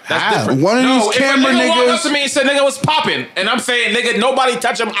different. That's How? different. One of no, these camera if a nigga walked niggas- up to me and said nigga was popping, and I'm saying nigga nobody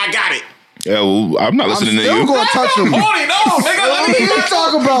touch him, I got it. Yeah, well, I'm not listening to still you. gonna touch him. Horny, no, nigga. Let me What you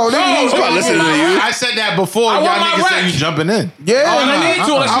talk about? Nigga, No, he's I'm not listening to you. I said that before. I Y'all want my niggas say rec. you jumping in. Yeah, Oh, I need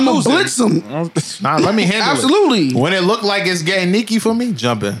to unless I'm you gonna losing. blitz him. Nah, let me handle it. Absolutely. When it look like it's getting Nikki for me,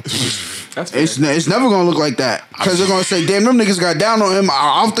 jump in. That's fair. It's never gonna look like that because they're gonna say, "Damn, them niggas got down on him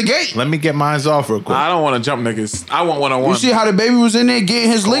off the gate." Let me get mines off real quick. I don't want to jump niggas. I want one-on-one. You see how the baby was in there getting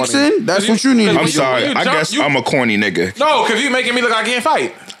his licks in? That's what you need. to I'm do. sorry. you I jump- guess you- I'm a corny nigga. No, because you making me look like I can't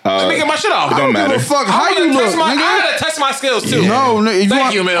fight. Let me get my shit off. It don't Give a matter. fuck how I you wanna look, test my, I nigga. gotta test my skills too. No, if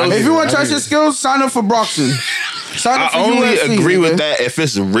Thank you, Mills. If you want to I test get your it. skills, sign up for Broxton. Sign I up for only UFC, agree with nigga. that if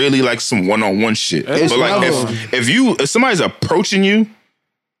it's really like some one-on-one shit. It's But like never. if somebody's approaching you,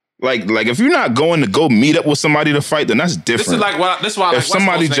 like if you're not going to go meet up with somebody to fight, then that's different. This is like what. This is why. I like if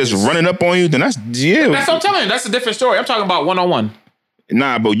somebody West Coast just niggas. running up on you, then that's That's what I'm telling you. That's a different story. I'm talking about one-on-one.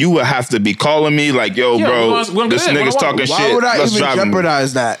 nah. But you would have to be calling me like, yo, Yeah, bro, we're gonna this do it. nigga's One-on-one. talking Why shit. would I Let's even drive him.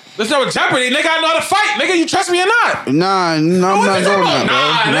 jeopardize that? There's no jeopardy, nigga. I know how to fight, nigga. You trust me or not? Nah, I'm what not you doing talking that,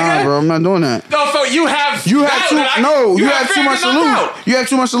 about? bro. Nah, Nah, nigga. bro, I'm not doing that. No, so you have. You have too you have too fear much to get knocked lose. out. You have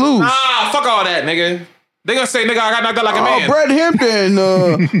too much to lose. Ah, fuck all that, nigga. They gonna say, nigga, I got knocked out like a Oh, man. Brett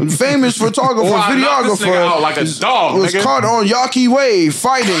Hampton, famous photographer, Oh, I knocked this nigga out videographer, like a dog, was nigga. caught on Yaki Way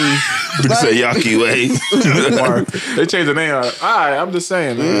fighting. You say Yaki way. They changed the name. All right, I'm just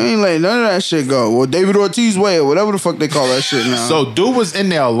saying. You Man. ain't letting none of that shit go. Well, David Ortiz Way or whatever the fuck they call that shit now. So dude was in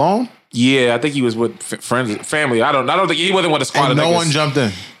there alone, Yeah, I think he was with friends, family. I don't think he wasn't with a squad and of no niggas. one jumped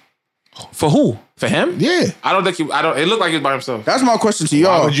in. For who? For him? Yeah. I don't think he. I don't. It looked like he was by himself. that's my question to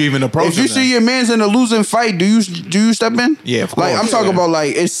y'all. Why would you even approach If you him see then? your man's in a losing fight, do you step in? Yeah, of Like course. I'm talking about,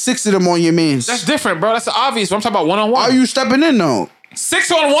 like it's 6 of them on your man's. That's different, bro. That's obvious. I'm talking about one-on-one. Are you stepping in though?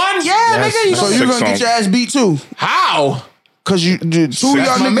 6-on-1? Yeah, Yes, nigga. You So know- you're Six gonna on. get your ass beat too? How? Cause you the two of y'all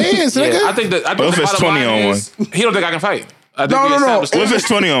That's my niggas. man's, Yeah, nigga. I think that. I What think if the it's bottom 20 line on is, he don't think I can fight. I think No, we no, no. established What if that. it's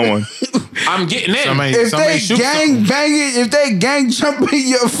 20 on one? I'm getting in. Somebody- If somebody they shoot gang banging, if they gang jumping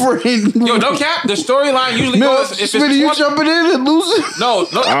your friend, Yo, no cap. The storyline usually no, goes if it's Smitty, you 20 jumping in and losing. No,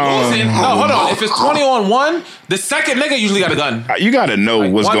 losing. No, hold on. If it's 20-on-1, the second nigga usually got a gun. You gotta know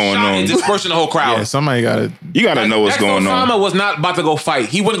what's One going shot on. and dispersing the whole crowd. Yeah, somebody got it. You gotta know what's going on. Osama was not about to go fight.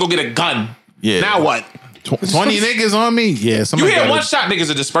 He wouldn't go get a gun. Yeah. Now what? 20 niggas on me. Yeah, You somebody hit gotta- one shot,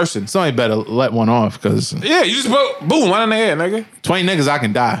 niggas are dispersing. Somebody better let one off because Yeah, you just boom, one in the air, nigga. 20 niggas I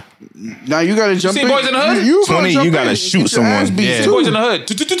can die. Now you gotta jump see in. Boys in the Hood? You 20, jump you gotta in and shoot get your ass someone. beat, Yeah. too. Boys in the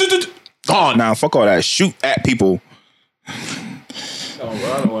hood. Gone. Nah, fuck all that. Shoot at people.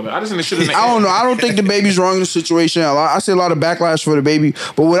 I just need to shoot in the I don't air. know. I don't think the baby's wrong in the situation. I see a lot of backlash for the baby,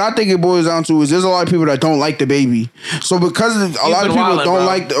 but what I think it boils down to is there's a lot of people that don't like the baby. So because a lot of been people wildin', don't bro.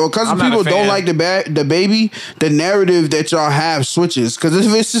 like, or because I'm not a people don't fan. like the baby, the narrative that y'all have switches. Because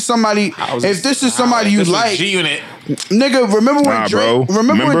if it's just somebody, if this is somebody you like, G-Unit. nigga, remember when Nah, Drake? bro.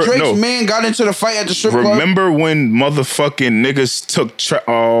 Remember when Remember- Drake's no. man got into the fight at the strip club? Remember when motherfucking niggas took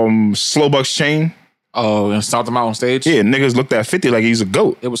Slowbuck's chain? Oh, and stomped him out on stage? Yeah, niggas looked at 50 like he's a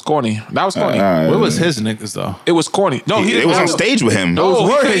goat. It was corny. That was corny. Where was his niggas though? It was corny. No, he They didn't was on have stage with him. No, Those he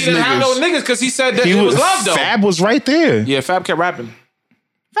were said he his didn't have no niggas. niggas because he said that He it was love though. Fab was right there. Yeah, Fab kept rapping.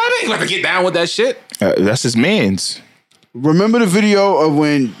 Fab ain't like to get down with that shit. That's his man's. Remember the video of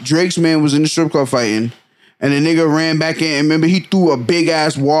when Drake's man was in the strip club fighting, and the nigga ran back in, and remember he threw a big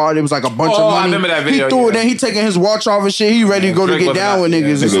ass wad. It was like a bunch Oh, of money. I remember that video, He threw it, yeah. then he taking his watch off and shit. He ready to go to Drake get wasn't down out, with yeah.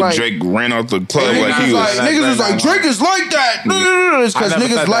 niggas. It's Nigga, like Drake ran out the club niggas like he was was. like, niggas was like, Drake is like that. It's because I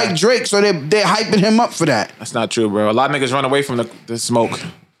never niggas said like that. Drake, so they're hyping him up for that. That's not true, bro. A lot of niggas run away from the smoke.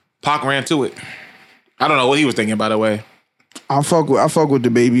 Pac ran to it. I don't know what he was thinking, by the way. I fuck with the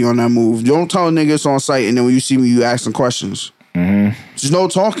baby on that move. Don't tell a nigga it's on site, and then when you see me, you asking questions. There's no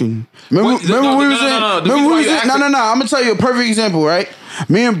talking. Remember, What? No, we no, was no, in. no, no. The Remember reason we why was you in. No, asking- no, no. I'm gonna tell you a perfect example, right?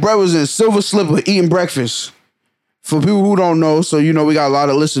 Me and Brett was in Silver Slipper eating breakfast. For people who don't know, so you know we got a lot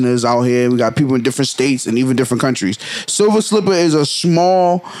of listeners out here. We got people in different states and even different countries. Silver Slipper is a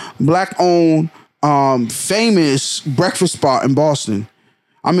small, black-owned, famous breakfast spot in Boston.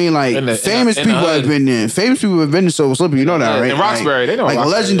 I mean, like famous in the people have hood. been there. Famous people have been to Silver Slipper. You know that, Yeah, right? in Roxbury, they know like what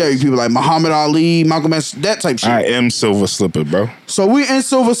Roxbury legendary is. people like Muhammad Ali, Malcolm X, that type shit. I am Silver Slipper, bro. So we in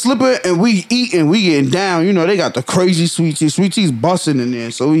Silver Slipper and we eating, we getting down. You know, they got the crazy sweet tea. Sweet tea's busting in there.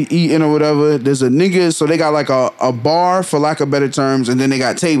 So we eating or whatever. There's a nigga, so they got like a bar, for lack of better terms, and then they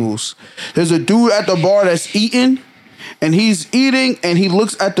got tables. There's a dude at the bar that's eating, and he's eating, and he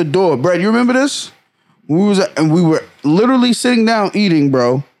looks at the door. Brad, you remember this? We were literally sitting down eating,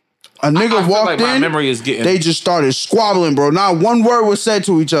 bro. A nigga walked like my in. memory is getting... They just started squabbling, bro. Not one word was said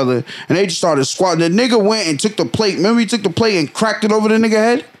to each other, and they just started squabbling. The nigga went and took the plate. Remember, he took the plate and cracked it over the nigga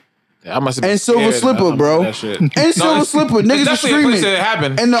head. I must have been and Silver scared. Slipper, bro. And Silver Slipper, niggas were screaming. It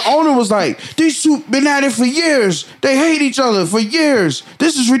happened. And the owner was like, "These two been at it for years. They hate each other for years.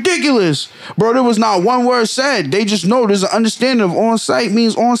 This is ridiculous, bro." There was not one word said. They just know there's an understanding of on site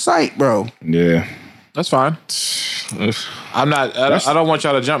means on site, bro. Yeah. That's fine. I'm not. I don't want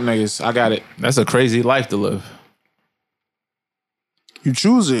y'all to jump niggas. I got it. That's a crazy life to live. You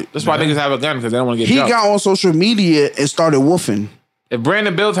choose it. That's why niggas have a gun, because they don't want to get jumped. He got on social media and started woofing. If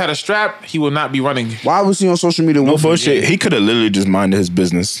Brandon Bills had a strap, he would not be running. Why was he on social media? No woofing? bullshit. He could have literally just minded his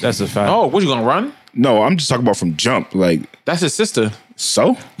business. That's a fact. Oh, what, you gonna run? No, I'm just talking about from jump. Like, That's his sister.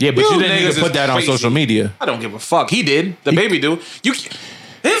 so? Yeah, but you didn't need niggas to put is that on crazy. social media. I don't give a fuck. He did. The baby do.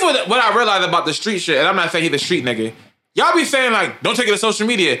 Here's what I realized about the street shit, and I'm not saying he's the street nigga. Y'all be saying, like, don't take it to social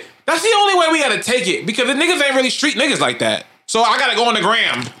media. That's the only way we gotta take it, because the niggas ain't really street niggas like that. So I gotta go on the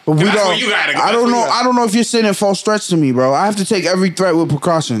gram. But we That's don't. where you gotta go. I don't know. I don't know if you're sending false threats to me, bro. I have to take every threat with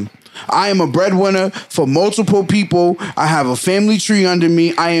precaution. I am a breadwinner for multiple people. I have a family tree under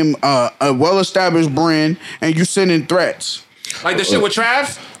me. I am a well-established brand, and you sending threats. Like the shit with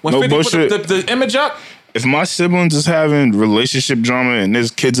Trav? When No 50 bullshit. put the image up? If my siblings is having relationship drama and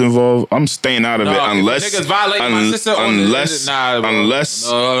there's kids involved, I'm staying out of it if unless niggas violating my sister on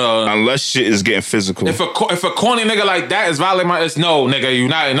unless shit is getting physical. If a corny nigga like that is violating my, it's no, nigga, you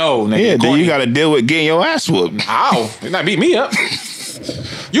not, no, nigga. Yeah, then corny. you got to deal with getting your ass whooped. How? You not beat me up.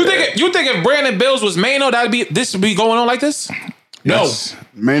 You think if Brandon Bills was Mano, this would be going on like this? No. Yes.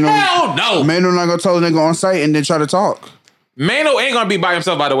 Mano, Hell no. Mano not gonna tell a nigga on site and then try to talk. Mano ain't gonna be by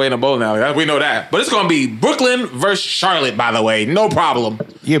himself, by the way, in a bowling alley. We know that. But it's gonna be Brooklyn versus Charlotte, by the way. No problem.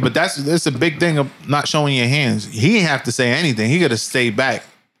 Yeah, but that's a big thing of not showing your hands. He didn't have to say anything. He could have stayed back.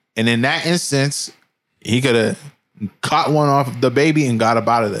 And in that instance, he could have caught one off the baby and got up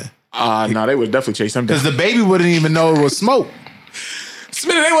out of there. No, they would definitely chase him down. Because the baby wouldn't even know it was smoke.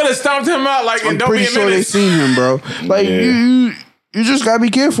 Smitty, they would have stomped him out like, I'm and don't pretty be a sure they minute. seen him, bro. Like you just gotta be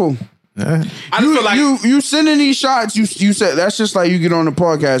careful. I just feel like You sending these shots. You said that's just like you get on the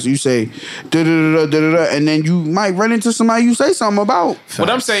podcast. You say da da da da da, and then you might run into somebody you say something about. what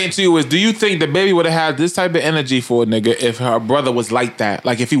I'm saying to you is, do you think the baby would have had this type of energy for a nigga if her brother was like that?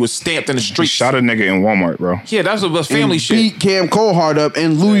 Like if he was stamped in the He street? shot a nigga in Walmart, bro. Yeah, that's what was family And shit. beat Cam Coldheart up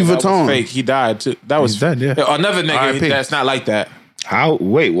in Louis That was Vuitton. fake. He died too. That was He's dead, yeah. Another nigga R.I.P. that's not like that. How?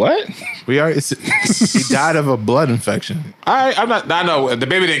 Wait, what? He died of a blood infection. I'm not. I know the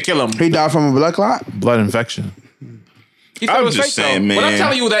baby didn't kill him. He died from a blood clot. Blood infection. He thought I'm it was just fake, saying, though. But I'm man.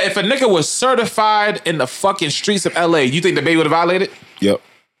 telling you that if a nigga was certified in the fucking streets of LA, you think the baby would have violated? Yep.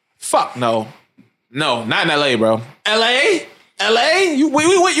 Fuck no. No, not in LA, bro. LA? LA? You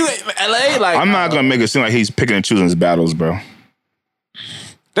LA? Like I'm not gonna make it seem like he's picking and choosing his battles, bro.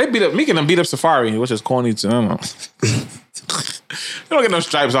 they beat up Meek and them beat up Safari, which is corny to them. You don't get no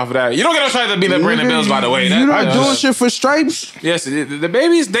stripes off of that. You don't get no stripes to beat up Brandon Bills, by the way. You not That- doing shit for stripes. Yes, the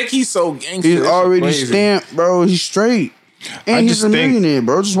babies think he's so gangster. He's That shit already crazy. stamped, bro. He's straight. And I he's just a think- millionaire,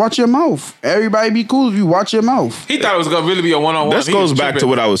 bro. Just watch your mouth. Everybody be cool if you watch your mouth. He thought it was gonna really be a one-on-one. This goes back to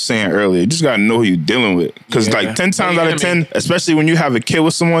what I was saying earlier. You just gotta know who you're dealing with. Because Yeah. like 10 times Yeah, out of 10, especially when you have a kid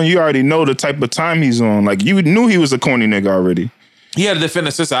with someone, you already know the type of time he's on. Like you knew he was a corny nigga already. He had to defend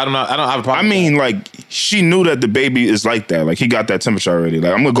his sister. I don't have a I problem. mean, like she knew that the baby is like that. Like he got that temperature already.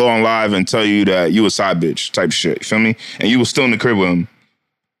 Like I'm gonna go on live and tell you that you a side bitch type shit. You feel me? And you was still in the crib with him.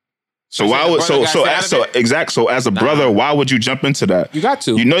 So why would so as a brother, why would you jump into that? You got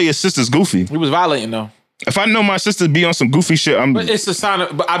to. You know your sister's goofy. He was violating though. If I know my sister be on some goofy shit, But it's a sign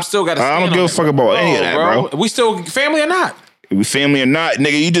of. But I'm still got to. I don't give a fuck about any of that, bro. We still family or not? we family or not,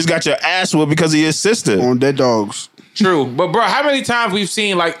 nigga, you just got your ass whooped because of your sister. On dead dogs. True, but bro, how many times we've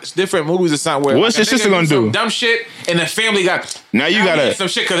seen like different movies or something where What's like, your a sister nigga gonna some do? dumb shit and the family got Now you we gotta- get some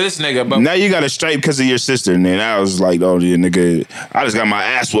shit because of this nigga. But Now you got a stripe because of your sister, and then I was like, "Oh, yeah, nigga, I just got my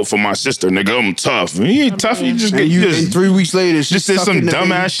ass whooped for my sister, nigga. I'm tough. You ain't tough. You just get And you and just 3 weeks later, she's just did some sucking the baby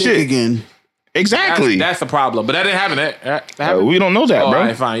dumbass dick shit. again. exactly. that's the problem. But that didn't happen. That happened. We don't know that, Oh, bro. all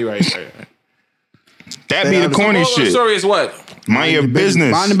right, fine. You're right. That be the The corny Moral of the shit. story is what? Mind your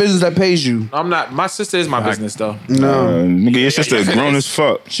business. Mind the business that pays you. I'm not. My sister is my business though. No. Nigga, your sister grown as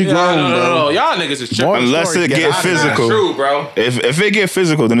fuck. She Yeah, grown, no, bro. Y'all niggas is tripping. Unless it get That's physical. not true, bro. If it get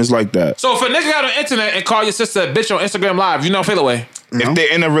physical, then it's like that. So if a nigga got on the internet and call your sister a bitch on Instagram Live, you know feel away. If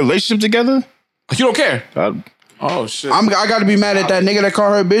they're in a relationship together, You don't care. Oh shit. I got to be mad at that nigga that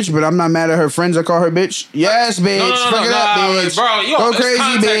called her bitch, but I'm not mad at her friends that call her bitch. Yes, bitch. Fuck it up, bitch. Bro, yo, go it's crazy,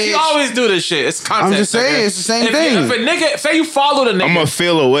 context. bitch. You always do this shit. It's context. I'm just saying, it's the same thing. If a nigga, say you follow the nigga, I'm gonna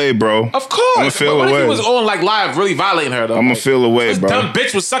feel away, bro. of course. I'm gonna feel but what away. if he was on like live, really violating her though? I'm gonna Like, feel away, this bro. dumb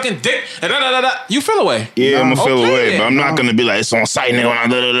bitch was sucking dick and da da da da. You feel away. Yeah, I'm gonna feel Okay, away, then. but I'm not gonna be like it's on site, nigga. I'm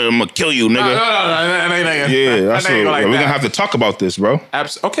gonna kill you, nigga. No. Yeah, that's I what, ain't like we're that. gonna have to talk about this, bro.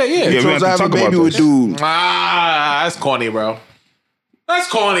 Okay, yeah. Yeah, we Chose to have to have a talk about baby with this. dude. That's corny, bro. That's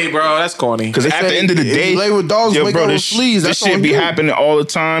corny, bro. That's corny. Because at the say end of the if day, you lay with dogs, wake up with this, fleas, this that's shit on be you. happening all the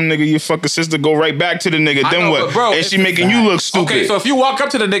time, nigga. Your fucking sister go right back to the nigga. I Then know, what? but bro, and she making you look stupid. Okay, so if you walk up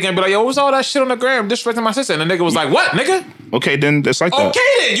to the nigga and be like, yo, what's all that shit on the gram? Disrespecting my sister. And the nigga was like, what, nigga? Okay, then it's like that. Okay,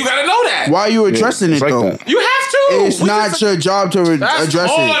 then. You gotta know that. Why are you addressing it's it like though? that. You have to. It's We not just- your job to That's address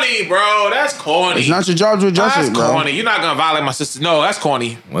it. corny, bro. That's corny. It's not your job to address That's it, bro. corny. You're not gonna violate my sister. No, that's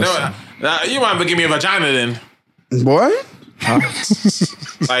corny. Listen. No, you might have to give me a vagina then. Boy,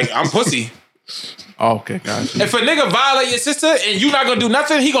 Like, I'm pussy. Oh, okay, gotcha. If a nigga violate your sister and you not gonna do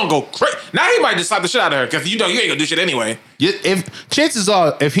nothing, he gonna go crazy. Now he might just slap the shit out of her because you know you ain't gonna do shit anyway. If chances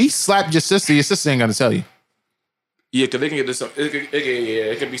are, if he slapped your sister ain't gonna tell you. Yeah, because they can get this.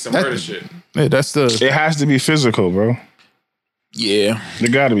 It could be some murder shit. Yeah, that's the. It has to be physical, bro. Yeah.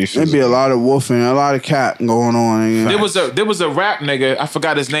 It gotta be there'd physical. be a lot of wolfing, a lot of cat going on. nigga. There was a rap nigga. I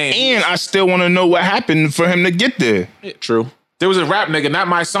forgot his name. And I still want to know what happened for him to get there. Yeah, true. There was a rap nigga, not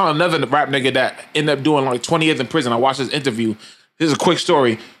my son, another rap nigga that ended up doing like 20 years in prison. I watched his interview. Here's a quick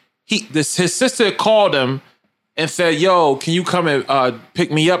story. His sister called him and said, yo, can you come and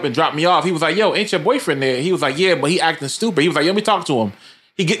pick me up and drop me off? He was like, yo, ain't your boyfriend there? He was like, yeah, but he acting stupid. He was like, let me talk to him.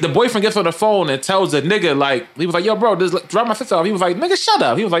 The boyfriend gets on the phone and tells the nigga, like, he was like, yo, bro, drop my sister off. He was like, nigga, shut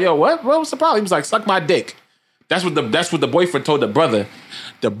up. He was like, yo, what? What's the problem? He was like, suck my dick. That's what the boyfriend told the brother.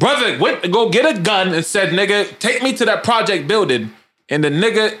 The brother went to go get a gun and said, nigga, take me to that project building. And the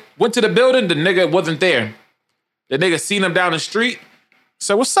nigga went to the building. The nigga wasn't there. The nigga seen him down the street.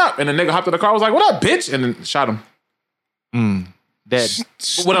 Said, what's up? And the nigga hopped in the car. Was like, what up, bitch? And then shot him. Dead.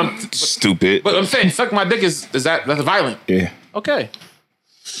 Stupid. But I'm saying, suck my dick that's violent. Yeah. Okay.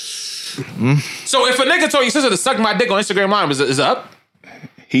 So if a nigga told your sister to suck my dick on Instagram Live, is it up?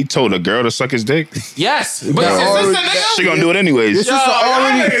 He told a girl to suck his dick. Yes. But Yeah, it's his sister, already- nigga. She gonna do it anyways. Your sister Y'all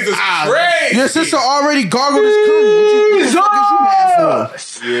already, niggas is crazy. your sister already gargled his cum. What the fuck is you mad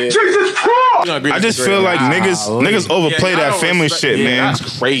for? You gonna agree I to just disagree feel on like that. niggas overplay Yeah, I that don't family respect- shit, yeah, man.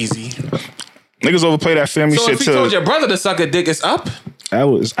 That's crazy. Niggas overplay that family So shit if he told too. your brother to suck a dick, it's up? That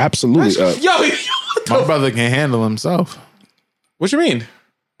was absolutely up. Yo, My brother can handle himself. what you mean?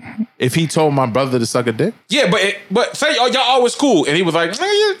 If he told my brother to suck a dick, Yeah, but say y'all always cool, and he was like,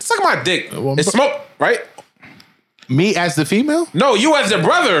 "Man, suck my dick." Well, It's smoke, right? me as the female, No, you as the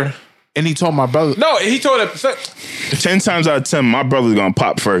brother. and he told my brother, No, he told him. 10 times out of 10, my brother's gonna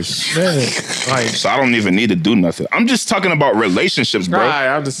pop first. man, like So I don't even need to do nothing. I'm just talking about relationships, bro. Right,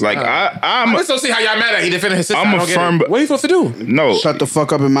 I'm just- like I I'm just don't see how y'all mad at he defended his sister. I'm I a don't get firm- it. What are you supposed to do? no. Shut the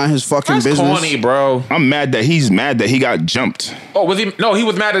fuck up and mind his fucking That's business. corny, bro. I'm mad that he's mad that he got jumped Oh, was he? No, he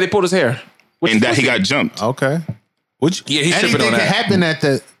was mad that they pulled his hair. Which and is that he pussy. got jumped. okay. Which Yeah, he's tripping anything on can that. happen at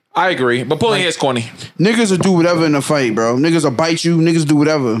the. I agree, but pulling hair is corny. Niggas will do whatever in a fight, bro. Niggas will bite you. Niggas do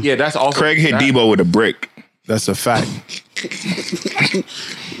whatever. Yeah, that's also Craig hit that- Debo with a brick. That's a fact.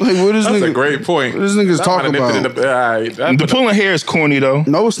 Like, what is That's nigga? a great point. What is niggas That talking might have nipped it about? in the- all right, that- The pulling hair is corny though.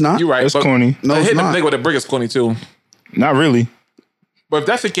 No, it's not. You're right. It's but corny. No, it's hitting the not. nigga with the brick is corny too. Not really. But if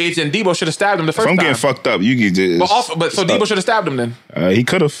that's the case, then Debo should have stabbed him the If first I'm time. getting fucked up, you get this. So Debo should have stabbed him then. He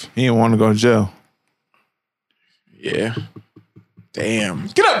could have. He didn't want to go to jail. Yeah. Damn.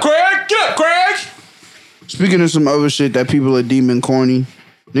 Get up, Craig. Get up, Craig. Speaking of some other shit that people are deeming corny,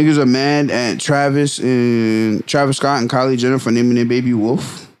 niggas are mad at Travis Scott and Kylie Jenner for naming their baby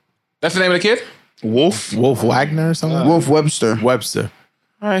Wolf. That's the name of the kid? Wolf. Wolf Wagner or something. Wolf Webster. Webster.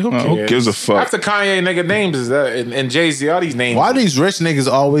 All right, who cares? Who gives a fuck? After Kanye nigga names is that and Jay-Z, all these names. Why these rich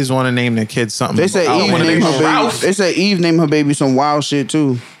niggas always want to name their kids something? They say I Eve wanna named name her baby. Ralph. They say Eve named her baby some wild shit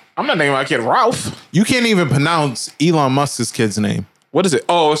too. I'm not naming my kid Ralph. You can't even pronounce Elon Musk's kid's name. What is it?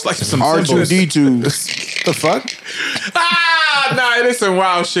 Oh, it's like some R2D2. The fuck? Nah, it is some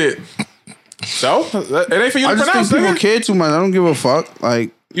wild shit. So it ain't for you I to just think pronounce. people Nigga. care too much. I don't give a fuck. Like,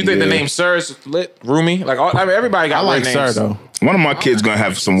 You think the name Sir is lit, roomy? Like everybody got I like weird Sir names. though. One of my kids gonna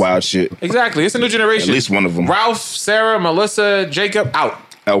have some wild shit. Exactly, it's a new generation. At least one of them. Ralph, Sarah, Melissa, Jacob, out.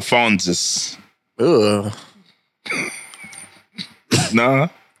 Alphonsus. Ugh. Nah,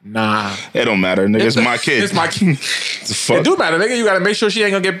 Nah. it don't matter, nigga. It's my kid. It's my kid. The fuck? It do matter, nigga. You gotta make sure she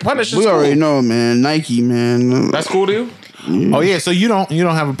ain't gonna get punished. we already know, man. Nike, man. That's cool to you? Oh yeah, so you don't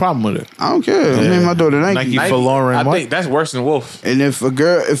have a problem with it. I don't care. I name my daughter Nike. Nike for Lauren. I what? think that's worse than Wolf. And if a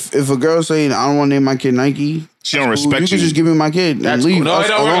girl saying I don't want to name my kid Nike, She don't well, respect you can you. just give me my kid and That's leave cool. No, us it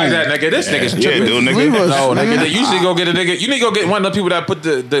don't work like alone. that, nigga. This nigga's Yeah, tripping. dude, Leave nigga. us. No, nigga, Nigga. they usually go get a nigga. You need to go get one of the people that put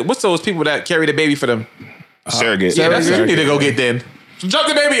the what's those people that carry the baby for them? Surrogate. Yeah, that's what you need to go get then. Drop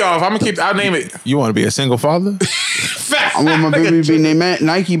the baby off. I'll name it. You want to be a single father? I want my baby to be named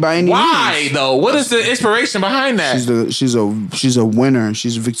Nike by any Why means. though? What is the inspiration behind that? She's a winner.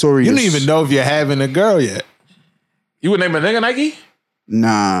 She's victorious. You don't even know if you're having a girl yet. You would name a nigga Nike?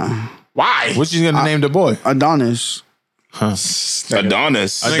 Nah. Why? What you gonna name the boy? Adonis. Adonis.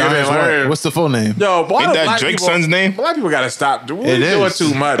 Adonis what? learn. What's the full name? Yo, why Ain't do that black Drake's people- son's name? Black people gotta stop. We're It doing is.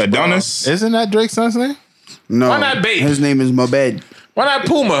 too much. bro. Adonis. Isn't that Drake's son's name? No. Why not Bape? His name is Mabed. Why not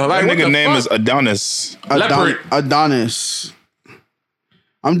Puma? Like That what nigga the name fuck? is Adonis. Leopard. Adonis.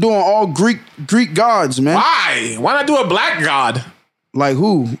 I'm doing all Greek gods, man. Why? Why not do a black god? Like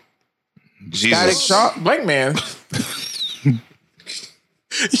who? Jesus. Static Shock? Black man.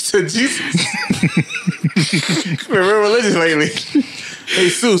 You said Jesus. Been real religious lately.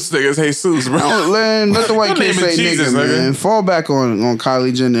 Jesus, niggas. Jesus, bro. Let the white Your kid name is say Jesus, nigga, nigga. man. Fall back on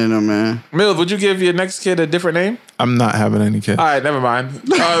Kylie Jenner and them, man. Mills, would you give your next kid a different name? I'm not having any kids. All right, never mind.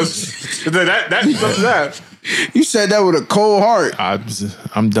 That's that. You said that with a cold heart.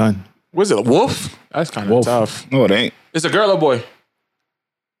 I'm done. Was it a wolf? That's kind of Wolf. tough. No, it ain't. It's a girl or boy?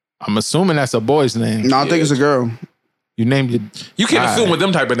 I'm assuming that's a boy's name. No, I think it's a girl. You named it. You can't All assume right. with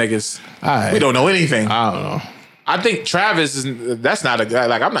them type of niggas. All right. We don't know anything. I don't know. I think Travis is. That's not a guy.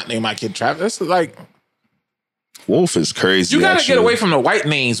 Like I'm not naming my kid Travis. That's like Wolf is crazy. you gotta actually. get away from the white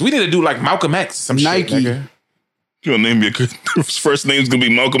names. We need to do like Malcolm X, some Nike. shit. Nigga. You gonna name your kid? His first name's gonna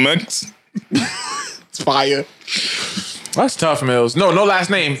be Malcolm X. It's fire. That's tough, Mills. No last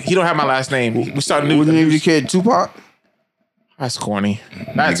name. He don't have my last name. We start new. Would you name your kid Tupac? That's corny.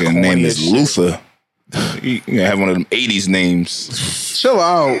 That's Nigga corny. name as is shit. Luther. You gonna have one of them 80s names. Chill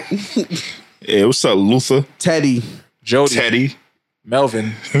out. Yeah, what's up, Luther? Teddy. Jody. Teddy.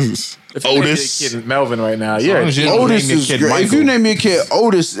 Melvin. If you name Otis. your kid Melvin right now. long Yeah. as you don't Otis name your is kid great. If Michael. you name your kid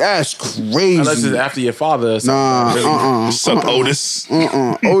Otis, that's crazy. Unless it's after your father or something. Nah, What's up, Otis?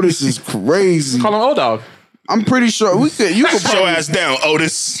 Otis is crazy. Call him Old Dog. I'm pretty sure you could Show probably. ass down,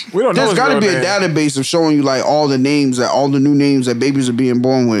 Otis. We don't know. There's his got to real be a name. database of showing you like all the new names that babies are being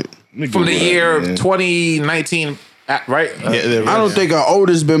born with. From the year 2019, right? Yeah, I don't think an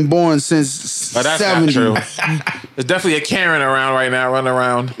Otis been born since But that's 70. not true. There's definitely a Karen around right now, running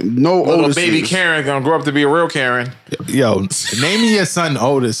around. No Little Otis. baby Karen gonna grow up to be a real Karen. Yo, naming your son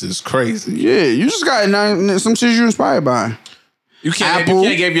Otis is crazy. Yeah, you just got some shit you inspired by. You can't Apple.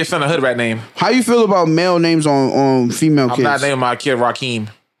 give your son a hood rat name. How you feel about male names on female I'm kids? not naming my kid Raheem.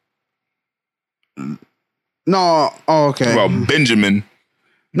 No, oh, okay. About Benjamin.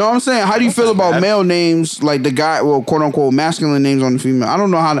 No, I'm saying, how do you feel about male names, like the guy, well, quote unquote, masculine names on the female? I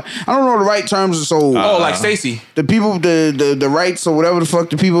don't know I don't know the right terms. So Oh, like Stacy. the people, the rights or whatever the fuck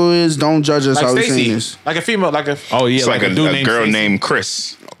the people is, don't judge us Like how we saying Stacy. this. Like a female, like a Oh yeah, It's like a dude girl Stacey. named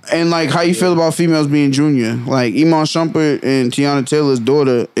Chris. And like, how you feel about females being junior? Like Iman Shumpert and Tiana Taylor's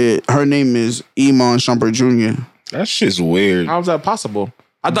daughter, her name is Iman Shumpert Jr. That shit's weird. How's that possible?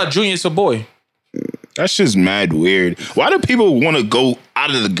 I thought Junior's a boy. That shit's mad weird. Why do people want to go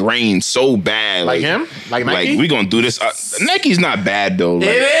out of the grain so bad? Like him? Like Nike? Like we gonna do this. Nike's not bad though. Like,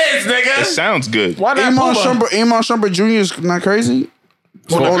 It is, nigga. it sounds good. Why not Iman Puma? Shumpert Jr. is not crazy.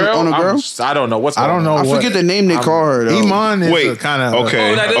 On a girl? On a girl? I don't know what's I going don't know. on. I what- forget the name they call her though. Iman is Wait, kind of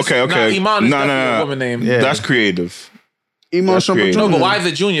okay, Oh, that is- okay. nah, Iman is No, definitely no, a no. woman name. Yeah. That's creative. Iman That's Shumpert creative. Jr. No, but why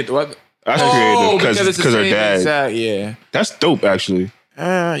the Junior? What? That's Oh, creative it's the because her same dad. exact- yeah. That's dope, actually.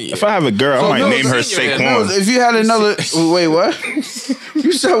 Yeah. If I have a girl, So I might no, name her senior then. Saquon. If you had another, wait, what?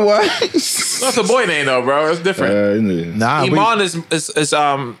 You said what? That's a boy name though, bro. It's different. nah. Iman is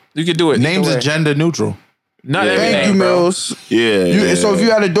you can do it. Names either is way. gender neutral. Not every Thank name, you, bro. Mills. Yeah. So if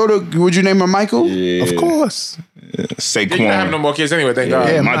you had a daughter, would you name her Michael? yeah. Of course. You don't have no Saquon. more kids anyway. Thank God.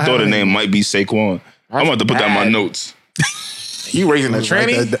 Yeah. My I'm daughter not name might be Saquon. I'm about to put that in my bad. notes. You raising a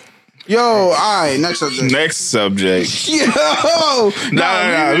tranny? Yo, all right, next subject. Next subject. Yo, Nah. We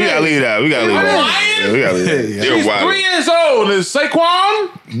gotta leave that. We gotta leave that. Yeah, we gotta leave that. Yeah. You're He's wild. 3 years old. Is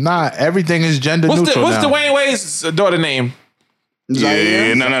Saquon? Nah, everything is gender What's neutral now. Dwayne Wade's daughter name?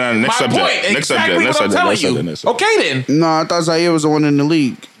 Yeah. No. Next My subject. point. Next Exactly subject. Next what I'm subject. telling Next you. subject. Next subject. Okay then. No, I thought Zaire was the one in the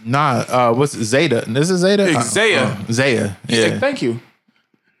league. Nah, what's Zeta? This is Zeta? Zaya. Zaya. Yeah. Thank you.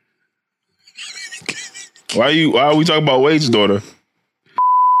 Why are we talking about Wade's daughter?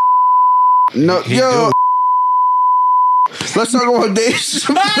 No, yo, Let's talk about Dave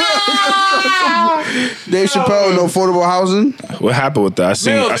Chappelle. Dave Chappelle and affordable housing. What happened with that? I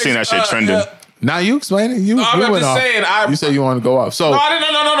seen that shit trending. Now you explain it. You I'm went just off. saying. You said you want to go off. So No.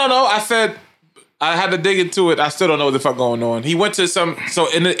 I said I had to dig into it. I still don't know what the fuck going on. He went to so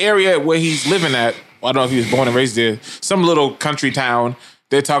in the area where he's living at. I don't know if he was born and raised there. Some little country town.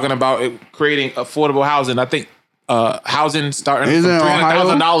 They're talking about creating affordable housing. I think housing starting from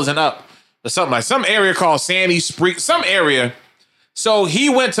 $300,000 and up, or something like some area called Sandy Spring, some area. So he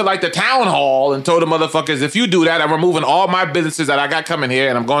went to like the town hall and told the motherfuckers, if you do that, I'm removing all my businesses that I got coming here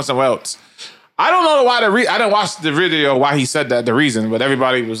and I'm going somewhere else. I don't know why I didn't watch the video why he said that, the reason, but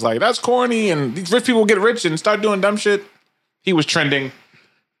everybody was like, that's corny and these rich people get rich and start doing dumb shit. He was trending.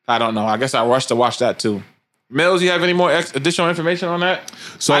 I don't know. I guess I rushed to watch that too. Mills, you have any more additional information on that?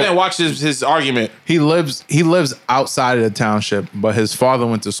 So I didn't watch his argument. he lives outside of the township, but his father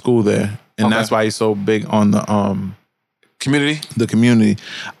went to school there, and that's why he's so big on the Community? the community.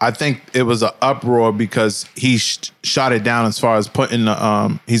 I think it was an uproar because he shot it down as far as putting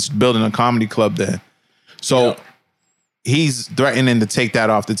the he's building a comedy club there. So he's threatening to take that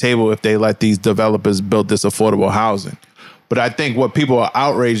off the table if they let these developers build this affordable housing. But I think what people are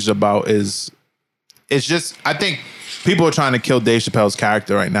outraged about is it's just, I think people are trying to kill Dave Chappelle's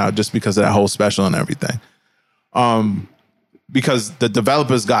character right now just because of that whole special and everything. Because the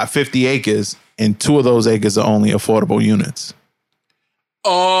developers got 50 acres and 2 of those acres are only affordable units.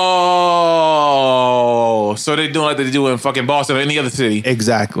 Oh, so they're doing like they do in fucking Boston or any other city.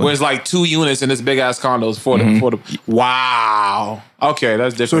 Exactly. Where it's like 2 units in this big ass condos for the Wow. Okay,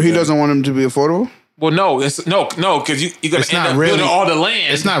 that's different. So he doesn't want them to be affordable? Well, no, because you're gonna It's end not up really- building all the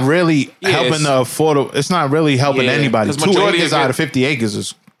land. It's not really helping the affordable. It's not really helping Yeah, anybody. 'cause 2 majority acres of it- out of 50 acres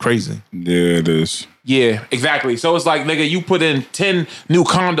is crazy. Yeah, it is. Yeah, exactly. So it's like, nigga, you put in 10 new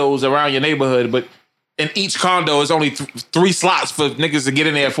condos around your neighborhood, but in each condo is only 3 slots for niggas to get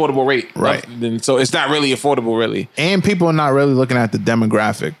in their affordable rate. Right. And so it's not really affordable, really. And people are not really looking at the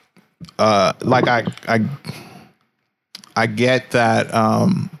demographic. Like I get that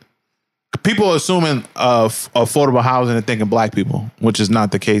people are assuming affordable housing and thinking black people, which is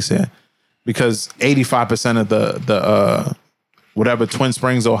not the case here, because 85% of the whatever Twin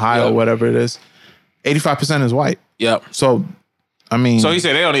Springs, Ohio, Yep. whatever it is, 85% is white. Yep. So I mean, So he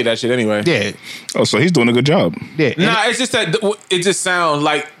said they don't need that shit anyway. yeah, Oh, so he's doing a good job. yeah. Nah, it's just that it just sounds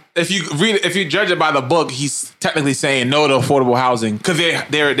like if you judge it by the book, he's technically saying no to affordable housing because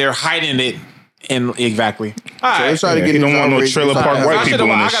they're hiding it in exactly. All So right. they try to Yeah, get he don't his want no outrage- trailer park I white I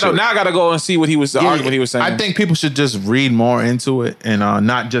people in this shit. now I gotta go and see what he was the argument he was saying. I think people should just read more into it and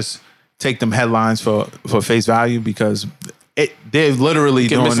not just take them headlines for face value, because they're literally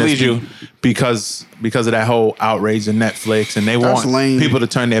can doing mislead this you. because of that whole outrage in Netflix, and they That's want lame. people to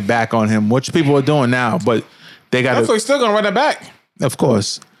turn their back on him, which people are doing now. But they got to, Netflix still gonna run that back, of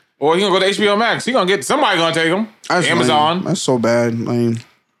course. or he gonna go to HBO Max. He gonna get somebody gonna take him. That's Amazon. lame. That's so bad. Lame.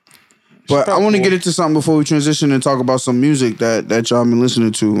 But I want to get into something before we transition and talk about some music that y'all been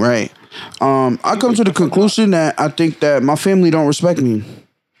listening to, right? I come to the conclusion that I think that my family don't respect me.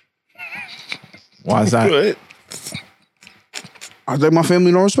 Why is that? Good. I think my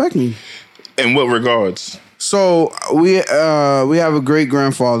family don't respect me. In what regards? So we have a great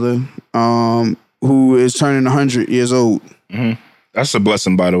grandfather who is turning 100 years old. That's a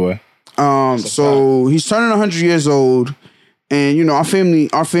blessing, by the way. So he's turning 100 years old, and you know our family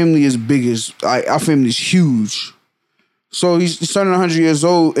is our family is huge. So he's turning 100 years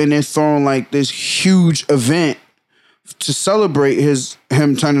old, and they're throwing like this huge event to celebrate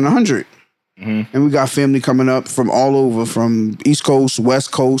him turning 100. And we got family coming up from all over, from East Coast,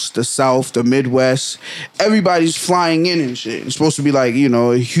 West Coast, the South, the Midwest. Everybody's flying in and shit. It's supposed to be like, you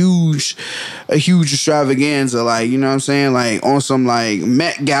know, a huge extravaganza, like, you know what I'm saying? Like on some like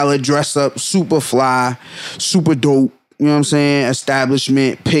Met Gala dress up, super fly, super dope. You know what I'm saying?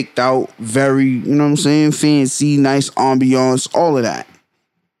 Establishment picked out, very, you know what I'm saying? Fancy, nice ambiance, all of that.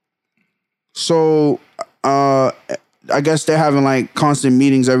 So, I guess they're having like constant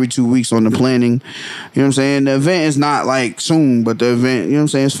meetings every 2 weeks on the planning. You know what I'm saying? The event is not like soon, but the event, you know what I'm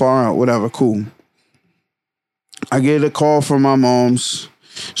saying, it's far out, whatever, cool. I get a call from my mom's.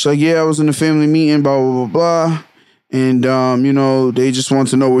 She's like, yeah, I was in a family meeting, blah, blah, blah, blah. And, you know, they just want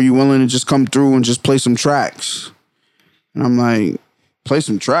to know, were you willing to just come through and just play some tracks? And I'm like, play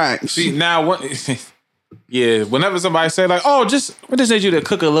some tracks? See now, what? Yeah, whenever somebody say like, "Oh, we just need you to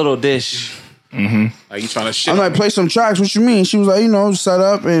cook a little dish," like you trying to shit. I'm like, play some tracks. What you mean? She was like, you know, set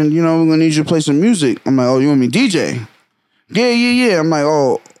up and, you know, we're going to need you to play some music. I'm like, oh, you want me DJ? Yeah. I'm like,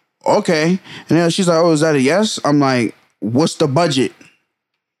 oh, okay. And then she's like, oh, is that a yes? I'm like, what's the budget?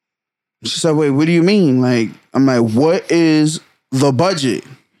 She said, wait, what do you mean? Like, I'm like, what is the budget?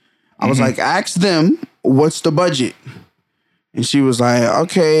 I was like, ask them, what's the budget? And she was like,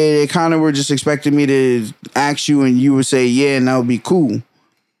 okay, they kind of were just expecting me to ask you and you would say, yeah, and that would be cool.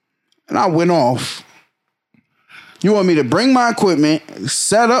 And I went off. You want me to bring my equipment,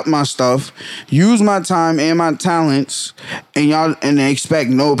 set up my stuff, use my time and my talents, and they expect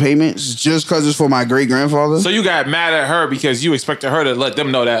no payments just because it's for my great grandfather? So you got mad at her because you expected her to let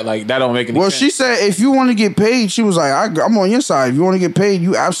them know that like that don't make any sense. Well, she said if you want to get paid, she was like, I'm on your side. If you want to get paid,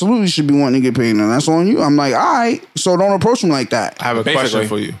 you absolutely should be wanting to get paid, and that's on you. I'm like, all right, so don't approach me like that. I have a question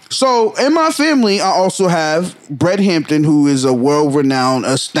for you. So in my family, I also have Brett Hampton, who is a world-renowned,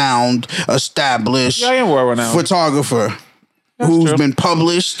 established Yeah, I am world-renowned. photographer who's true. been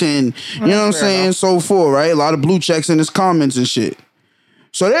published and, you know what I'm saying, enough. so forth, right? A lot of blue checks in his comments and shit.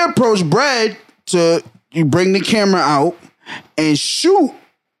 So they approached Brad to bring the camera out and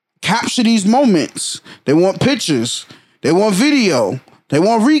capture these moments. They want pictures. They want video. They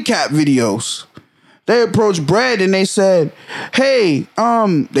want recap videos. They approached Brad and they said, hey,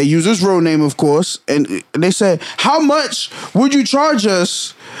 they use his real name, of course, and they said, how much would you charge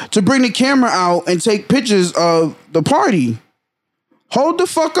us to bring the camera out and take pictures of the party? Hold the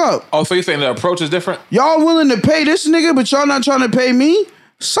fuck up. Oh, so you're saying the approach is different? Y'all willing to pay this nigga, but y'all not trying to pay me?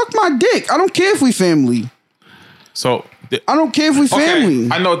 Suck my dick. I don't care if we family. So I don't care if we family.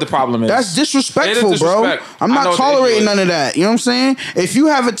 Okay, I know what the problem is. That's disrespectful, It is disrespect. bro. I'm I know not what the tolerating issue is. none of that. You know what I'm saying? If you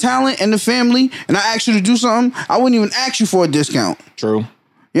have a talent in the family and I ask you to do something, I wouldn't even ask you for a discount. True.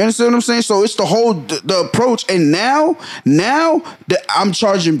 You understand what I'm saying? So it's the whole the approach, and now that I'm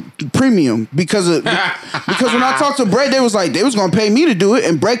charging premium because when I talked to Brett, they was like they was gonna pay me to do it,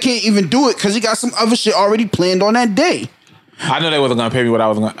 and Brett can't even do it because he got some other shit already planned on that day. I know they wasn't gonna pay me what I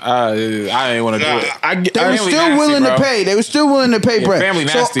was gonna. I didn't want to do it. They were still willing to pay. They were still willing to pay Brett. family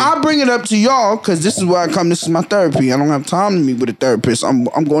So nasty. I bring it up to y'all because this is where I come. This is my therapy. I don't have time to meet with a therapist. I'm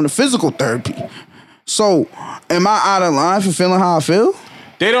going to physical therapy. So am I out of line for feeling how I feel?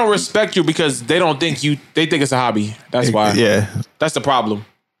 They don't respect you because they don't think you. They think it's a hobby. That's why. yeah, That's the problem.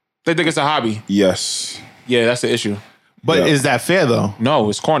 They think it's a hobby. Yes. Yeah, that's the issue. but Yeah. is that fair though? No,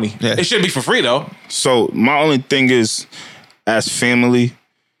 it's corny. Yeah. It should be for free though. So my only thing is, as family,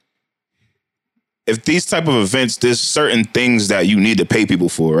 if these type of events, there's certain things that you need to pay people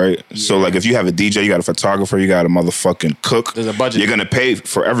for, right? So like if you have a DJ, you got a photographer, you got a motherfucking cook. There's a budget. You're gonna pay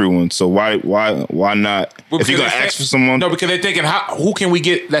for everyone. So why not? Well, If you're gonna because they ask for someone, No, because they're thinking, who can we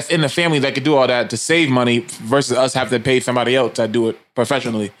get that's in the family that could do all that to save money versus us have to pay somebody else to do it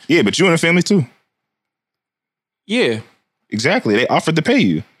professionally. yeah, but you in a family too. Yeah. Exactly. They offered to pay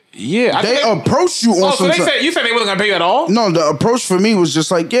you. Yeah. I They think approached you on oh, so some. they said you said they wasn't gonna pay you at all? No, the approach for me was just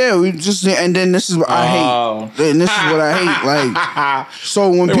like, yeah, we just, and then this is what I hate. And this is what I hate. Like, so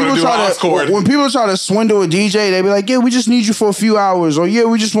when They wanna people do try Oscord. to, when people try to swindle a DJ, they be like, yeah, we just need you for a few hours, or yeah,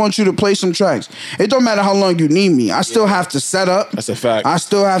 we just want you to play some tracks. It don't matter how long you need me. I still have to set up. That's a fact. I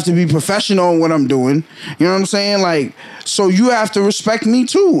still have to be professional in what I'm doing. You know what I'm saying? Like, so you have to respect me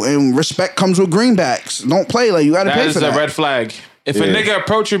too, and respect comes with greenbacks. Don't play like you got to That pay is for a that. red flag. If a Yeah. nigga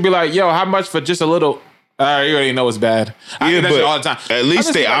approach you, be like, "Yo, how much for just a little?" You already know it's bad. I Yeah, get that but shit all the time. at I least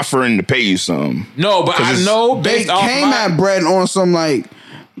just they feel like- offering to pay you some. No, but 'Cause I it's- know They based off came my, at Brett on some like,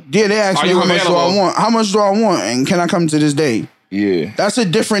 yeah, they asked Are me you how much do I available? want? How much do I want? And can I come to this day? Yeah, That's a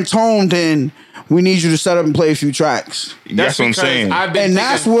different tone than we need you to set up and play a few tracks. that's what I'm because saying. I've been And taking-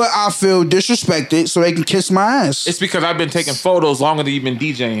 that's what I feel disrespected, so they can kiss my ass. It's because I've been taking photos longer than you've been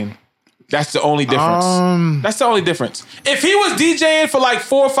DJing. That's the only difference. That's the only difference. If he was DJing for like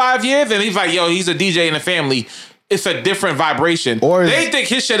 4 or 5 years and he's like, yo, he's a DJ in the family, it's a different vibration. Or they think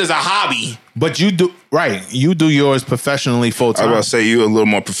his shit is a hobby. But you do right. You do yours professionally full I was time. about to say you a little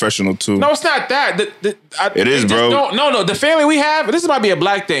more professional too. No, it's not that. It is, they just bro. No, the family we have, this might be a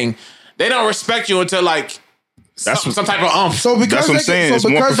black thing. They don't respect you until like That's some type of So because That's what I'm they, saying. So It's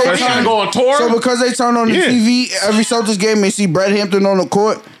more because they professional. turn, Go on tour? So because they turn on the Yeah. TV every Celtics game, they see Brett Hampton on the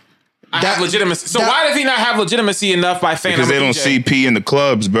court. I have legitimacy. So that- why does he not have legitimacy enough by saying because I'm a they don't DJ? see P in the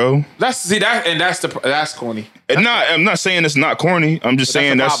clubs, bro. That's corny. I'm not saying it's not corny. I'm just But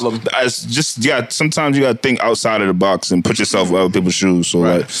saying that's that's, a problem. just sometimes you gotta think outside of the box and put yourself in other people's shoes. So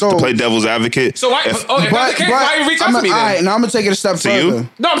like So- to play devil's advocate. So why? if- If that's the case, why you reach out to me then? All right, now I'm gonna take it a step To you? further.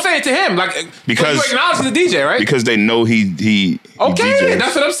 No, I'm saying to him, like Because- you acknowledge he's a DJ, right? because they know he okay, DJs.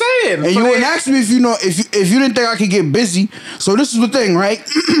 that's what I'm saying. And So you they- wouldn't ask me if you know if you didn't think I could get busy. So this is the thing, right?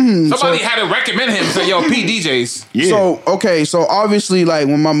 somebody had to recommend him. Say, yo, P DJs. Yeah. So okay, so obviously, like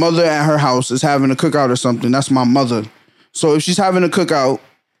when my mother at her house is having a cookout or something, that's my mother. So if she's having a cookout,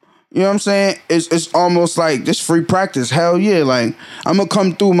 You know what I'm saying? It's almost like this free practice. Hell yeah. Like, I'm going to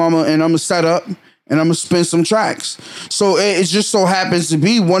come through, mama, and I'm going to set up and I'm going to spin some tracks. So it just so happens to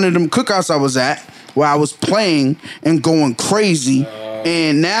be one of them cookouts I was at where I was playing and going crazy.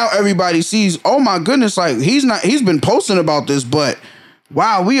 And now everybody sees, oh my goodness, like he's been posting about this, but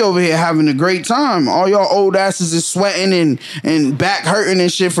wow, we over here having a great time. All y'all old asses is sweating and back hurting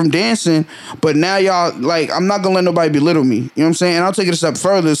and shit from dancing. But now y'all, like, I'm not gonna let nobody belittle me. You know what I'm saying? And I'll take it a step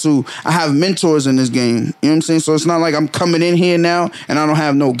further. So I have mentors in this game. You know what I'm saying? So it's not like I'm coming in here now and I don't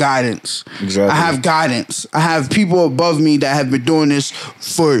have no guidance. Exactly. I have guidance. I have people above me that have been doing this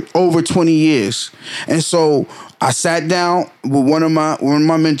for over 20 years. And so I sat down with one of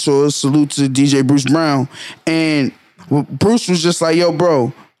my mentors, salute to DJ Bruce Brown, and Bruce was just like, yo,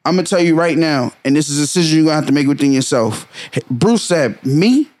 bro, I'm going to tell you right now, and this is a decision you're going to have to make within yourself. Bruce said,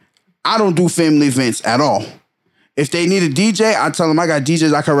 me, I don't do family events at all. If they need a DJ, I tell them I got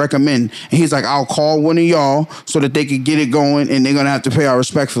DJs I can recommend. And he's like, I'll call one of y'all so that they can get it going, and they're going to have to pay out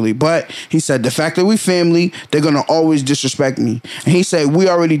respectfully. But he said, the fact that we family, they're going to always disrespect me. And he said, we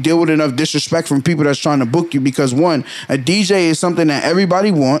already deal with enough disrespect from people that's trying to book you because, one, a DJ is something that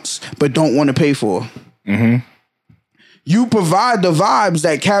everybody wants but don't want to pay for. Mm-hmm. You provide the vibes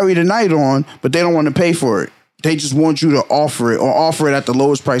that carry the night on, but they don't want to pay for it. They just want you to offer it or offer it at the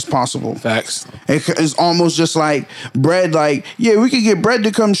lowest price possible. Facts. It's almost just like Bread. Like, yeah, we could get Bread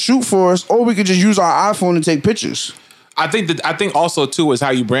to come shoot for us, or we could just use our iPhone to take pictures. I think also too is how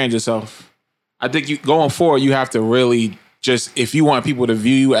you brand yourself. I think you going forward, you have to really just, if you want people to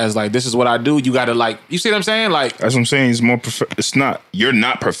view you as like, this is what I do, you got to like, you see what I'm saying? Like, that's what I'm saying. He's more. It's not. You're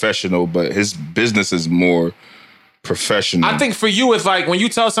not professional, but his business is more professional. I think for you, it's like when you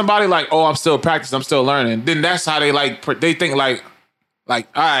tell somebody like, oh, I'm still practicing, I'm still learning, then that's how they like, they think like, all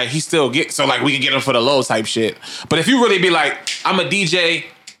right, he still get, so like we can get him for the low type shit. But if you really be like, I'm a DJ,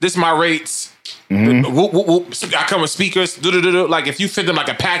 this is my rates, whoop, whoop, whoop, I come with speakers, like if you fit them like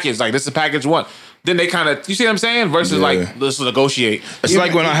a package, like this is package one, then they kind of, you see what I'm saying? Versus like, let's negotiate. It's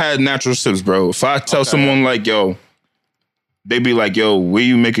like when I had Natural Sips, bro. If I tell someone like, yo, they be like, yo, where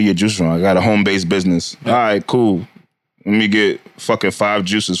you making your juice from? I got a home-based business. All right, cool. Let me get fucking 5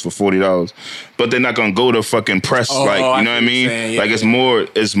 juices for $40. But they're not gonna go to fucking press, you know what I mean? Saying, like it's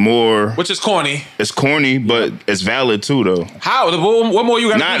more which is corny. It's corny, but it's valid too though. How? What more you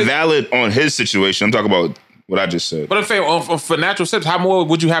got? Not valid on his situation. I'm talking about what I just said. But for Natural Sips, how more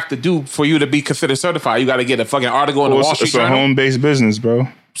would you have to do for you to be considered certified? You got to get a fucking article in the Wall Street It's Journal? a home-based business, bro.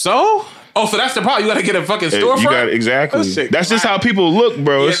 So? Oh, so that's the problem. You got to get a fucking storefront? You got exactly. That's just how people look,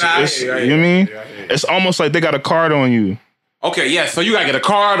 bro. You know what I mean? It's almost like they got a card on you. Okay, yeah. So you gotta get a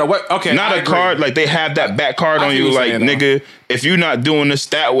card or what? Okay, not a card. Like they have that back card on you. Like nigga, if you're not doing this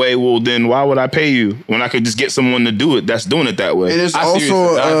that way, well then why would I pay you when I could just get someone to do it that's doing it that way? And it's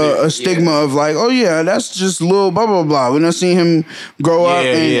also a stigma of like, oh yeah, that's just little blah blah blah. We're not seeing him grow up,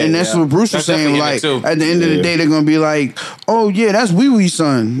 and that's what Bruce was saying. Like at the end of the day, they're gonna be like, oh yeah, that's Wee Wee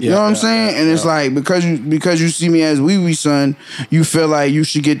son. You know what I'm saying? And it's like because you see me as Wee Wee son, you feel like you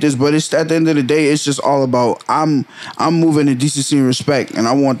should get this. But it's at the end of the day, it's just all about I'm moving in decency and respect, and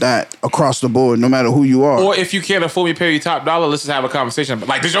I want that across the board, no matter who you are. Or if you can't afford me, pay you top dollar. Let's just have a conversation. But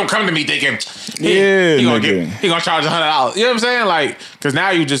like, just don't come to me thinking, he gonna charge $100. You know what I'm saying? Like, because now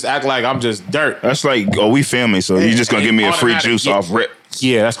you just act like I'm just dirt. That's like, oh, we family, so you just gonna give me a free juice off rip.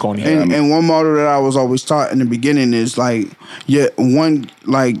 Yeah, that's corny. And one model that I was always taught in the beginning is like, one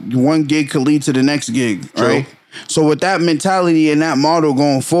gig could lead to the next gig, right? So with that mentality and that model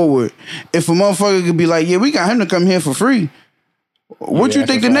going forward, if a motherfucker could be like, yeah, we got him to come here for free, what you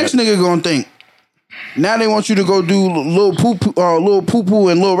think the next nigga gonna think? Now they want you to go do Lil Poo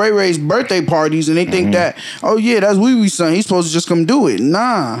and Lil Ray Ray's birthday parties, and they think that, oh yeah, that's Wee Wee son, he's supposed to just come do it.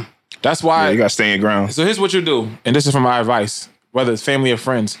 Nah. That's why you gotta stay your ground. So here's what you do, and this is from my advice, whether it's family or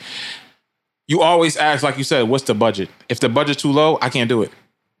friends. You always ask, like you said, what's the budget? If the budget's too low, I can't do it.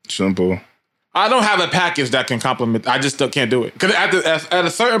 Simple. I don't have a package that can complement. I just still can't do it. Because at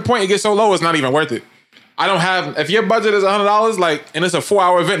a certain point, it gets so low, it's not even worth it. I don't have, if your budget is $100, like, and it's a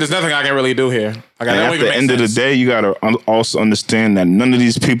 4-hour event, there's nothing I can really do here. Like, at the end of the day, you gotta also understand that none of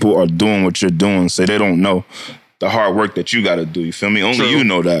these people are doing what you're doing, so they don't know the hard work that you gotta do. You feel me? Only you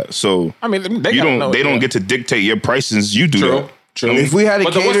know that. So I mean, they don't get to dictate your prices. You do that. True. If we had a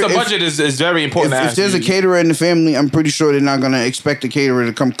caterer, what's the budget is very important. If there's a caterer in the family, I'm pretty sure they're not gonna expect the caterer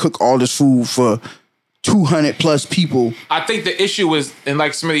to come cook all this food for 200 plus people. I think the issue is, and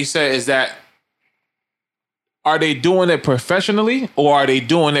like Smitty said, is that are they doing it professionally or are they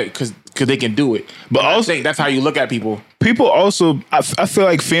doing it because they can do it? But I think that's how you look at people. People also, I feel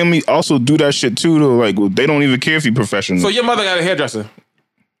like family also do that shit too though. Like they don't even care if you're professional. So your mother got a hairdresser.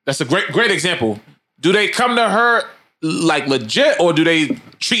 That's a great example. Do they come to her like legit, or do they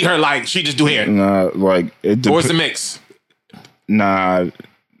treat her like she just do hair? Nah, like it. Or it's a mix? Nah,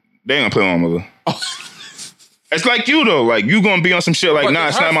 they ain't gonna play on mother. It's like you though. Like you gonna be on some shit. Like But nah,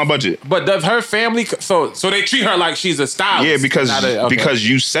 it's her- not my budget. But does her family? So they treat her like she's a stylist. Yeah, because okay. because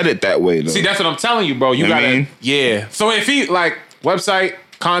you said it that way though. See, that's what I'm telling you, bro. You You know what gotta, I mean? yeah. So if he like website,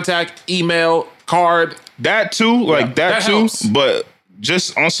 contact, email, card, that too, like Yeah, that that too. helps. But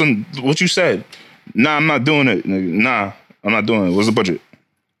just on some what you said. Nah, I'm not doing it. Nigga. Nah, I'm not doing it. What's the budget?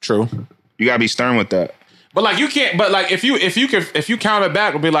 true. You gotta be stern with that. But like you can't. But like if you counter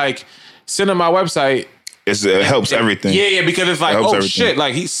back and be like, send him my website. It helps everything. Yeah, because it's like, It helps oh everything. shit,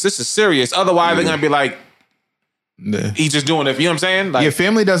 like this is serious. Otherwise, they're gonna be like, Yeah. he's just doing it. You know what I'm saying? Like, Your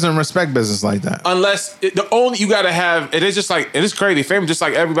family doesn't respect business like that. unless the only you gotta have it is just like it is crazy. Family just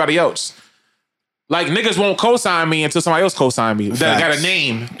like everybody else. Like niggas won't co-sign me until somebody else co-sign me. That got a Facts.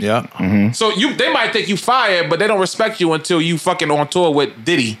 name. Yeah, So they might think you fired, but they don't respect you until you fucking on tour with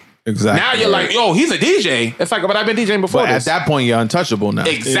Diddy. exactly. Now you're like, yo, he's a DJ. It's like, but I've been DJing before but at this. that point, you're untouchable now.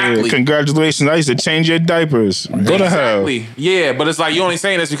 Exactly. Congratulations. I used to change your diapers. Go to hell. Exactly. Yeah, but it's like you only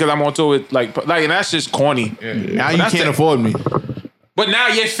saying this because I'm on tour with like and that's just corny. Now you that's can't the- afford me. But now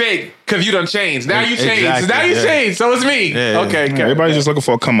you're fake because you done changed. Now you changed. Exactly, Now you yeah. changed. So it's me. Yeah, yeah. Okay. okay. Everybody's just looking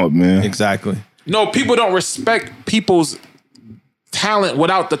for a come up, man. Exactly. No, people don't respect people's talent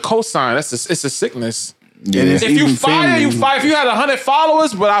without the cosign. It's a sickness. Yeah. it's If you even fire, family. you fire. If you had 100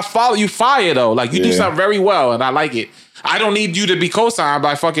 followers, but I follow you, fire though. Like you do Yeah. something very well, and I like it. I don't need you to be co-signed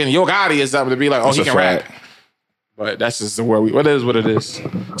by fucking Yo Gotti or something to be like, oh, That's he a can rap. fact. But that's just the world. What it is, what it is.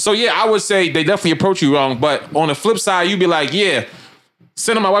 So yeah, I would say they definitely approach you wrong. But on the flip side, you'd be like, yeah,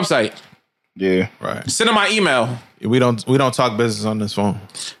 send them my website, Yeah. Right. send them my email. We don't talk business on this phone.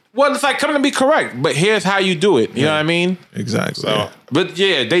 Well, it's like coming to be correct, but here's how you do it. You know what I mean? Exactly. But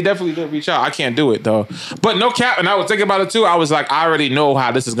yeah, they definitely did reach out. I can't do it though. But no cap, and I was thinking about it too. I was like, I already know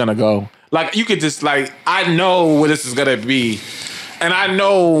how this is gonna go. Like you could just like, I know what this is gonna be, and I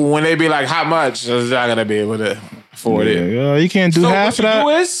know when they be like, how much is not gonna be able to afford Yeah, it. yeah, you can't do So half what of you do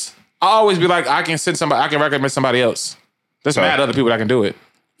that. is, I always be like, I can send somebody, I can recommend somebody else. There's Sorry. mad other people that can do it.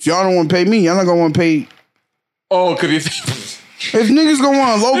 If y'all don't want to pay me, y'all not gonna want to pay. Oh, could you? If niggas gonna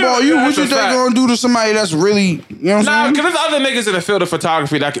want to lowball you, Yeah, what you that's a think fact. gonna do to somebody that's really, you know what Nah, I'm because saying? there's other niggas in the field of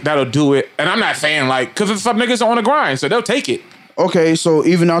photography that'll do it, and I'm not saying like, because some niggas are on the grind, so they'll take it. Okay, so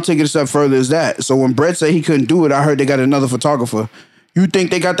even I'll take it a step further as that. So when Brett said he couldn't do it, I heard they got another photographer. You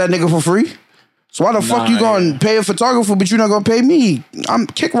think they got that nigga for free? So why the fuck you gonna pay a photographer, but you're not gonna pay me? I'm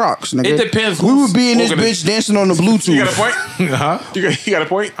Kick Rocks, nigga. It depends We who's would be in this organi- bitch dancing on the Bluetooth. You got a point? You got a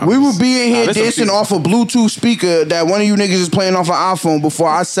point? We would be in here listen, dancing see- off a Bluetooth speaker that one of you niggas is playing off an iPhone before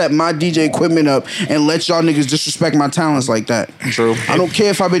I set my DJ equipment up and let y'all niggas disrespect my talents like that. True. I don't care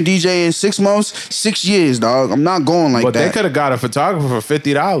if I've been DJing 6 months, 6 years, dog. I'm not going like But they that. could have got a photographer for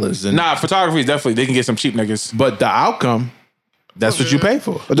 $50. And, Nah, photography is definitely, they can get some cheap niggas. but the outcome, that's what you pay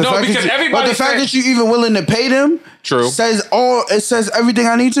for. But the No, fact because that you, everybody but the fact said- that you even willing to pay them True. says everything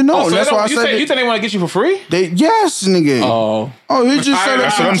I need to know. Oh, so and that's they why I don't- you said think they want to get you for free? yes, nigga. Oh, he just said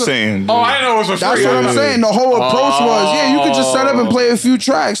That's That's what I'm saying. Oh, I didn't know it was for That's free. what I'm saying. The whole approach was, yeah, you could just set up and play a few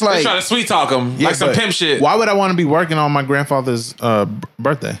tracks. They Like, trying to sweet talk them like some but pimp shit. Why would I want to be working on my grandfather's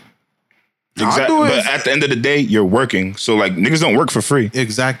birthday? Exactly. do But it. at the end of the day, you're working. So like niggas don't work for free.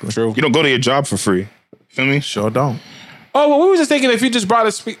 Exactly. True. You don't go to your job for free. Feel me? Sure don't. Oh, well, we were just thinking if you just brought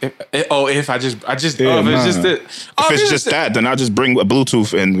a speak. If I just, Yeah, if it's nah. just it. Oh, If it's just that, then I'll just bring a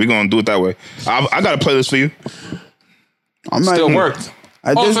Bluetooth and we're gonna do it that way. I got a playlist for you. I'm not still even- worked.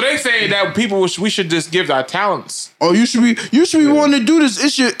 I Oh, just- so they say that we should just give our talents. Oh, you should be wanting to do this.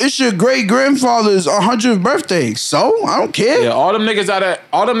 It's your great grandfather's 100th birthday. So I don't care. Yeah, all them niggas out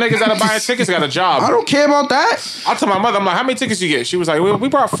of buying tickets got a job. I don't care about that. I told my mother, I'm like, how many tickets you get? She was like, we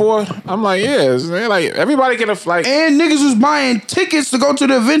brought 4. I'm like, yeah. They're like, everybody get a like. And niggas was buying tickets to go to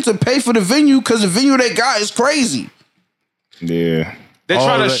the event to pay for the venue because the venue they got is crazy. Yeah. They're Oh,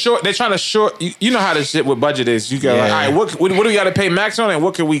 trying to that- short. They're trying to short. You know how this shit with budget is. You got like, Yeah. all right, what do we got to pay max on, and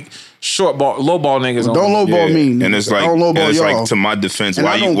what can we low ball niggas on? Don't lowball Yeah. me. And it's like, don't lowball and it's y'all. like to my defense, And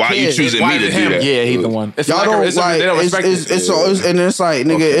I why don't you care. choosing Why me to is it do him? that? Yeah, he's the one. It's Y'all like don't they don't respect it. and it's like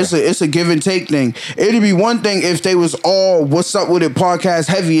nigga, it's a give and take thing. It'd be one thing if they was all "What's Up With It" podcast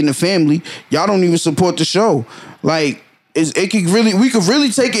heavy in the family. Y'all don't even support the show. Like we could really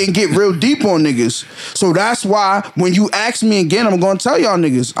take it and get real deep on niggas. So that's why when you ask me again, I'm gonna tell y'all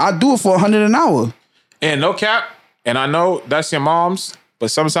niggas I do it for $100 an hour. And no cap. And I know that's your mom's, but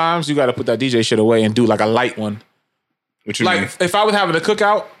sometimes you got to put that DJ shit away and do like a light one. What you Like if I was having a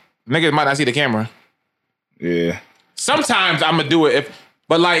cookout, niggas might not see the camera. mean? Yeah. Sometimes I'm gonna do it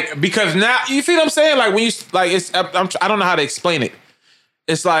But like, because now you feel what I'm saying? Like when you like, it's I don't know how to explain it.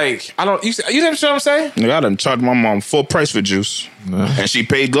 It's like I don't. You know what I'm saying? I done charged my mom full price for juice, and she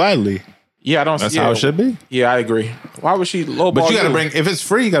paid gladly. Yeah, I don't. That's how it should be. Yeah, I agree. Why would she lowball? But you got to bring, if it's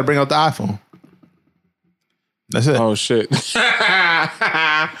free, you got to bring out the iPhone. That's it. Oh shit, that's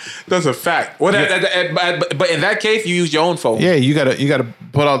a fact. Well, but in that case, you use your own phone. Yeah, you gotta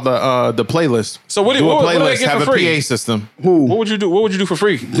put out the playlist. So what do a they playlist? get Have for a free? PA system. Who? What would you do? What would you do for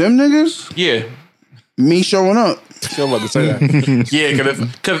free? Them niggas? Yeah, Me showing up. I'm about to say that. Yeah,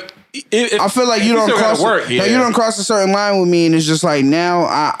 because I feel like you don't cross work. like you don't cross a certain line with me, and it's just like now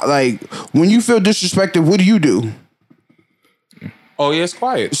I like when you feel disrespected, what do you do? Oh yeah, it's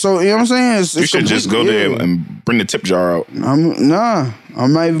quiet. So you know what I'm saying? You should just go there and bring the tip jar out. I'm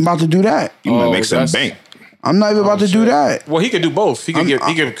not even about to do that. You might make some bank. I'm not even about to do that. Well, he could do both. He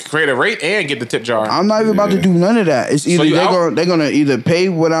could create a rate and get the tip jar. I'm not even about to do none of that. It's either they're gonna either pay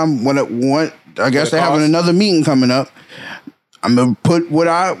what I want. I guess they're having another meeting coming up. I'm gonna put what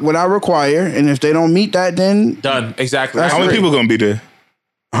I require, and if they don't meet that, then Done. Exactly. How many people gonna be there?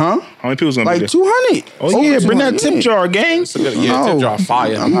 Huh? How many people's gonna be Like there? 200. Oh yeah, bring that tip jar, gang. Yeah, tip jar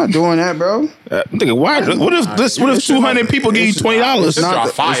fire. I'm not doing that, bro. I'm thinking, why? What if 200 people give you $20?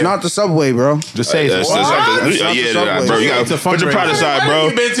 It's not the subway, bro. Just say it's not the subway. bro. You gotta put your pride aside, bro.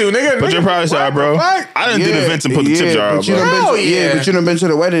 You been to, nigga? Put your pride aside, bro. I done did events and put the tip jar out, but you bro. done been to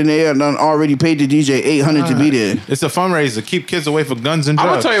the wedding. They done already paid the DJ $800 to be there. It's a fundraiser. Keep kids away from guns and drugs.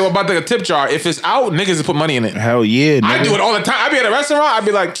 I'm gonna tell you about the tip jar. If it's out, niggas will put money in it. Hell yeah, nigga. I do it all the time. I be at a restaurant. I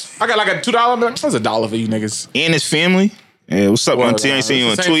be like, I got like a $2. I'm like, that's $1 for you niggas. And his family. Yeah, what's up, Auntie? I ain't seen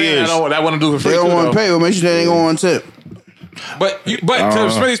you in 2 years. I want to do it for free. They don't too, want to though. pay. What makes you think they ain't gonna want to tip? But to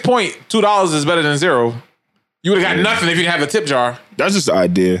Smitty's point, $2 is better than zero. You would have got nothing if you didn't have the tip jar. That's just the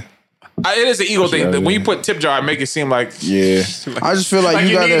idea. It is an ego thing. When you put tip jar, it make it seem like Yeah. I just feel like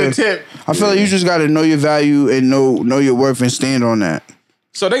you need a gotta. tip. I feel like you just gotta know your value and know your worth and stand on that.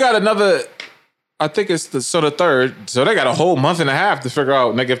 So they got another. I think it's the 3rd. So they got a whole month and a half to figure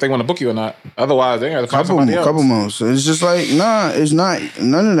out, nigga, if they want to book you or not. Otherwise, they got to find somebody else. Couple months. It's just like it's not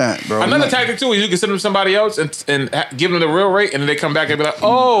none of that, bro. Another tactic too is you can send them somebody else and give them the real rate, and then they come back and be like,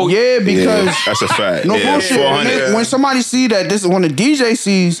 "Oh, yeah, because That's a fact. no Yeah, bullshit. 400. When somebody see that when the DJ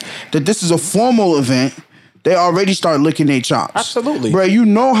sees that this is a formal event, they already start licking their chops. Absolutely. Bro, you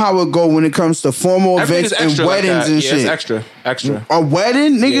know how it go when it comes to formal everything events is and extra weddings like that. and Yeah, shit. it's extra. A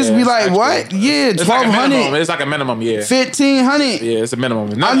wedding, niggas Yeah, be it's like, extra. what? Yeah, It's like a minimum. 1,200, It's like a minimum. Yeah, 1,500. yeah, it's a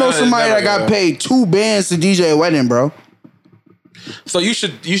minimum. I know somebody that got paid 2 bands to DJ a wedding, bro. So you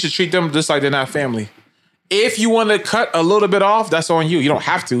should treat them just like they're not family. If you want to cut a little bit off, that's on you. You don't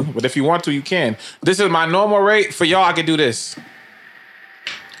have to, but if you want to, you can. This is my normal rate for y'all. I can do this.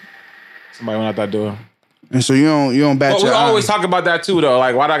 Somebody went out that door. And so you don't bat But we your always eye. talk about that too, though.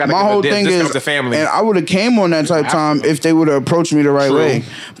 Like, why do I got to My give whole a thing discount is, to family? and I would have came on that type time if they would have approached me the right True. way.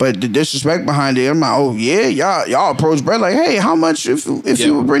 But the disrespect behind it, I'm like, oh yeah, y'all approach Brett like, hey, how much if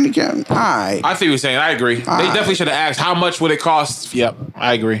you would bring the camera? All right. I see what you're saying. I agree. They definitely should have asked, how much would it cost? Yep,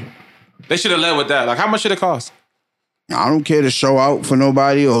 I agree. They should have led with that. Like, how much should it cost? I don't care to show out for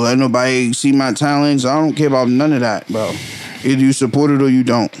nobody or let nobody see my talents. I don't care about none of that, bro. Either you support it or you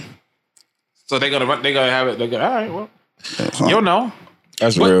don't. So they're gonna have it. They're gonna, all right, well, you'll know.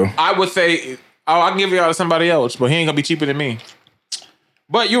 That's But real. I would say, I can give y'all to somebody else, but he ain't gonna be cheaper than me.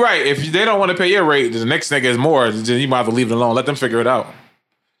 But you're right. If they don't want to pay your rate, the next nigga is more. Then you might have to leave it alone. Let them figure it out.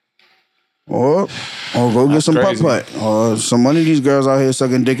 Or go get some crazy. putt. Or some one of these girls out here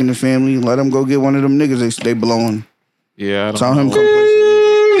sucking dick in the family. Let them go get one of them niggas they blowing. Yeah, I don't Tell know. him come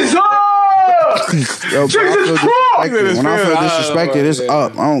Yo, bro, when I feel disrespected, it's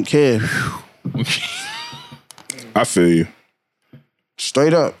up. I don't care. I feel you.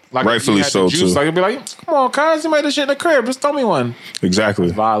 Straight up. Like, Rightfully you had so, the juice, too. Like, it'd be like, come on, cuz, you made this shit in the crib. Just throw me one. Exactly.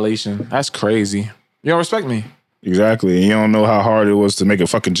 Violation. That's crazy. You don't respect me. Exactly. And you don't know how hard it was to make a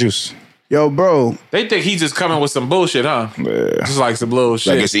fucking juice. Yo, bro. They think he's just coming with some bullshit, huh? Yeah. Just like some little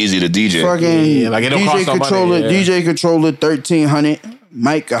shit. Like it's easy to DJ. Fucking like it don't DJ cost no money, controller, yeah. DJ controller 1,300,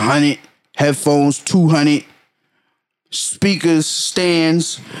 mic 100, headphones 200, speakers,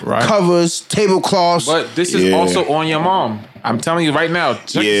 stands, Right. covers, tablecloths. But this is Yeah. also on your mom. I'm telling you right now.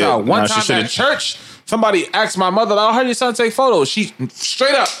 Check this Yeah, out. One nah, she time should've- at church, somebody asked my mother, "I heard your son take photos." She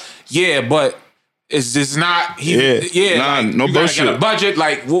straight up, yeah, but it's just not. Yeah. Nah, like, no you gotta bullshit. get a budget.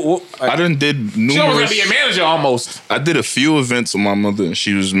 Like, like I done did she almost numerous. gonna be a manager almost. I did a few events with my mother, and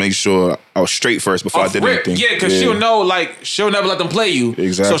she was make sure I was straight first before I did Rip. anything. Yeah, because she'll know, like, she'll never let them play you.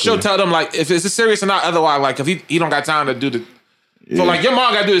 Exactly. So she'll tell them, like, if it's serious or not. Otherwise, like, if he don't got time to do the. So, like, your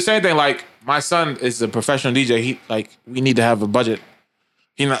mom got to do the same thing. Like, my son is a professional DJ. We need to have a budget.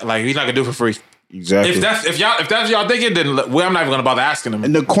 he's not gonna do it for free. Exactly. If that's y'all thinking, then I'm not even gonna bother asking them.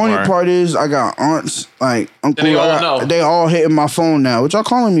 And the corny part is, I got aunts, like uncle. They all know. They all hitting my phone now. What y'all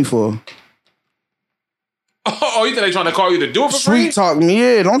calling me for? Oh, you think they trying to call you to do it for free? Sweet talk me,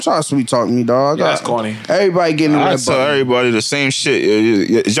 yeah. Don't try to sweet talk me, dog. Yeah, that's corny. Everybody getting I that tell button. everybody the same shit.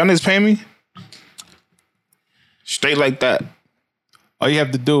 Is y'all niggas paying me? Straight like that. All you have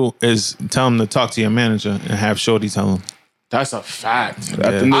to do is tell him to talk to your manager and have Shorty tell him. That's a fact. At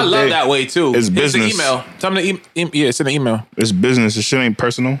the end of I the love day, that way too. It's business. It's an email. Tell them to send an email. It's business. This shit ain't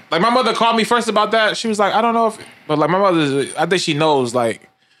personal. Like my mother called me first about that. She was like, I don't know if, but like my mother, I think she knows. Like,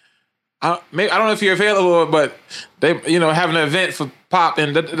 I don't know if you're available, but they, have an event for Pop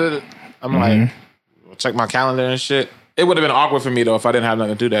and I'm like, check my calendar and shit. It would have been awkward for me though if I didn't have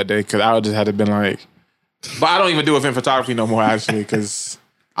nothing to do that day because I would just have to been like, but I don't even do event photography no more actually because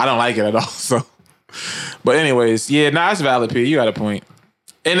I don't like it at all. So, but anyways, yeah, it's valid. P, you got a point.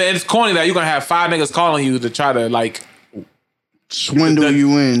 And it's corny that you're gonna have 5 niggas calling you to try to like swindle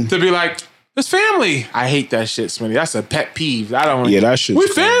you in. To be like, it's family. I hate that shit, Smitty. That's a pet peeve. I don't. Yeah, that shit. We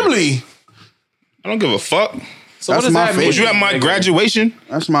family. I don't give a fuck. So That's what does my that mean? Was you at my graduation?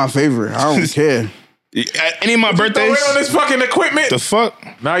 That's my favorite. I don't care. At any of my Throw birthdays? away on this fucking equipment. The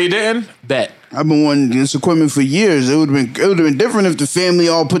fuck? No, you didn't. Bet. I've been wanting this equipment for years. It would have been different if the family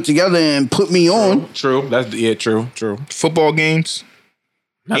all put together and put me on. True. True. Football games?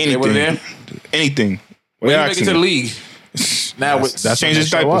 Nothing they were there. Anything. When you make it to the league. Now That's change his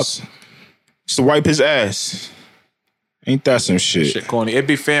diapers. Just to wipe his ass. Ain't that some shit? Shit corny. It'd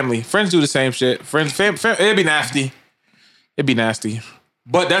be family. Friends do the same shit. Friends, it'd be nasty. It'd be nasty.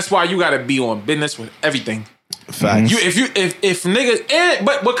 But that's why you gotta be on business with everything. Facts. If niggas,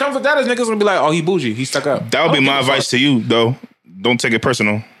 but what comes with that is niggas gonna be like, oh, he bougie, he stuck up. That would be my advice to you, though. Don't take it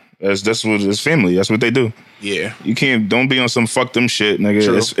personal. That's what it's family. That's what they do. Yeah. Don't be on some fuck them shit, nigga.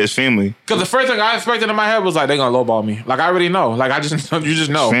 True. It's family. Because the first thing I expected in my head was like, they gonna lowball me. Like I already know. Like you just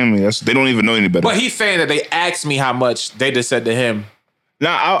know. It's family. They don't even know any better. But he's saying that they asked me how much they just said to him.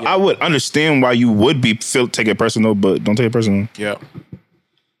 Now I would understand why you would take it personal, but don't take it personal. Yeah.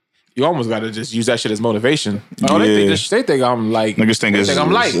 You almost gotta just use that shit as motivation. Oh, they think I'm like. Niggas think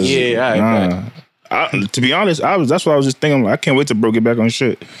I'm like, yeah. To be honest, that's what I was just thinking. I can't wait to bro get back on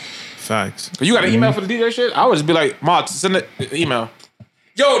shit. Facts. You got an email for the DJ shit? I would just be like, Mark, send the email.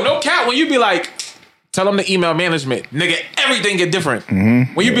 Yo, no cap. When you be like, tell them to email management, nigga, everything get different.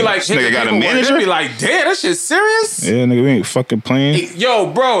 When you be like, This nigga got a manager? They be like, damn, that shit serious. Yeah, nigga, we ain't fucking playing.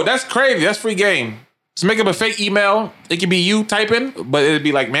 Yo, bro, that's crazy. That's free game. Just make up a fake email. It could be you typing, but it'd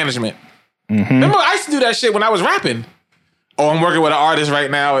be like management. Remember, I used to do that shit when I was rapping. Oh, I'm working with an artist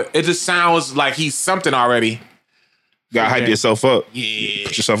right now. It just sounds like he's something already. Gotta hype yourself up. Yeah.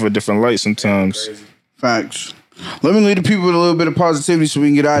 Put yourself in a different light sometimes. Facts. Let me leave the people with a little bit of positivity so we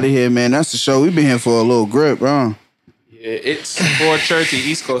can get out of here, man. That's the show. We've been here for a little grip, huh? Yeah, it's 4:30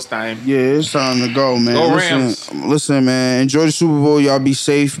 East Coast time. Yeah, it's time to go, man. Go Rams. Listen, man. Enjoy the Super Bowl. Y'all be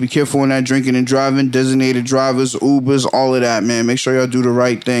safe. Be careful when that drinking and driving. Designated drivers, Ubers, all of that, man. Make sure y'all do the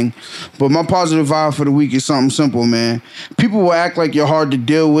right thing. But my positive vibe for the week is something simple, man. People will act like you're hard to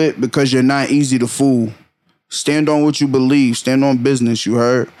deal with because you're not easy to fool. Stand on what you believe. Stand on business, you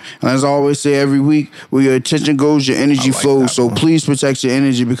heard? And as I always say every week, where your attention goes, your energy flows. So please protect your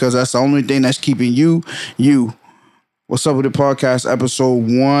energy because that's the only thing that's keeping you. What's Up With It podcast,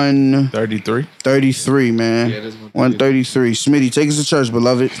 episode 133, man. Yeah, this 133. Smitty, take us to church,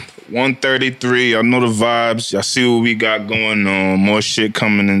 beloved. 133. Y'all know the vibes. Y'all see what we got going on. More shit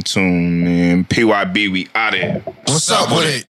coming in tune, man. PYB, we out of here. What's up with it?